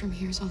Alice away from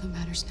here is all that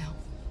matters now.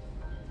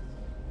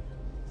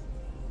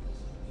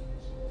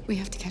 We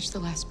have to catch the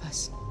last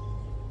bus.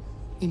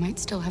 We might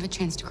still have a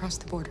chance to cross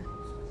the border.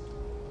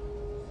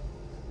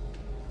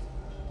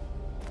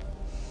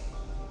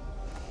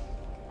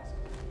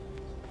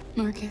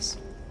 Marcus.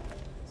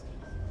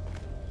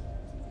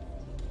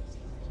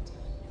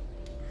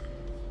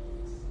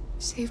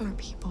 Save our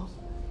people.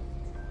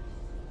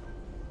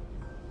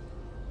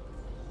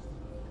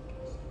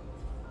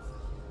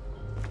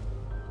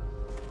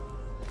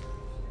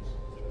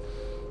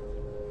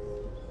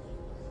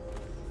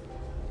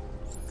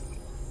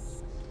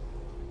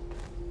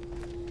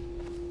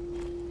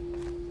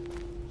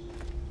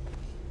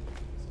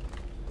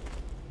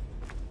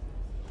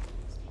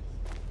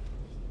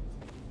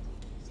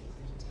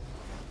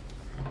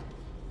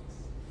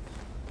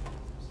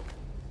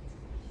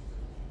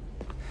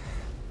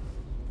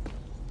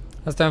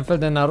 Asta e un fel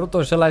de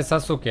Naruto și ăla e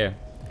Sasuke.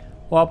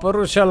 O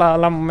apărut și ăla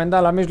la un moment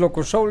dat la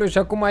mijlocul show-ului și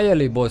acum el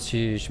e boss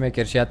și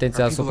șmecher și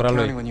atenția asupra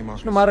lui.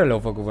 Și numai rele au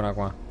făcut până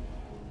acum.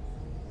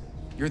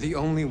 You're the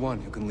only one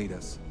who can lead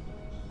us.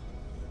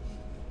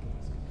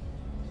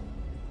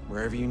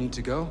 Wherever you need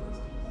to go,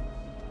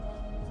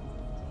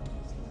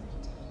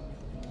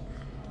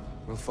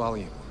 we'll follow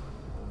you.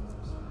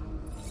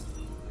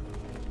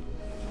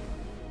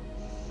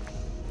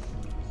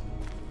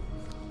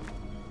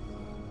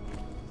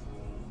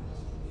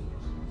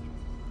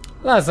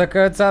 Lasă că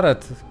îți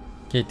arăt,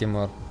 Katie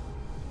Moore.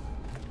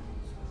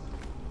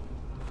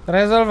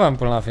 Rezolvăm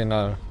până la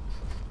final.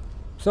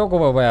 Se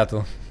ocupă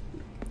băiatul.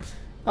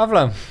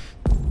 Aflăm.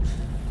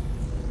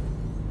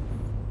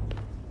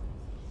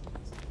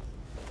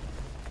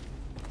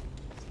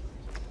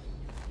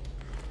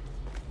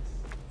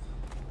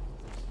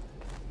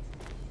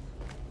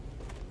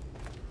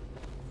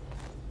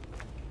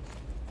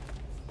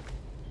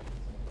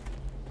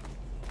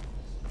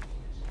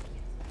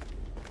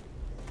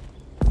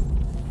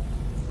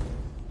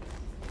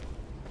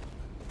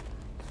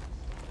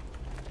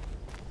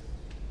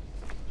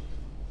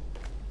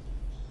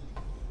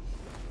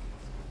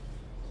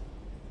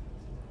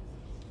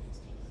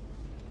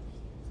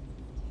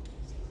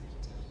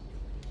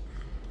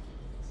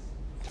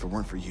 If it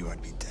weren't for you,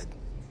 I'd be dead.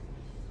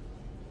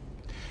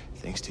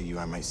 Thanks to you,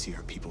 I might see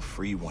our people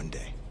free one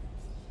day.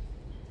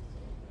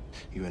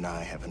 You and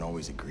I haven't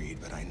always agreed,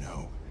 but I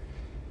know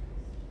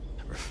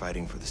we're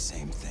fighting for the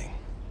same thing.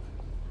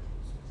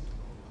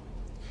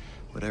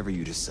 Whatever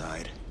you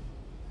decide,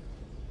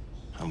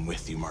 I'm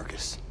with you,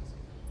 Marcus.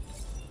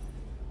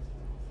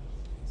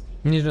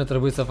 Nici nu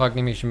trebuie să fac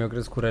nimic și mi-a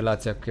crescut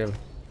relația cu el.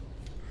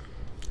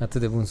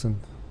 Atât de bun sunt.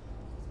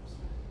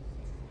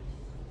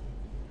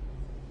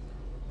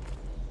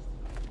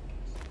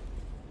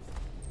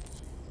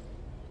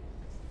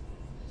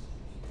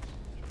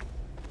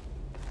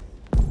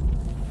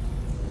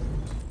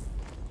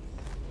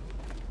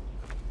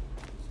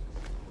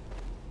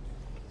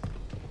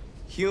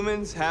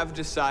 Humans have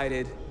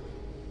decided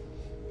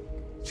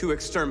to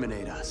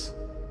exterminate us.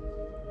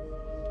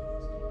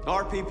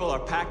 Our people are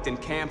packed in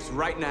camps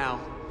right now,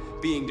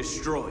 being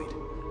destroyed.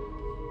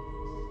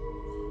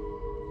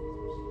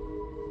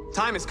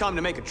 Time has come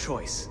to make a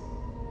choice.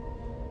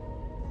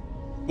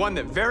 One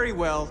that very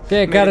well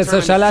fiecare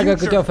să-și aleagă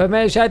câte o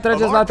femeie și hai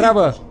trăgeți la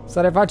treabă,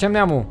 să refacem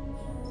neamul.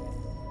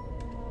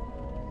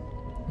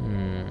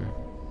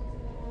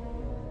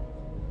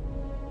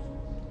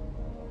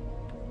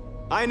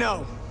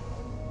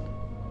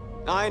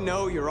 I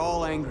know you're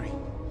all angry.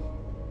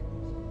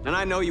 And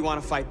I know you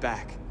want to fight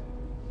back.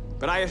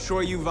 But I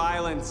assure you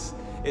violence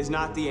is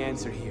not the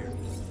answer here.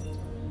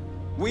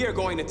 We are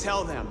going to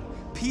tell them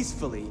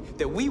peacefully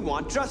that we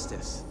want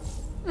justice.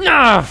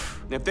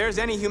 And if there's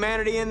any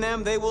humanity in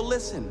them, they will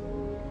listen.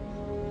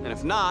 And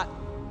if not,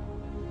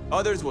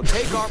 others will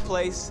take our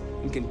place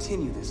and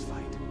continue this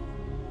fight.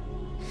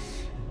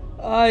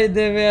 Ai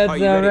de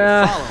viața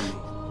mea.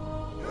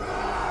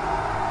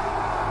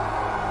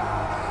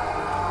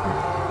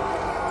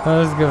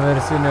 Azi că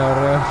versiunea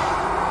oră.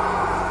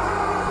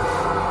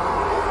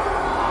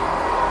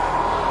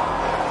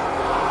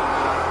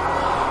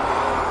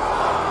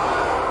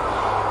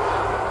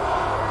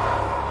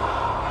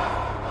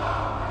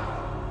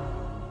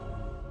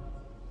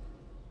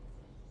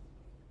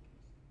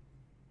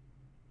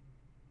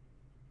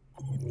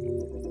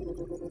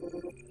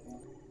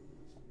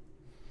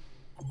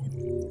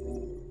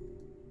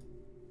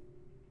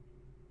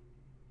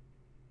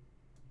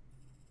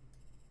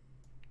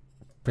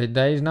 Păi de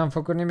aici n-am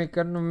făcut nimic,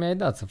 că nu mi-ai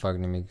dat să fac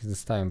nimic.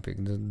 Stai un pic,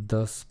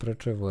 despre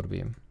ce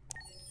vorbim.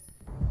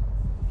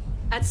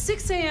 At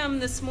 6 a.m.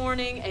 this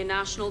morning, a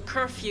national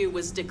curfew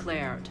was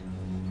declared.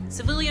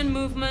 Civilian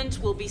movement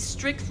will be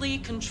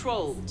strictly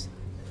controlled.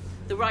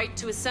 The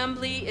right to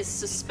assembly is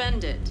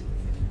suspended.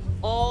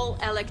 All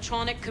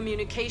electronic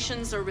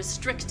communications are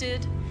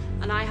restricted,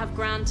 and I have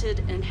granted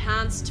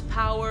enhanced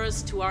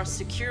powers to our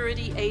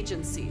security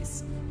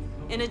agencies.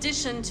 In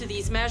addition to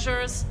these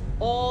measures,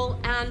 all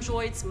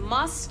androids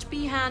must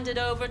be handed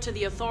over to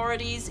the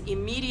authorities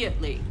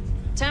immediately.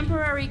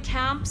 Temporary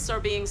camps are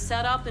being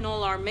set up in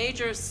all our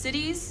major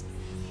cities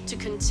to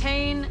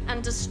contain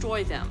and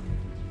destroy them.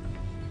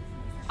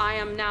 I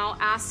am now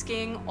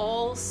asking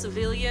all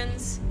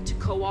civilians to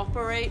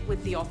cooperate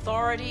with the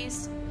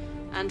authorities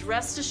and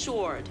rest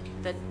assured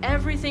that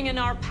everything in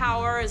our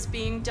power is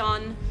being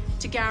done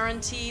to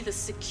guarantee the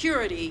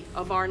security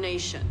of our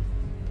nation.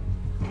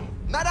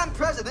 Madam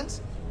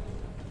President!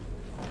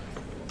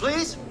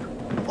 Please?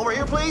 Over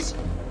here, please?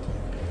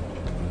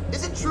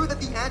 Is it true that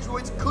the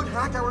androids could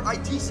hack our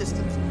IT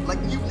systems, like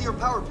nuclear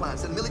power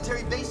plants and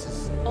military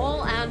bases?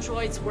 All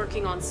androids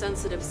working on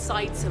sensitive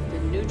sites have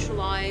been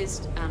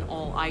neutralized, and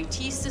all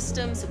IT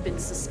systems have been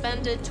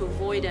suspended to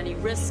avoid any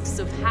risks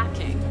of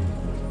hacking.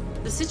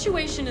 The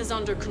situation is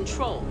under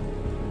control.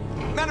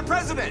 Madam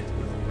President!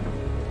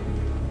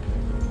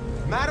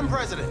 Madam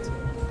President!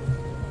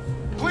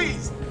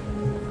 Please!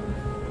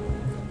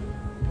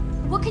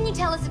 What can you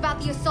tell us about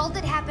the assault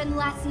that happened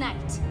last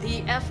night?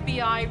 The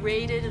FBI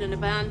raided an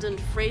abandoned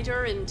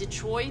freighter in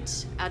Detroit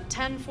at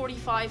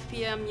 10:45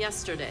 p.m.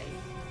 yesterday.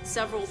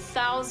 Several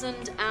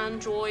thousand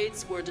androids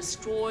were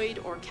destroyed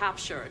or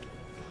captured.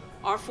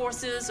 Our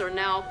forces are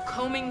now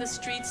combing the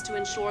streets to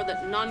ensure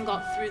that none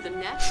got through the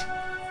net.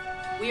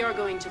 We are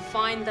going to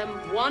find them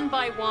one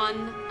by one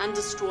and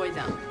destroy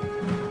them.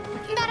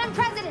 Madam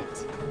President!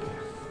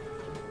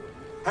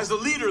 Has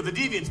the leader of the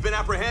Deviants been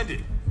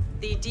apprehended?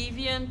 The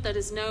deviant that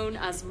is known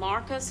as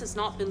Marcus has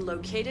not been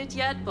located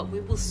yet, but we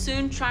will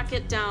soon track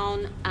it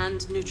down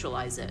and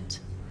neutralize it.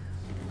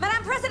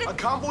 Madam President! A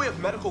convoy of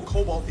medical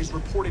cobalt is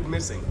reported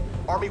missing.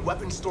 Army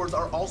weapons stores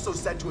are also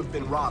said to have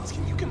been robbed.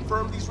 Can you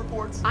confirm these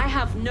reports? I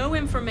have no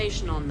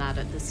information on that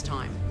at this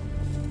time.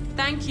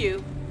 Thank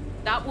you.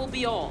 That will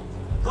be all.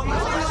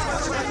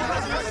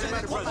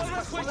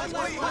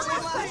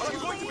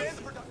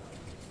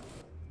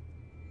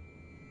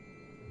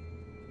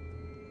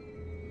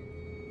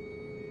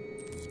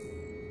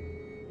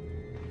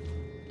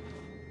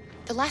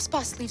 The last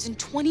bus leaves in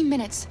 20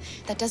 minutes.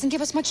 That doesn't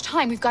give us much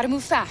time. We've got to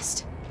move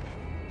fast.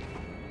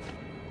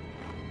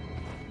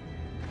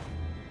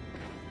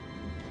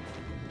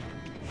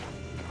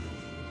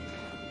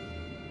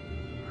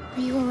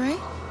 Are you all right?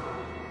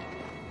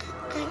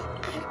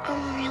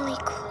 I'm really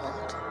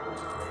cold.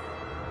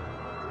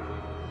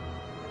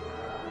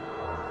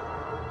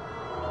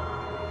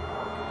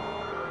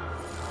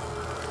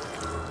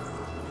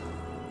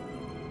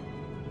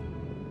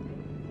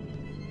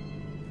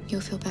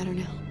 You'll feel better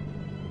now.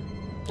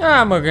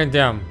 Mă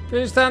gândeam.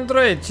 Ești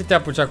Android, ce te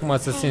apuci acum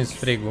să simți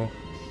frigul?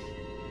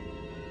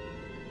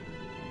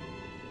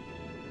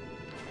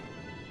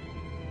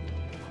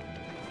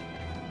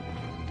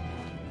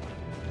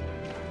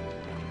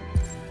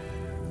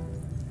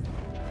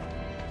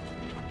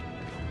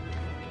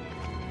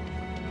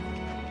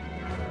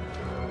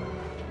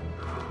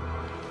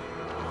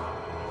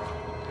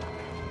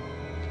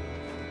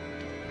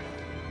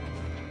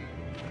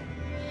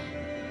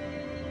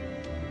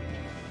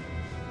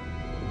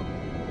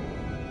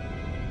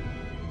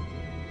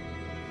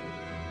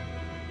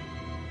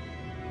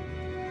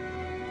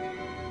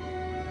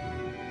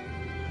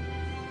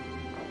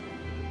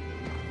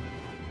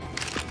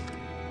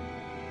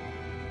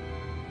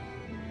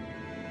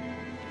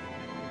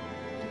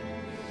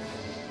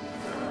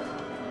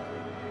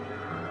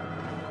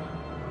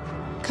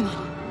 Come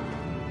on.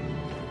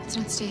 Let's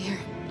not stay here.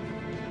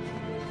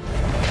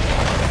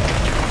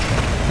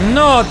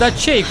 No, dar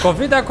ce-i?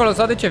 COVID acolo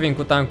sau de ce vin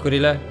cu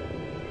tancurile?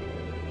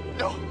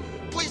 No,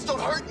 please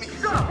don't hurt me.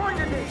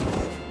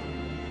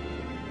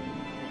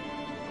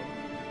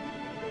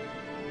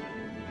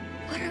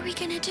 What are we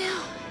gonna do?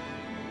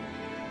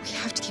 We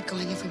have to keep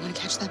going if we want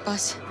to catch that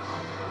bus.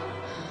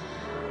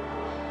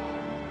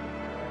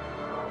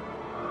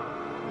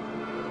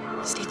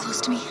 Stay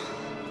close to me.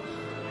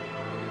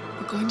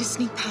 We're going to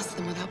sneak past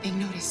them without being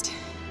noticed.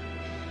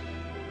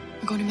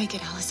 We're going to make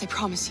it, Alice, I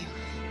promise you.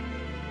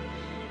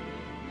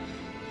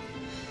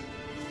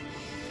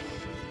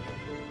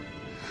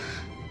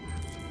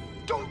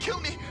 Don't kill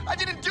me! I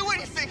didn't do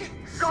anything!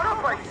 Shut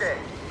up, I say!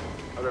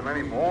 Are there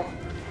many more?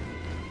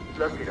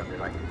 Look at them, they're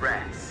like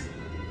rats.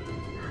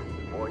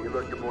 The more you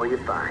look, the more you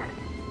find.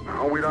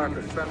 Oh, we don't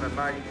have to spend the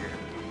night here.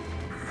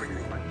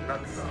 Freezing my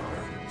nuts off.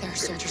 There are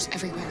soldiers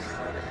everywhere.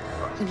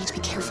 We need to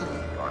be careful.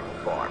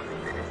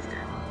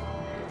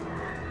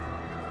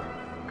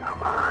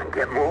 Come on,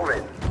 get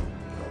moving.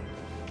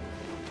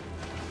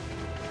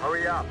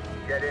 Hurry up,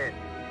 get in.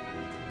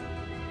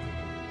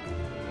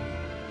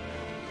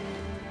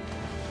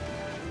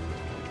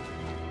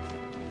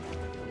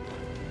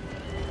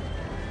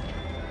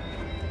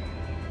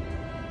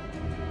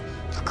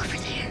 Look over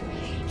there.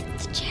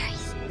 It's the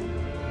cherries.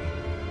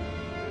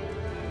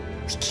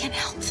 We can't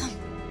help them.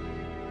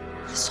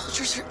 The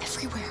soldiers are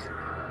everywhere.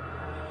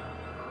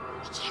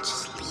 We can't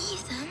just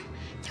leave them.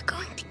 They're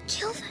going to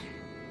kill them.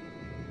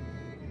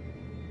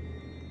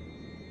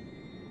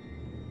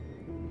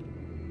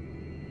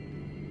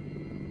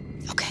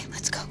 Okay,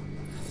 let's go.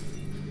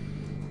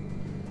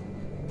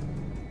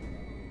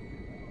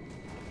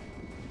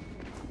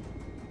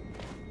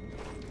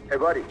 Hey,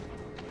 buddy.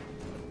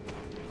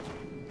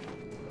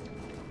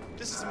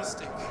 This is a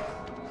mistake.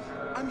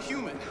 I'm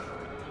human.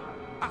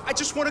 I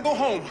just want to go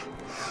home.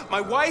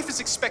 My wife is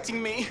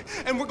expecting me,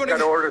 and we're gonna—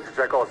 Got orders to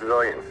check all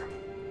civilians.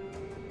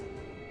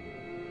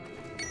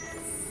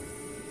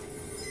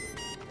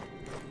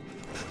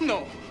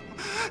 No.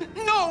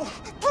 No!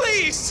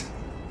 Please!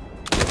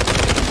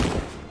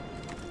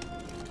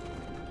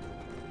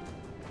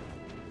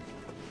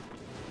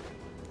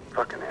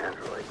 Fucking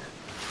androids.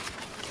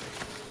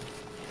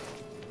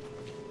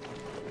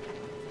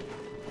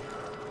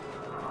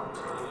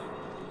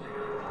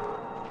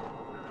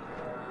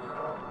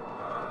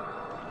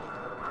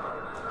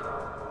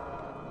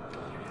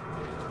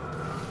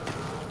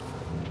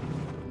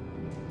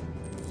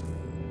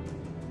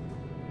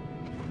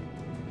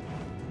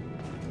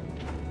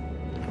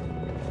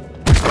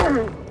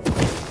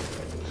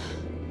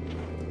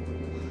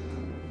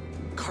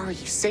 Kara,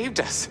 you saved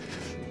us.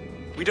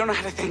 We don't know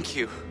how to thank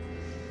you.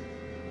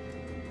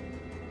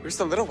 Where's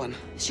the little one?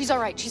 She's all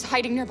right. She's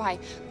hiding nearby.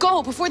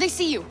 Go before they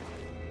see you.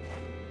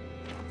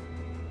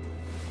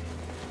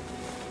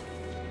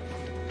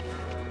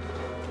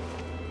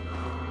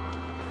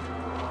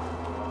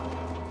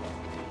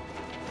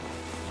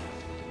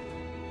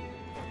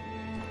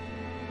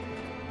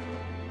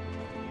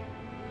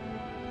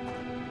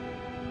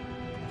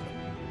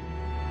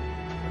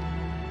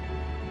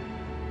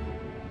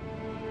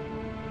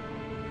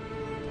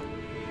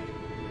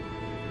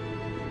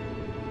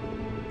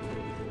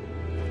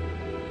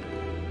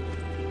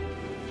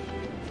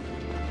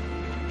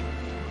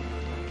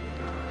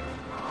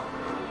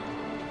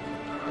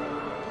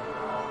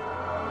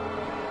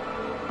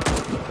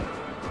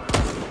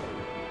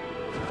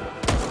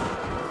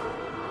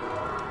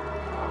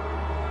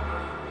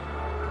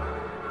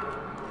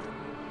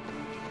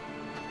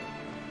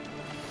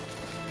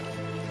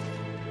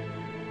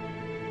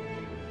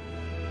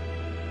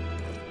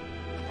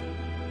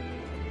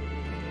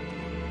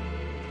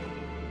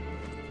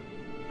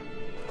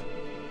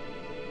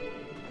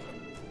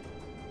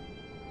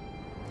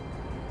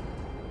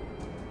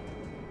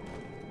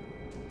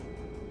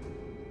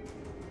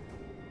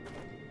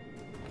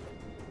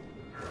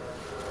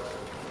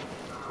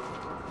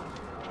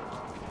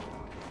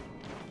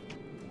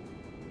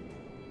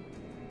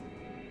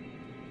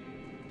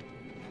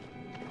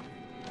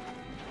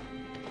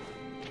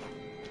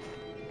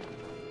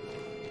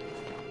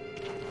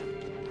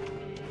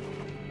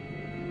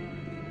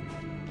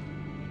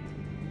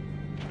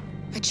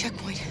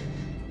 checkpoint.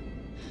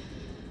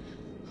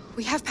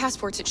 We have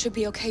passports, it should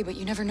be okay, but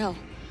you never know.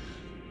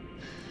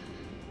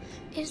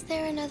 Is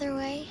there another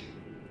way?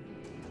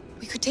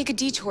 We could take a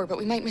detour, but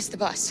we might miss the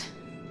bus.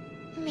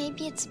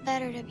 Maybe it's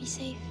better to be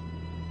safe.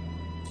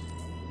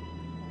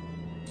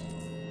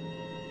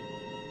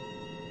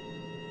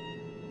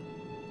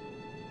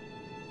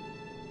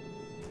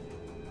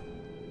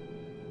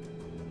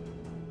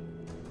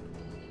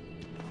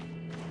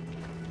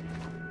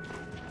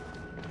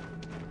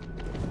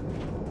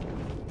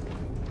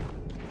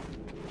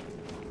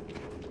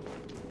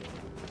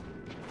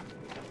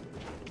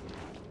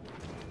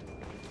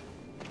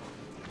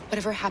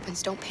 Whatever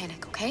happens, don't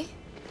panic, okay?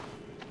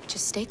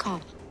 Just stay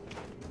calm.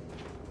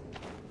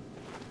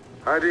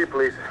 ID,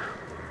 please.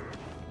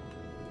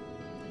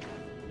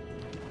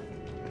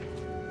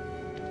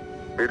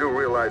 You do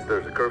realize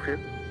there's a curfew?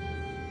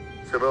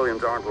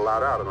 Civilians aren't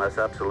allowed out unless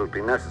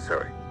absolutely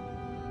necessary.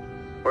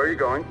 Where are you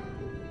going?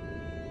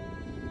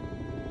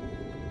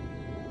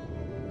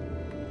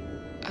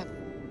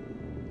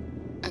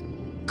 A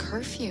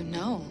curfew?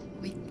 No.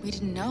 We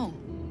didn't know.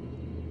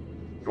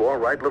 You all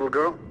right, little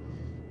girl?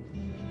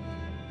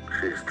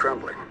 She's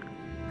trembling.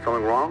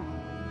 Something wrong?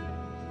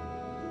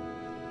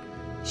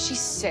 She's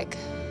sick.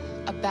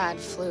 A bad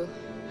flu.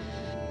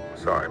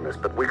 Sorry, miss,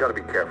 but we gotta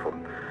be careful.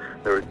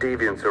 There are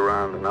deviants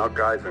around and our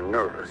guys are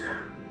nervous.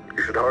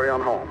 You should hurry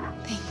on home.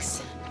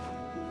 Thanks.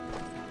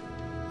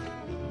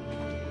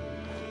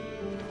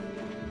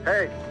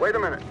 Hey, wait a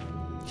minute.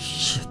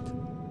 Shit.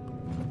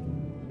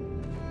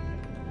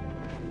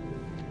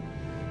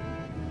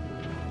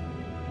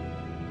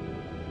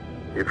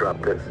 You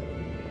drop this.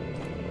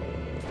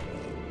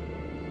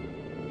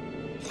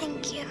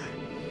 Thank you.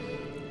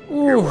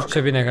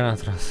 Ce bine că n-a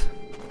tras.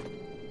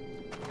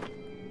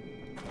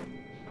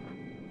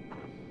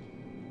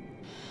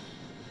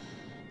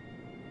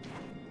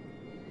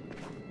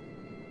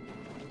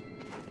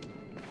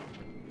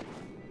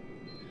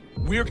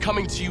 We're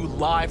coming to you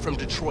live from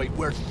Detroit,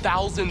 where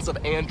thousands of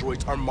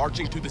androids are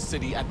marching through the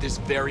city at this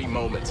very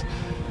moment.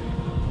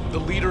 The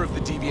leader of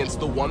the deviants,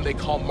 the one they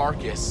call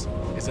Marcus,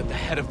 is at the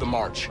head of the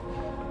march.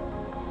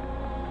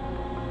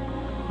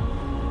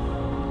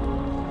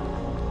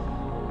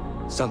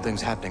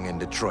 Something's happening in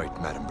Detroit,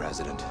 Madam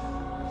President.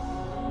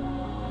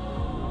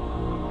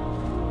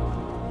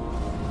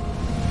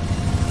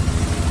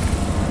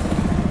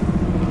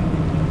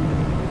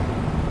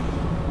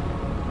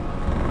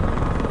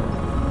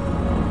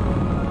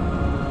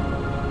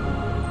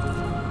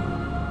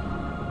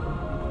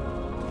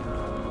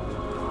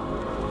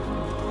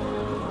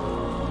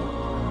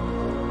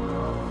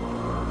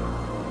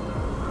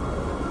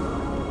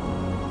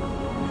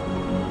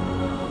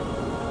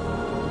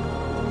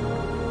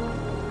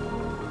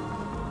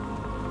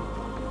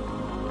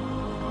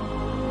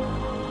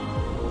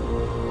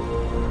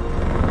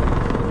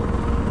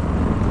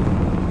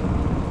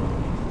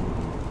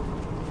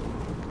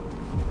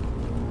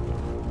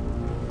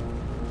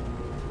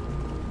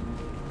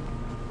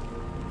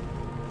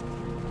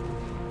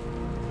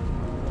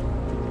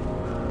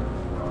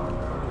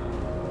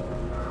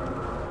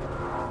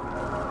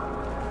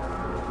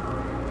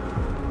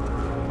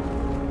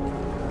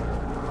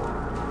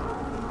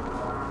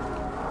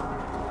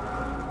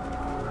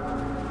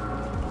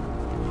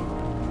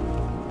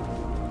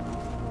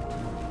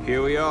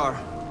 Here we are,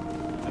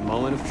 a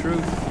moment of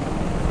truth.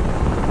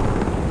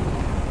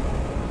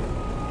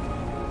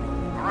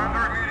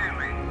 Surrender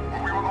immediately, or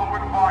we will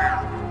open fire.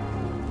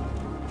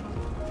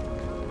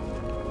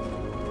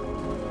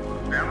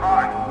 Stand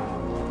by.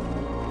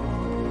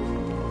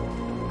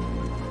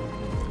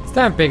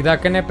 Stai un pic,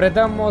 dacă ne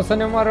predăm o să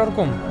ne omoare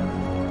oricum.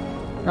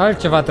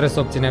 Altceva trebuie să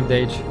obținem de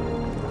aici.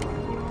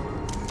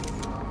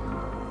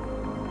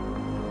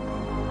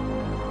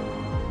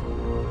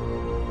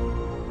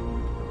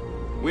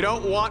 We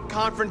don't want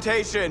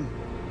confrontation.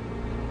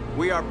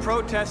 We are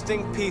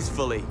protesting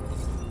peacefully.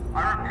 I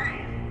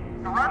repeat,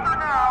 surrender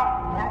now,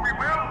 or we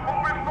will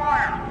open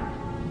fire.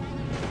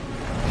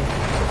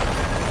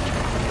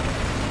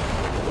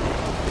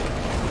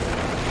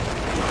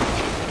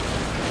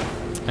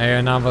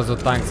 Eu n-am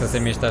văzut tank să se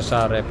miște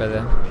așa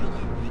repede.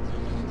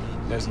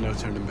 There's no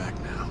turning back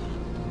now.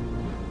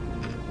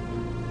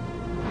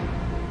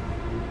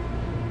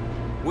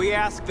 We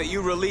ask that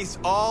you release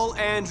all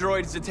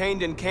androids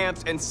detained in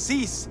camps and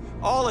cease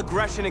all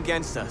aggression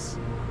against us.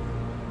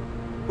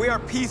 We are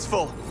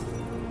peaceful.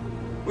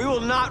 We will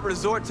not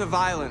resort to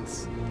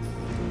violence.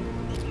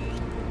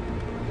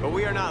 But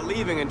we are not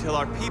leaving until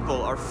our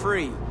people are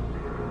free.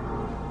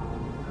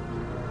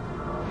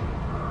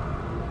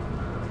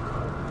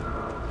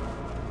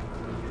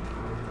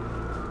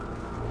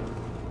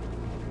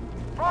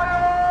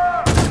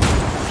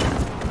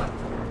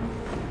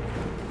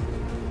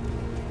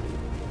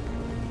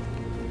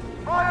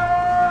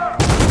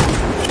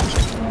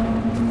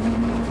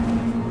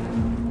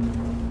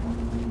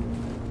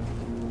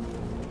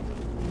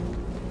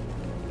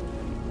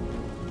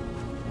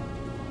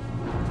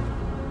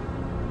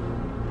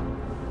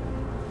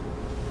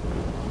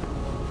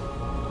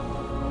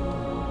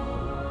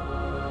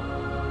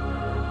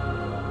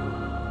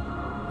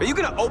 you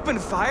gonna open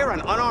fire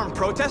on unarmed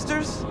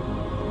protesters?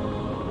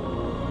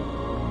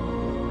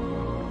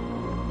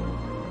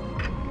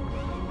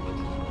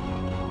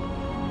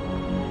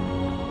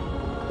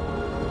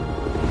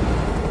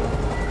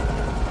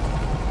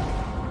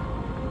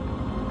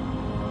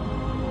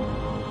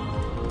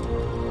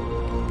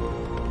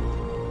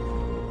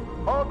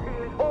 All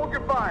teams, hold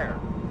your fire.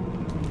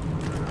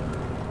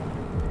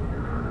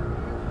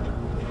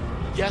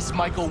 Yes,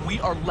 Michael, we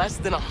are less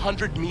than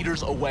 100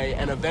 meters away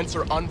and events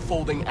are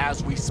unfolding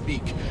as we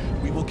speak.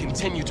 We will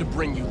continue to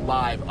bring you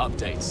live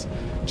updates.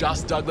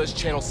 Josh Douglas,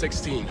 Channel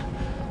 16.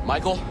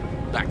 Michael,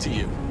 back to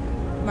you.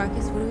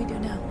 Marcus, what do we do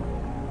now?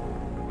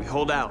 We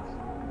hold out.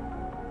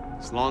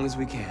 As long as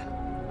we can.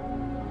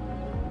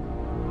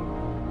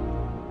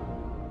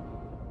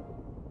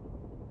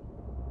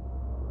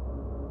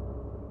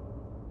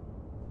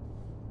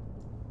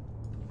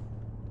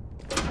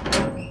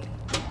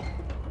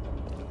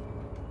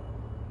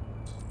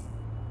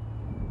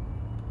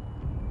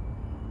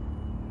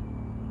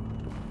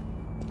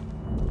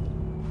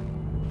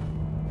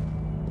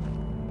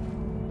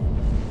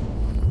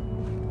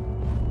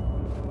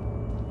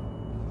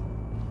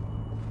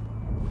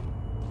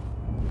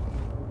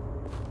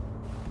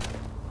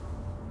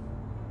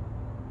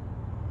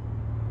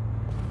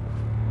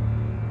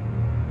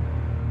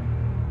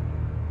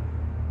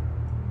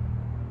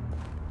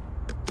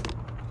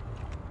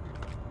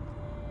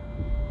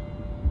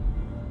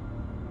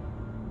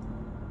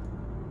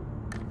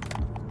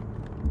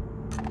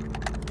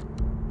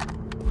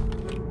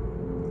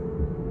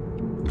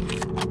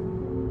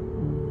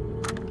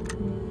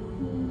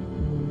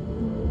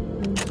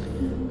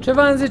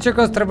 Ceva îmi zice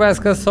că o să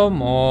trebuiască să o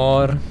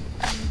mor.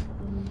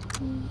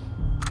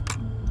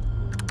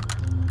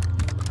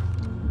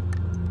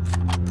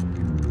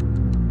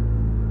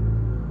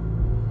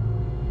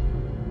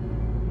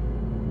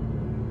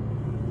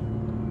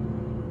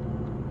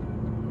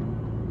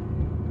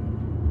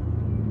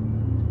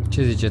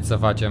 Ce ziceți să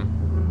facem?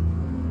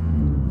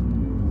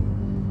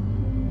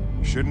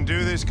 Shouldn't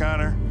do this,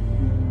 Connor.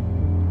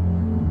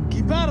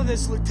 Keep out of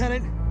this,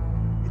 Lieutenant.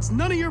 It's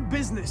none of your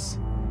business.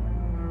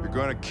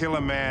 You're gonna kill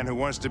a man who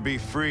wants to be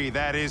free.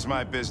 That is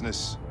my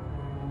business.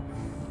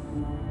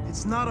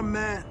 It's not a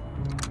man.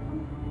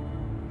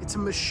 It's a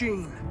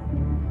machine.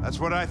 That's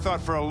what I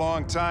thought for a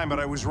long time, but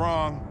I was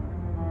wrong.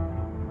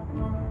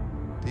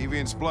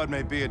 Deviant's blood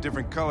may be a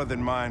different color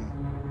than mine.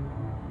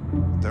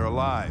 But they're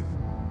alive.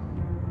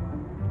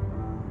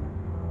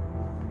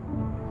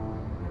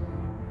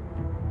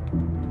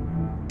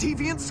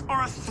 Deviants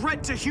are a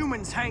threat to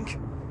humans, Hank.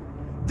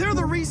 They're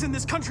the reason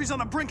this country's on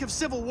the brink of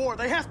civil war.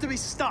 They have to be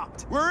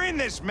stopped. We're in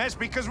this mess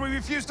because we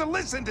refuse to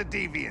listen to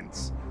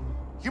deviants.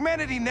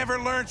 Humanity never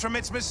learns from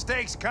its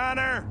mistakes,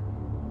 Connor.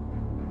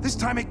 This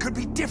time it could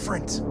be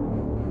different.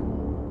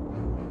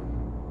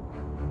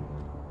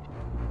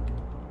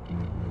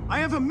 I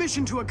have a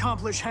mission to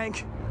accomplish,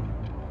 Hank.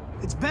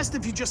 It's best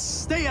if you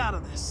just stay out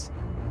of this.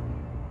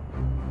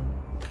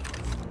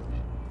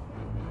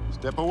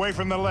 Step away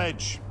from the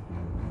ledge.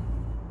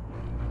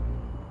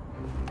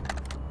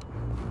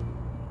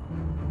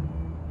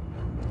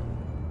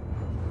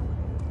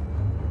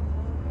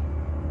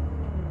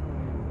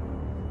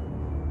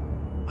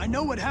 I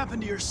know what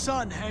happened to your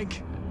son,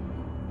 Hank.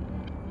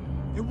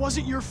 It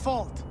wasn't your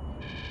fault.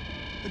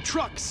 The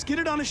truck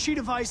skidded on a sheet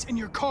of ice and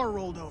your car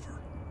rolled over.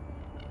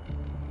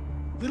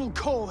 Little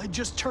Cole had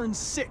just turned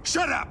 6.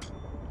 Shut up!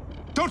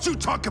 Don't you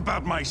talk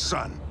about my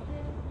son!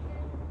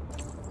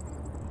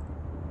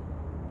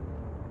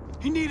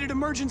 He needed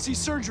emergency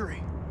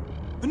surgery,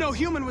 but no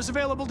human was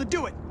available to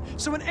do it,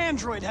 so an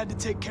android had to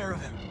take care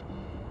of him.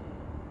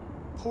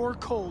 Poor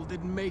Cole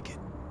didn't make it.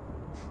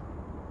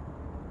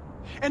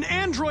 An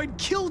android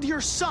killed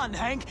your son,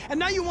 Hank, and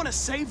now you want to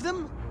save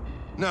them?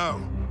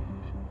 No.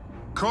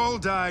 Cole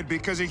died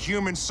because a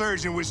human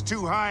surgeon was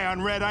too high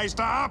on red ice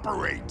to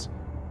operate.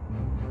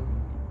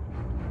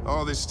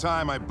 All this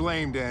time I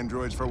blamed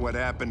androids for what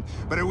happened,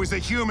 but it was the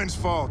humans'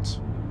 fault.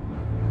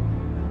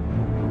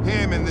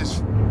 Him in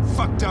this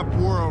fucked up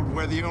world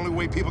where the only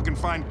way people can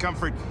find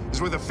comfort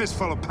is with a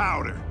fistful of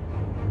powder.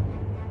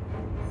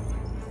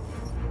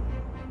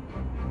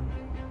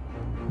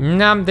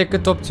 N-am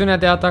decât opțiunea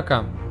de a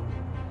ataca.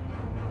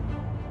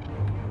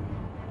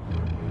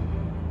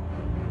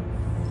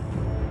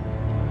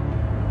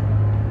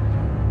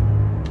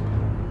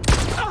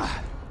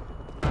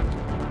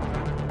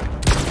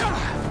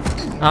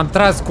 Am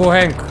tras cu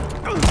Hank.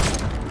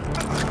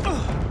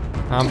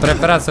 Am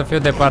preferat să fiu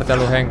de partea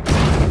lui Hank.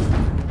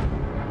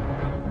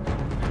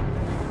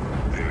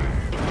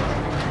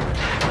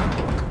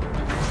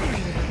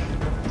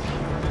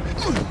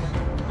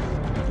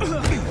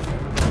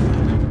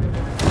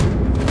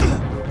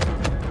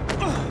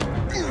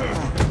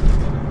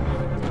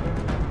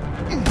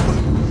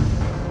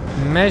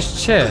 Meși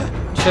ce?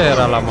 Ce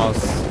era la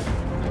mouse?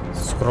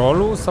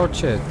 Scroll-ul sau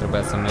ce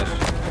trebuia să meși?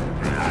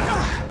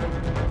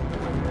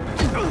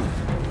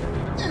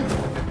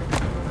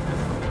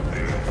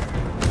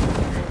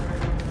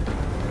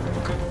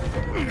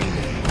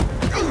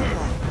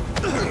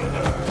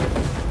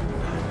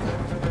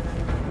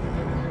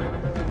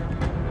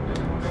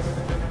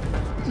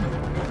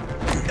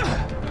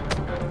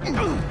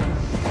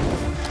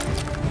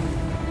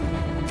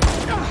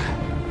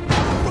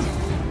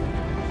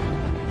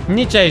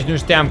 Nici aici nu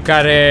știam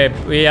care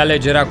e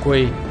alegerea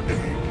cui.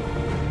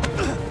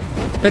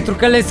 Pentru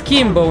că le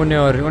schimbă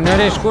uneori.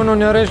 Uneori ești cu unul,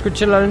 uneori ești cu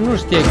celălalt. Nu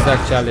știi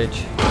exact ce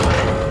alegi.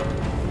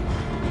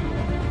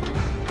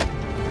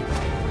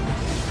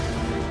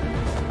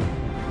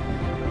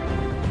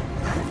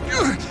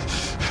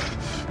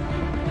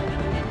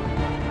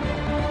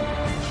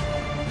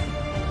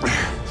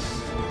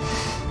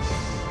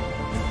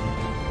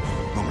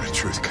 Moment of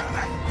truth,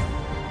 Connor.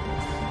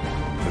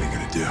 What are you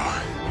gonna do?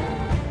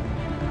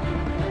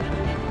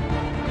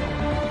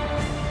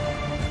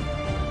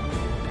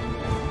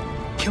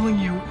 Killing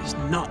you is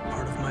not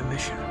part of my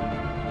mission.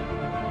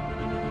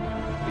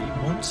 But you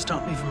won't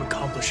stop me from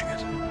accomplishing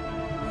it.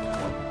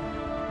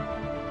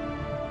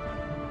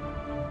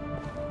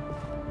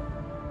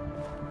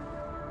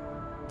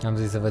 Am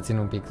zis să vă țin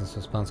un pic în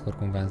suspans, că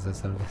oricum vreau să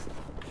salvez.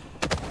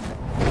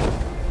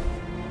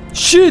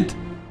 Shit!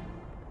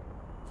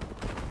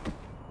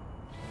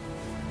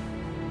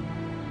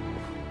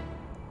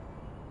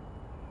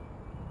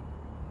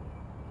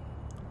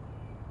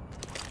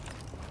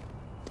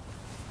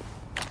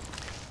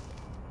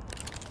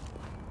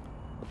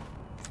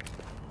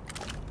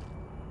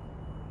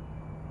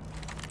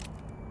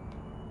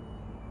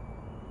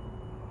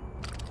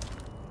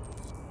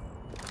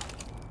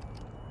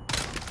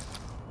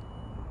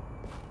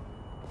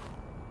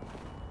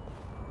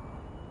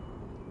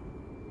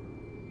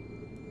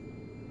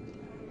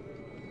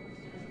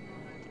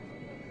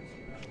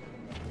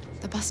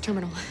 The bus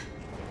terminal.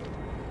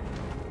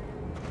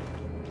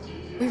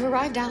 We've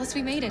arrived, Alice.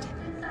 We made it.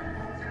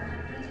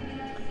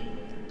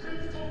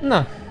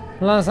 Na,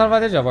 l-am salvat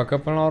degeaba, că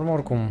până la urmă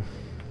oricum.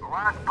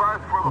 Last bus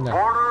for the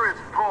border is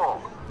full.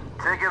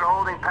 Ticket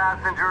holding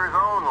passengers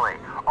only.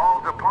 All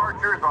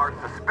departures are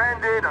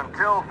suspended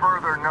until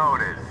further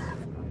notice.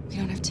 We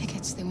don't have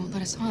tickets. They won't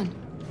let us on.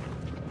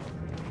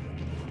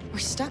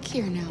 We're stuck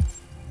here now.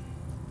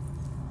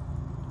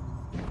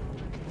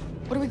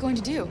 What are we going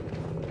to do?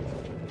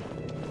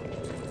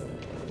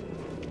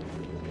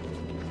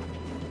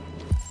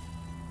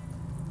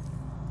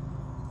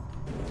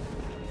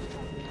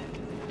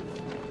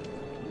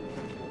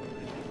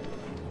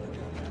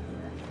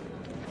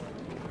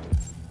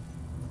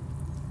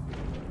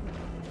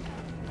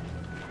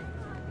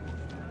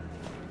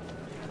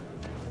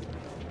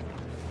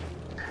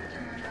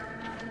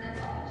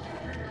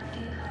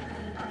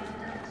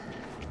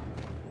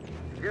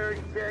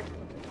 Security check.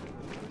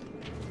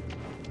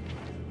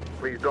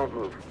 Please don't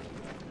move.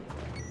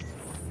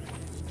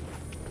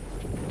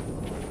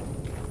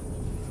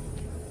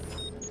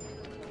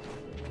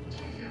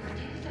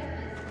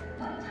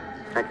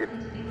 Thank you.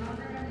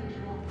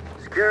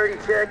 Security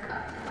check.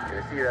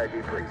 Can I see your ID,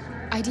 please?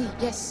 ID,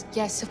 yes,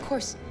 yes, of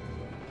course.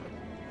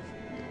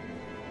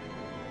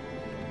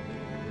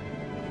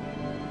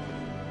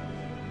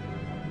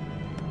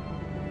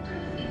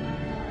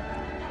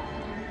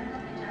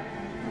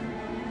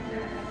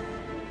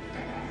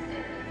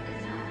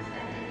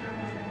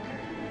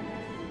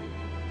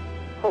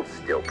 Hold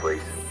still,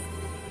 please.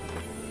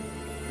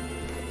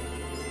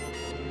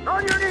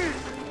 On your knees!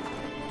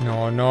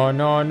 No, no,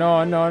 no,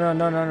 no, no, no,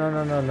 no, no, no,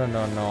 no, no, no,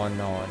 no, no,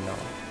 no, no.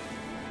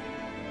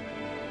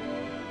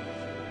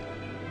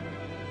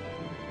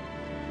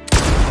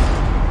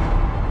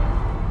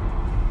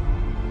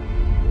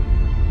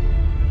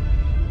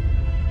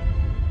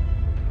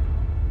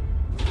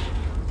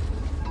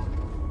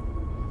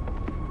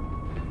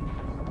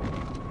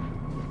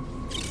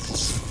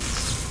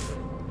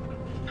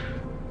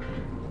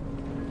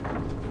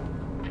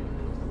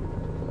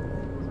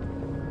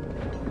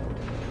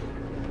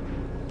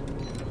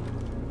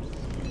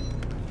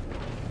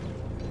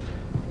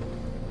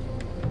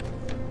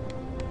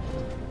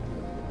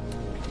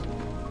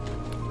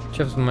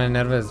 Ce să mă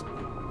enervez?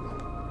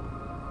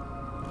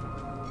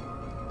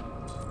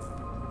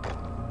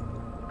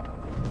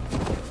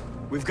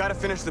 We've got to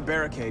finish the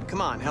barricade.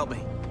 Come on, help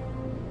me.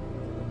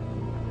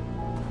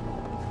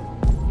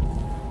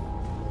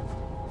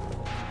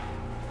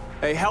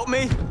 Hey, help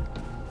me!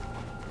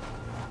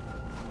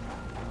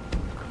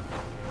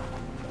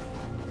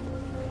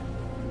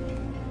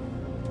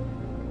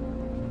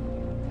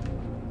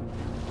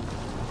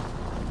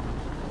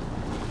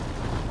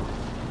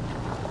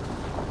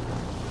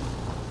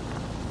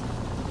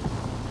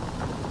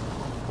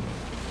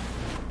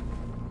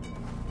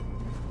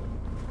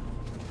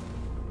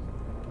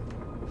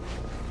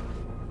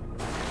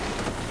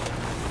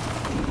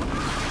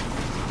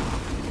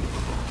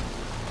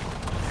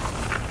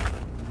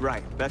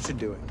 Right, that should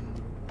do it.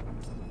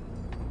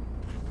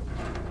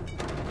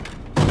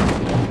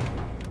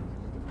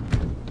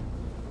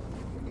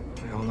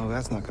 We all know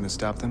that's not gonna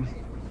stop them.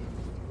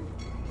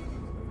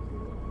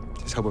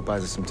 Just hope it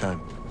buys us some time.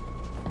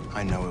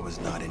 I know it was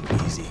not an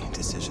easy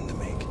decision to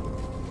make,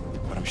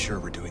 but I'm sure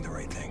we're doing the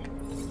right thing.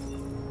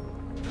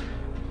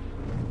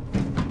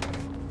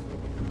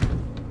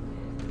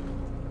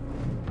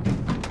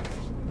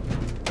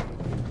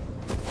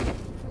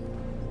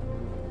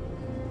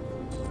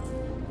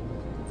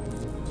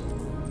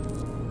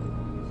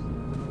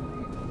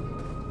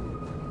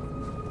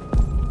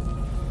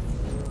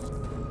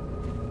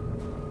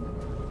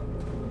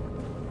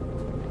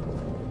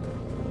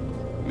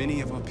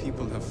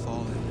 people have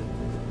fallen.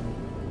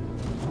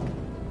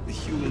 The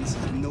humans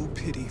have no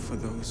pity for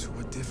those who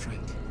are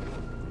different.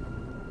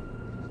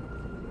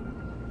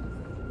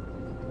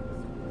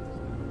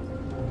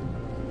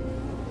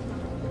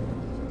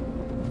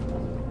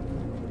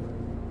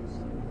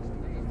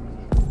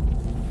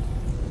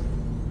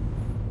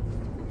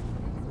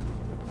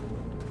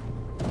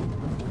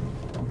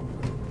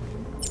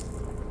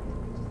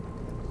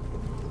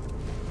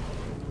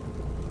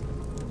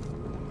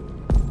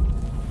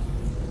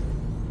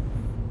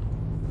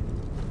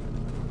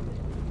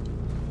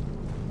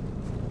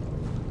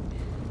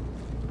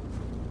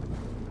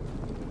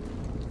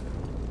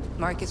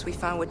 Marcus, we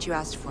found what you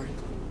asked for.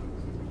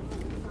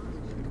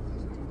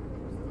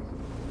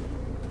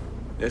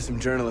 There's some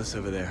journalists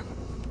over there.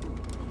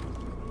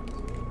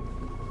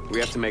 We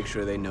have to make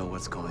sure they know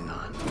what's going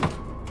on.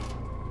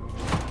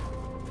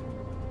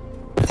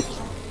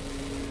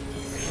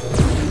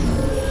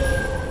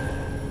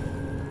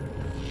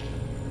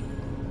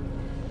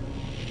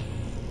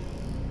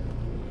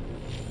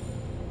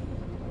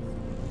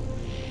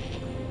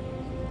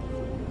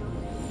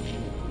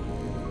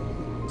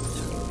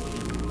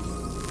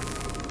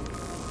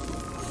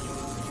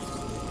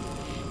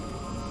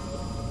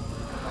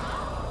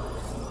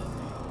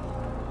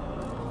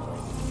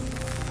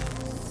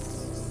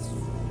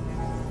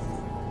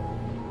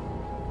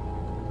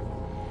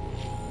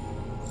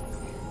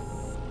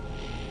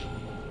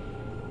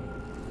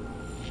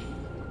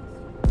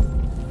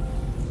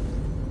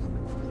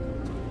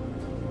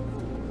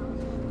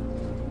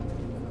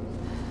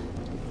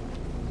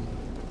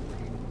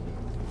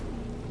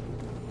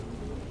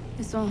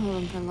 This won't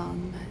hold him for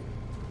long,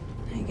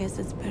 but I guess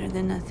it's better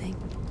than nothing.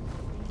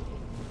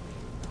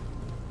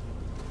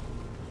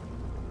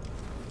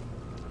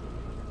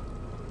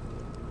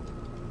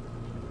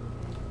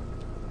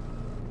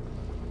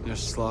 They're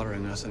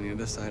slaughtering us on the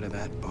other side of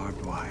that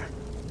barbed wire.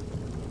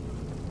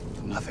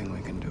 There's nothing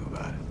we can do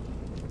about it.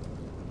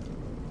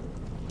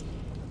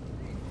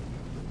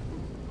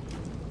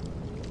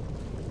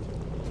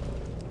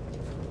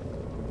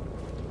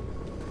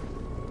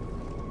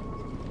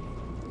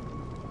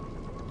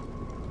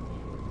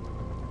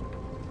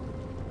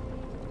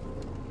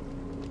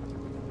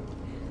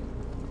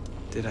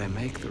 Did I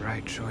make the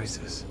right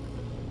choices?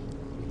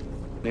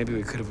 Maybe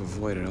we could have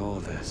avoided all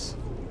of this.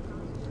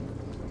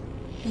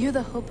 You're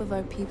the hope of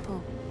our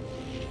people.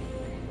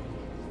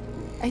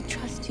 I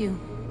trust you.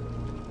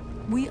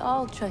 We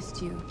all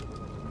trust you.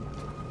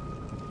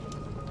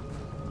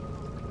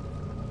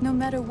 No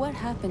matter what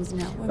happens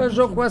now, we're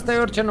jocul ăsta e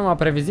orice numai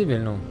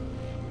previzibil, nu?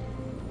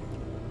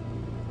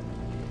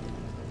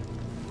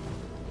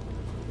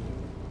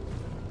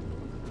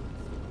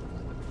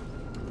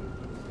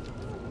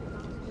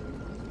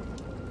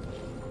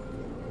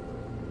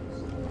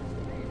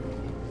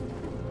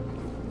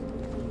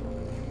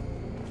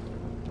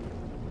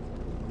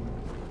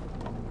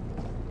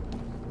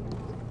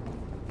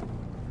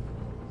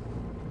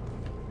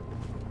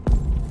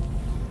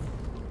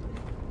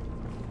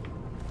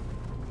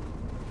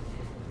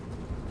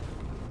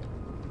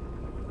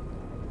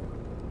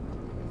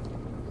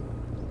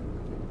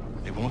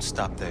 Won't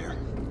stop there.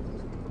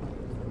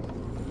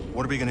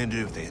 What are we gonna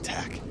do if they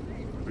attack?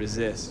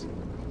 Resist.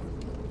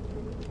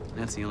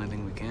 That's the only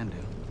thing we can do.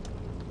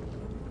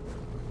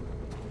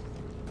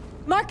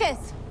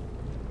 Marcus!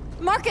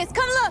 Marcus,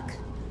 come look!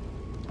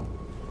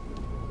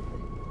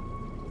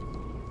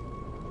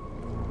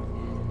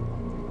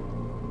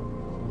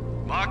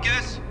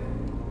 Marcus?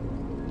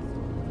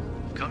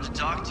 Come to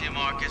talk to you,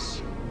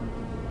 Marcus.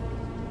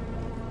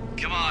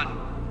 Come on.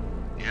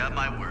 You have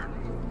my word.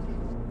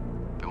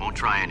 I won't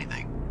try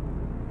anything.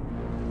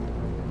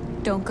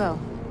 Don't go.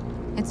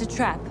 It's a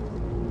trap.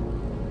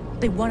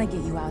 They want to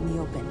get you out in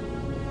the open.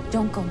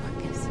 Don't go,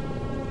 Marcus.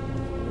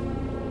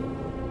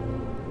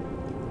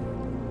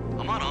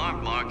 I'm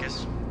unarmed,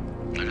 Marcus.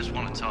 I just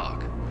want to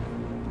talk.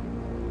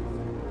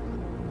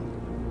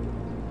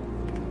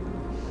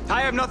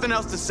 I have nothing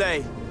else to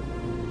say.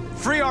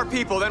 Free our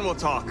people, then we'll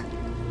talk.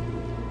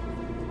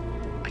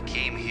 I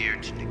came here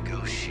to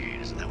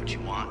negotiate. Isn't that what you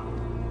want?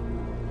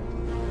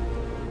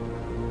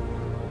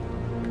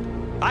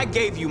 I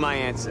gave you my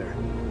answer.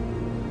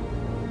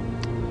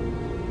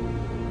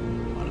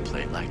 Want to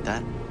play it like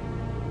that?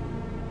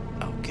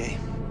 Okay.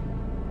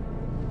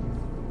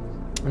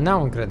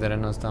 N-am încredere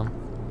în asta.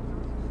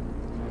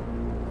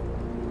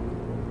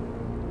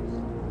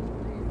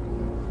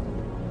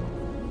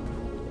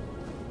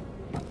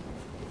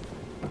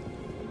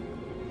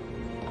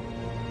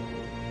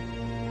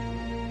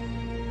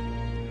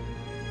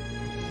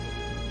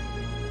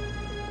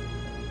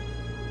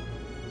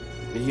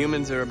 The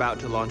humans are about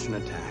to launch an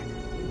attack.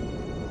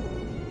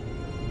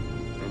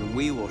 And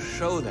we will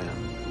show them.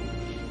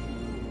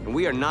 And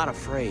we are not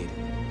afraid.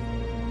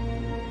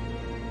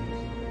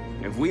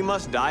 If we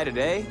must die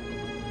today,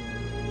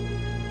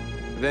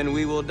 then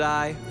we will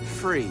die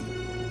free.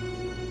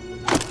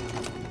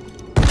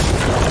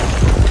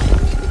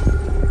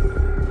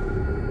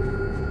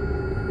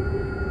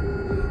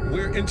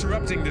 We're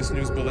interrupting this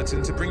news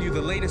bulletin to bring you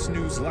the latest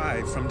news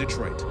live from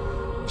Detroit.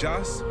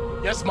 Joss,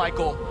 Yes,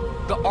 Michael.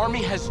 The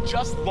army has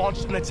just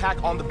launched an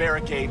attack on the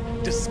barricade,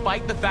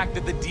 despite the fact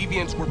that the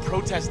deviants were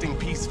protesting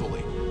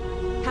peacefully.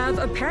 Have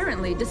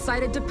apparently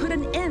decided to put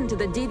an end to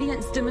the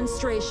deviants'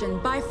 demonstration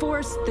by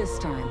force this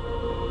time.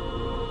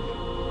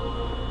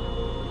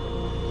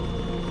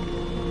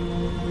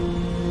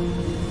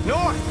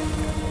 North!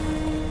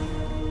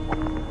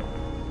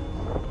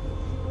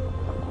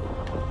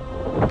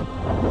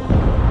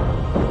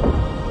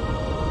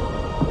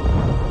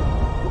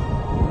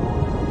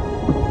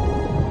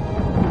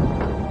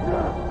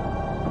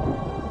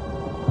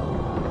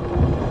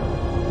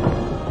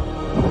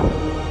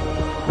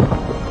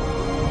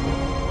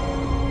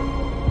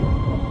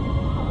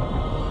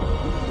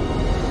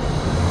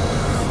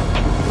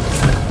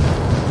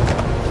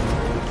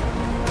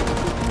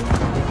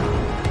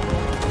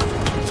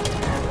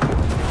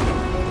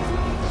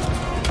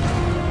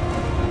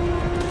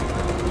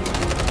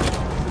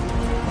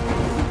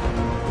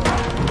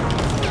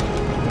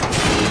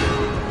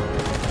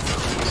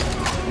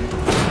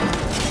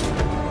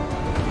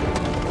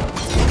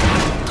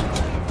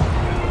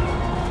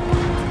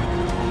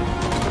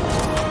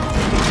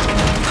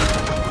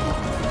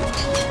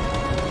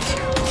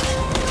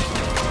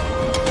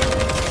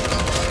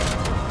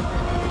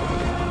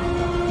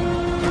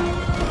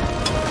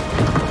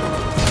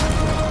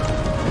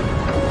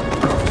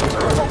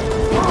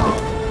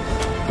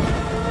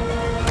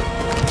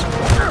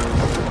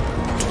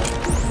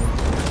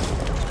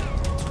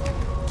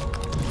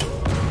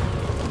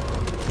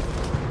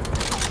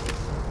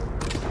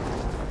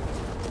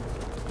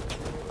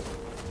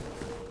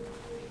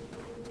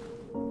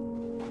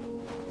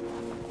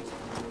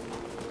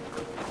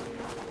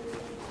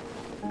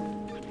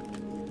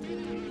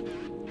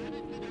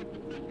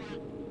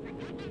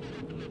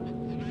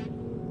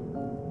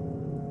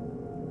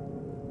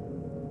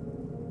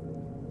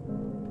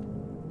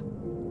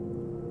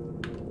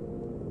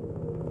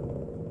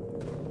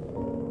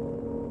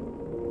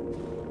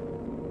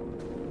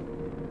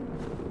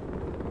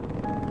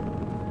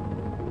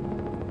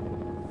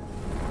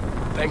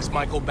 Thanks,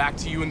 Michael. Back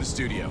to you in the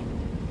studio.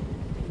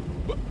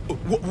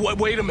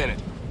 Wait a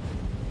minute.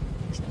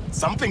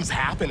 Something's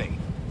happening.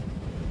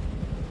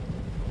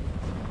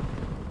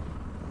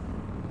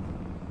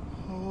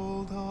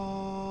 Hold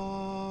on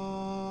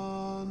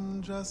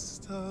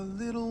just a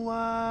little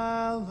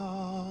while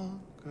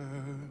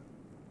longer.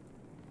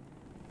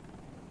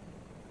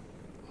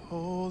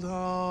 Hold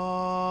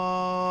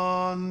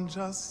on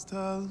just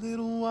a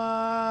little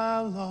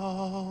while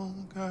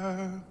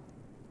longer.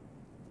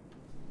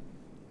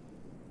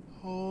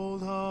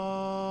 Hold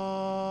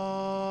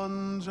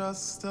on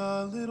just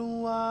a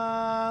little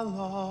while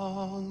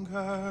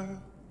longer.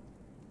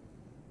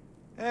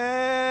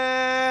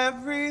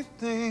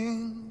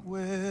 Everything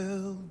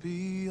will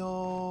be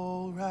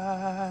all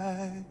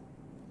right.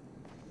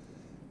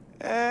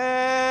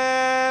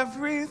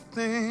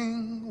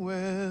 Everything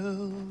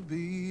will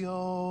be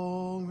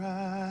all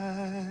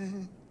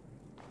right.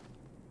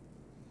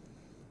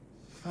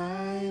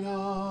 Fight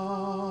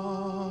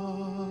on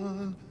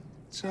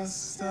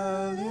just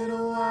a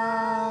little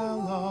while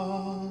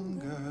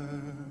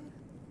longer.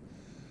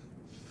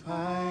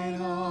 Fight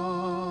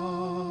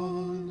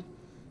on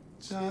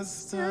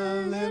just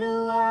a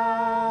little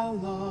while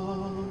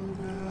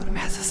longer.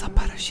 Urmează să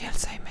apară și el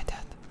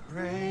imediat.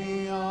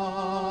 Pray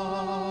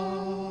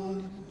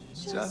on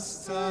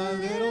just a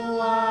little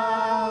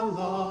while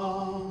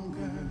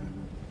longer.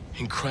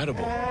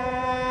 Incredible.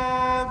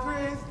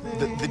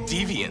 The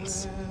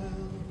deviants.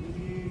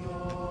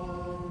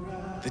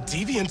 The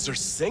deviants are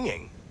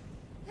singing.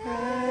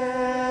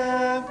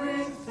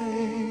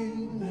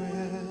 Everything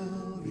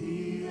will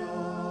be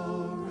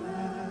all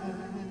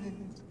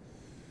right.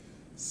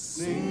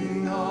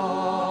 Sing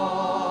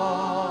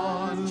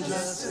on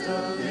just a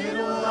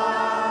little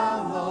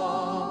while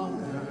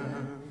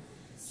longer.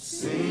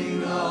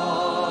 Sing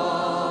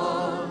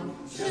on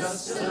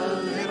just a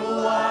little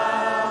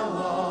while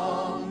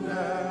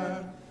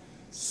longer.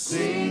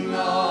 Sing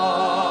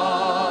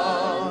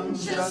on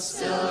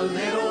just a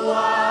little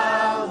while.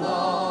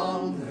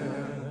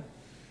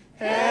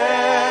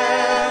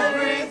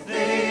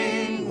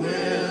 Everything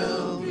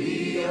will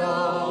be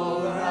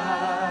all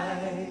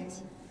right.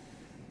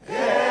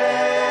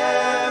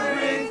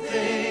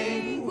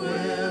 Everything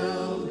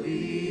will be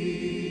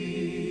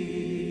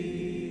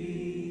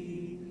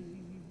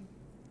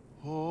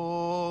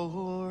all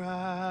right.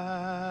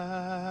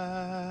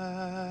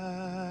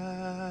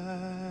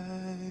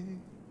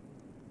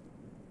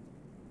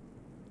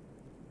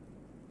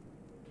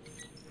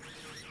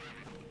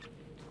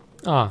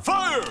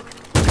 Fire!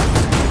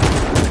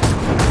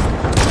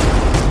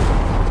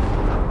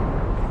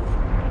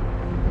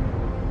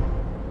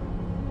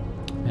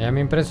 I-am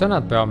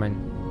impresionat pe oameni.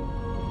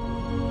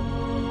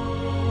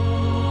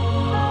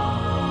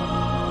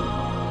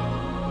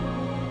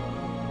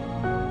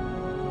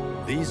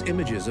 These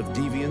images of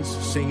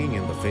deviants singing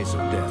in the face of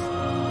death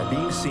are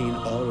being seen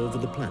all over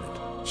the planet.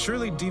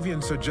 Surely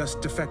deviants are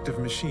just defective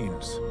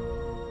machines.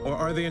 Or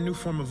are they a new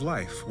form of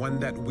life, one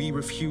that we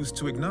refuse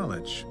to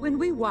acknowledge? When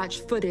we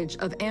watch footage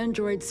of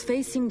androids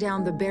facing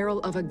down the barrel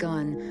of a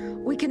gun,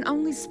 we can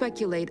only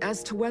speculate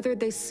as to whether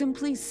they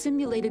simply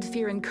simulated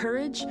fear and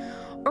courage,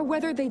 or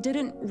whether they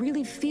didn't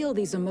really feel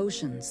these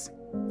emotions.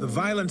 The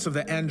violence of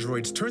the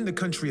androids turned the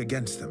country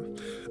against them,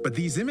 but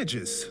these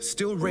images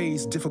still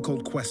raise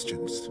difficult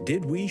questions.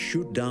 Did we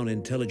shoot down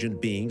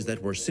intelligent beings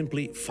that were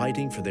simply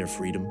fighting for their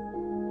freedom?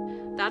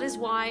 That is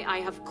why I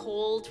have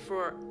called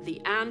for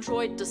the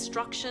android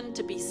destruction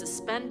to be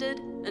suspended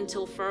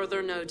until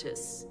further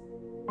notice.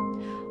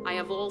 I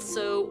have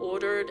also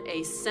ordered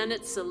a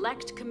Senate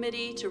Select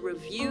Committee to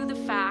review the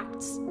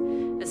facts,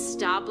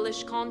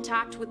 establish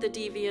contact with the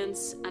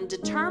deviants, and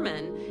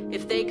determine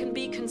if they can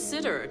be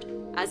considered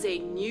as a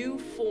new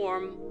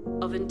form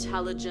of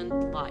intelligent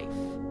life.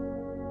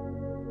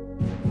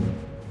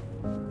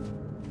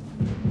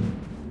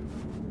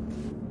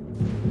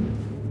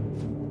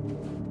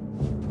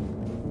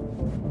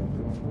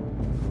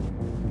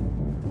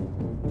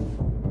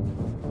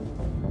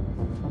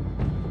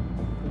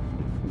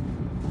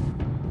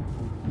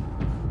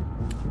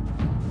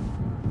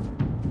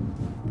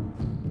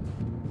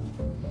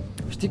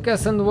 Știi că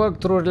sunt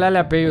walkthrough-urile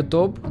alea pe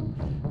YouTube?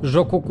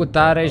 Jocul cu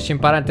tare și în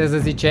paranteză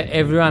zice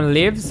Everyone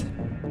lives?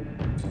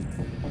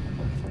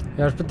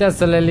 Eu aș putea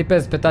să le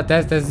lipesc pe toate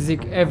astea să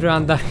zic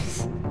Everyone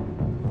dies.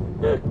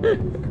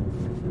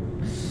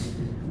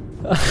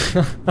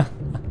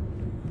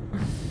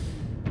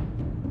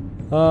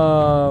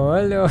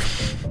 Aoleu.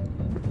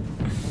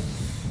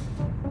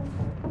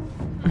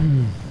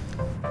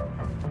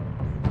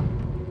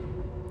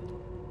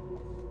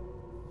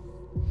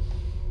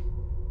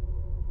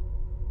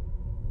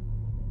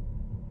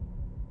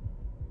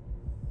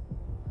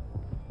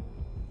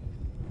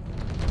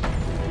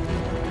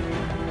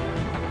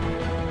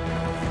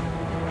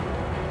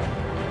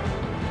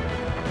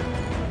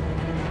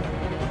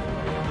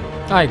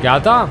 Hai,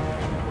 gata?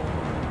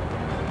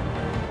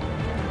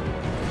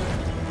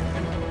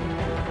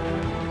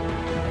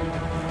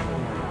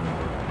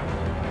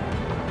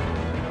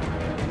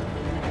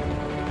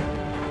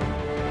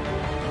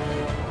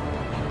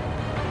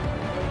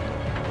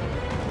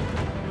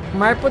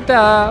 Mai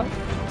putea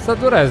să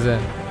dureze.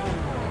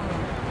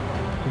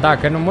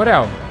 Dacă nu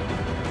mureau.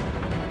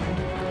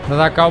 Dar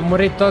dacă au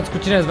murit toți, cu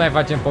cine să mai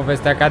facem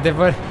povestea? Că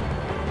adevăr,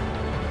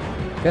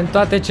 când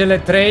toate cele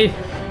trei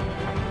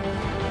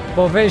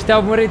povești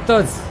au murit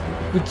toți.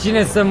 Cu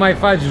cine să mai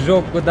faci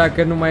jocul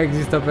dacă nu mai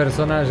există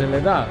personajele?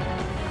 Da.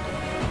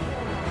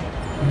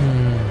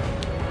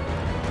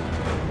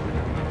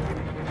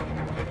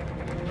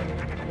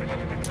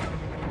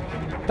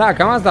 Da,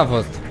 cam asta a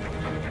fost.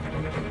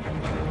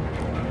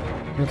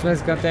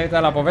 Mulțumesc că te-ai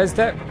uitat la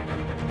poveste.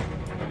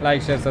 Like,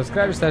 share,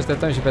 subscribe și te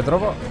așteptăm și pe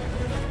Trovo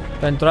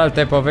pentru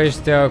alte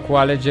povești cu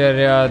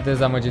alegeri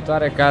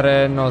dezamăgitoare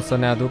care nu o să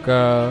ne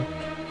aducă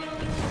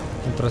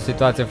într-o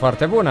situație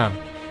foarte bună.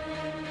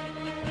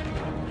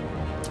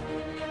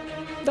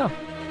 Da.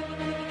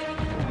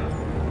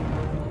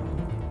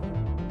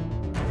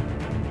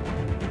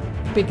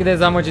 Un pic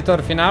dezamăgitor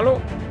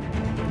finalul.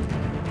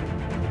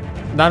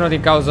 Dar nu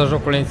din cauza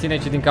jocului în sine,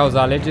 ci din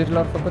cauza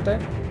alegerilor făcute.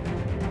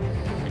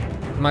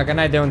 Numai că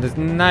n-ai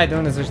de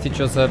unde să știi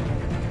ce o să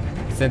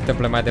se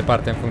întâmple mai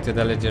departe în funcție de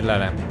alegerile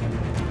alea.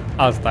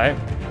 Asta e.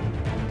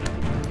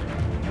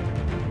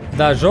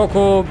 Da,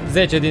 jocul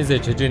 10 din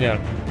 10, genial.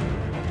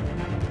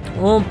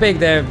 Un pic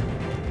de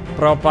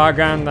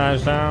propagandă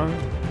așa.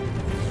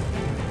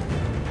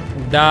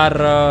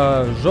 Dar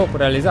jocul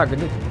realizat,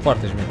 gândit,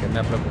 foarte șmecher,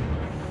 mi-a plăcut.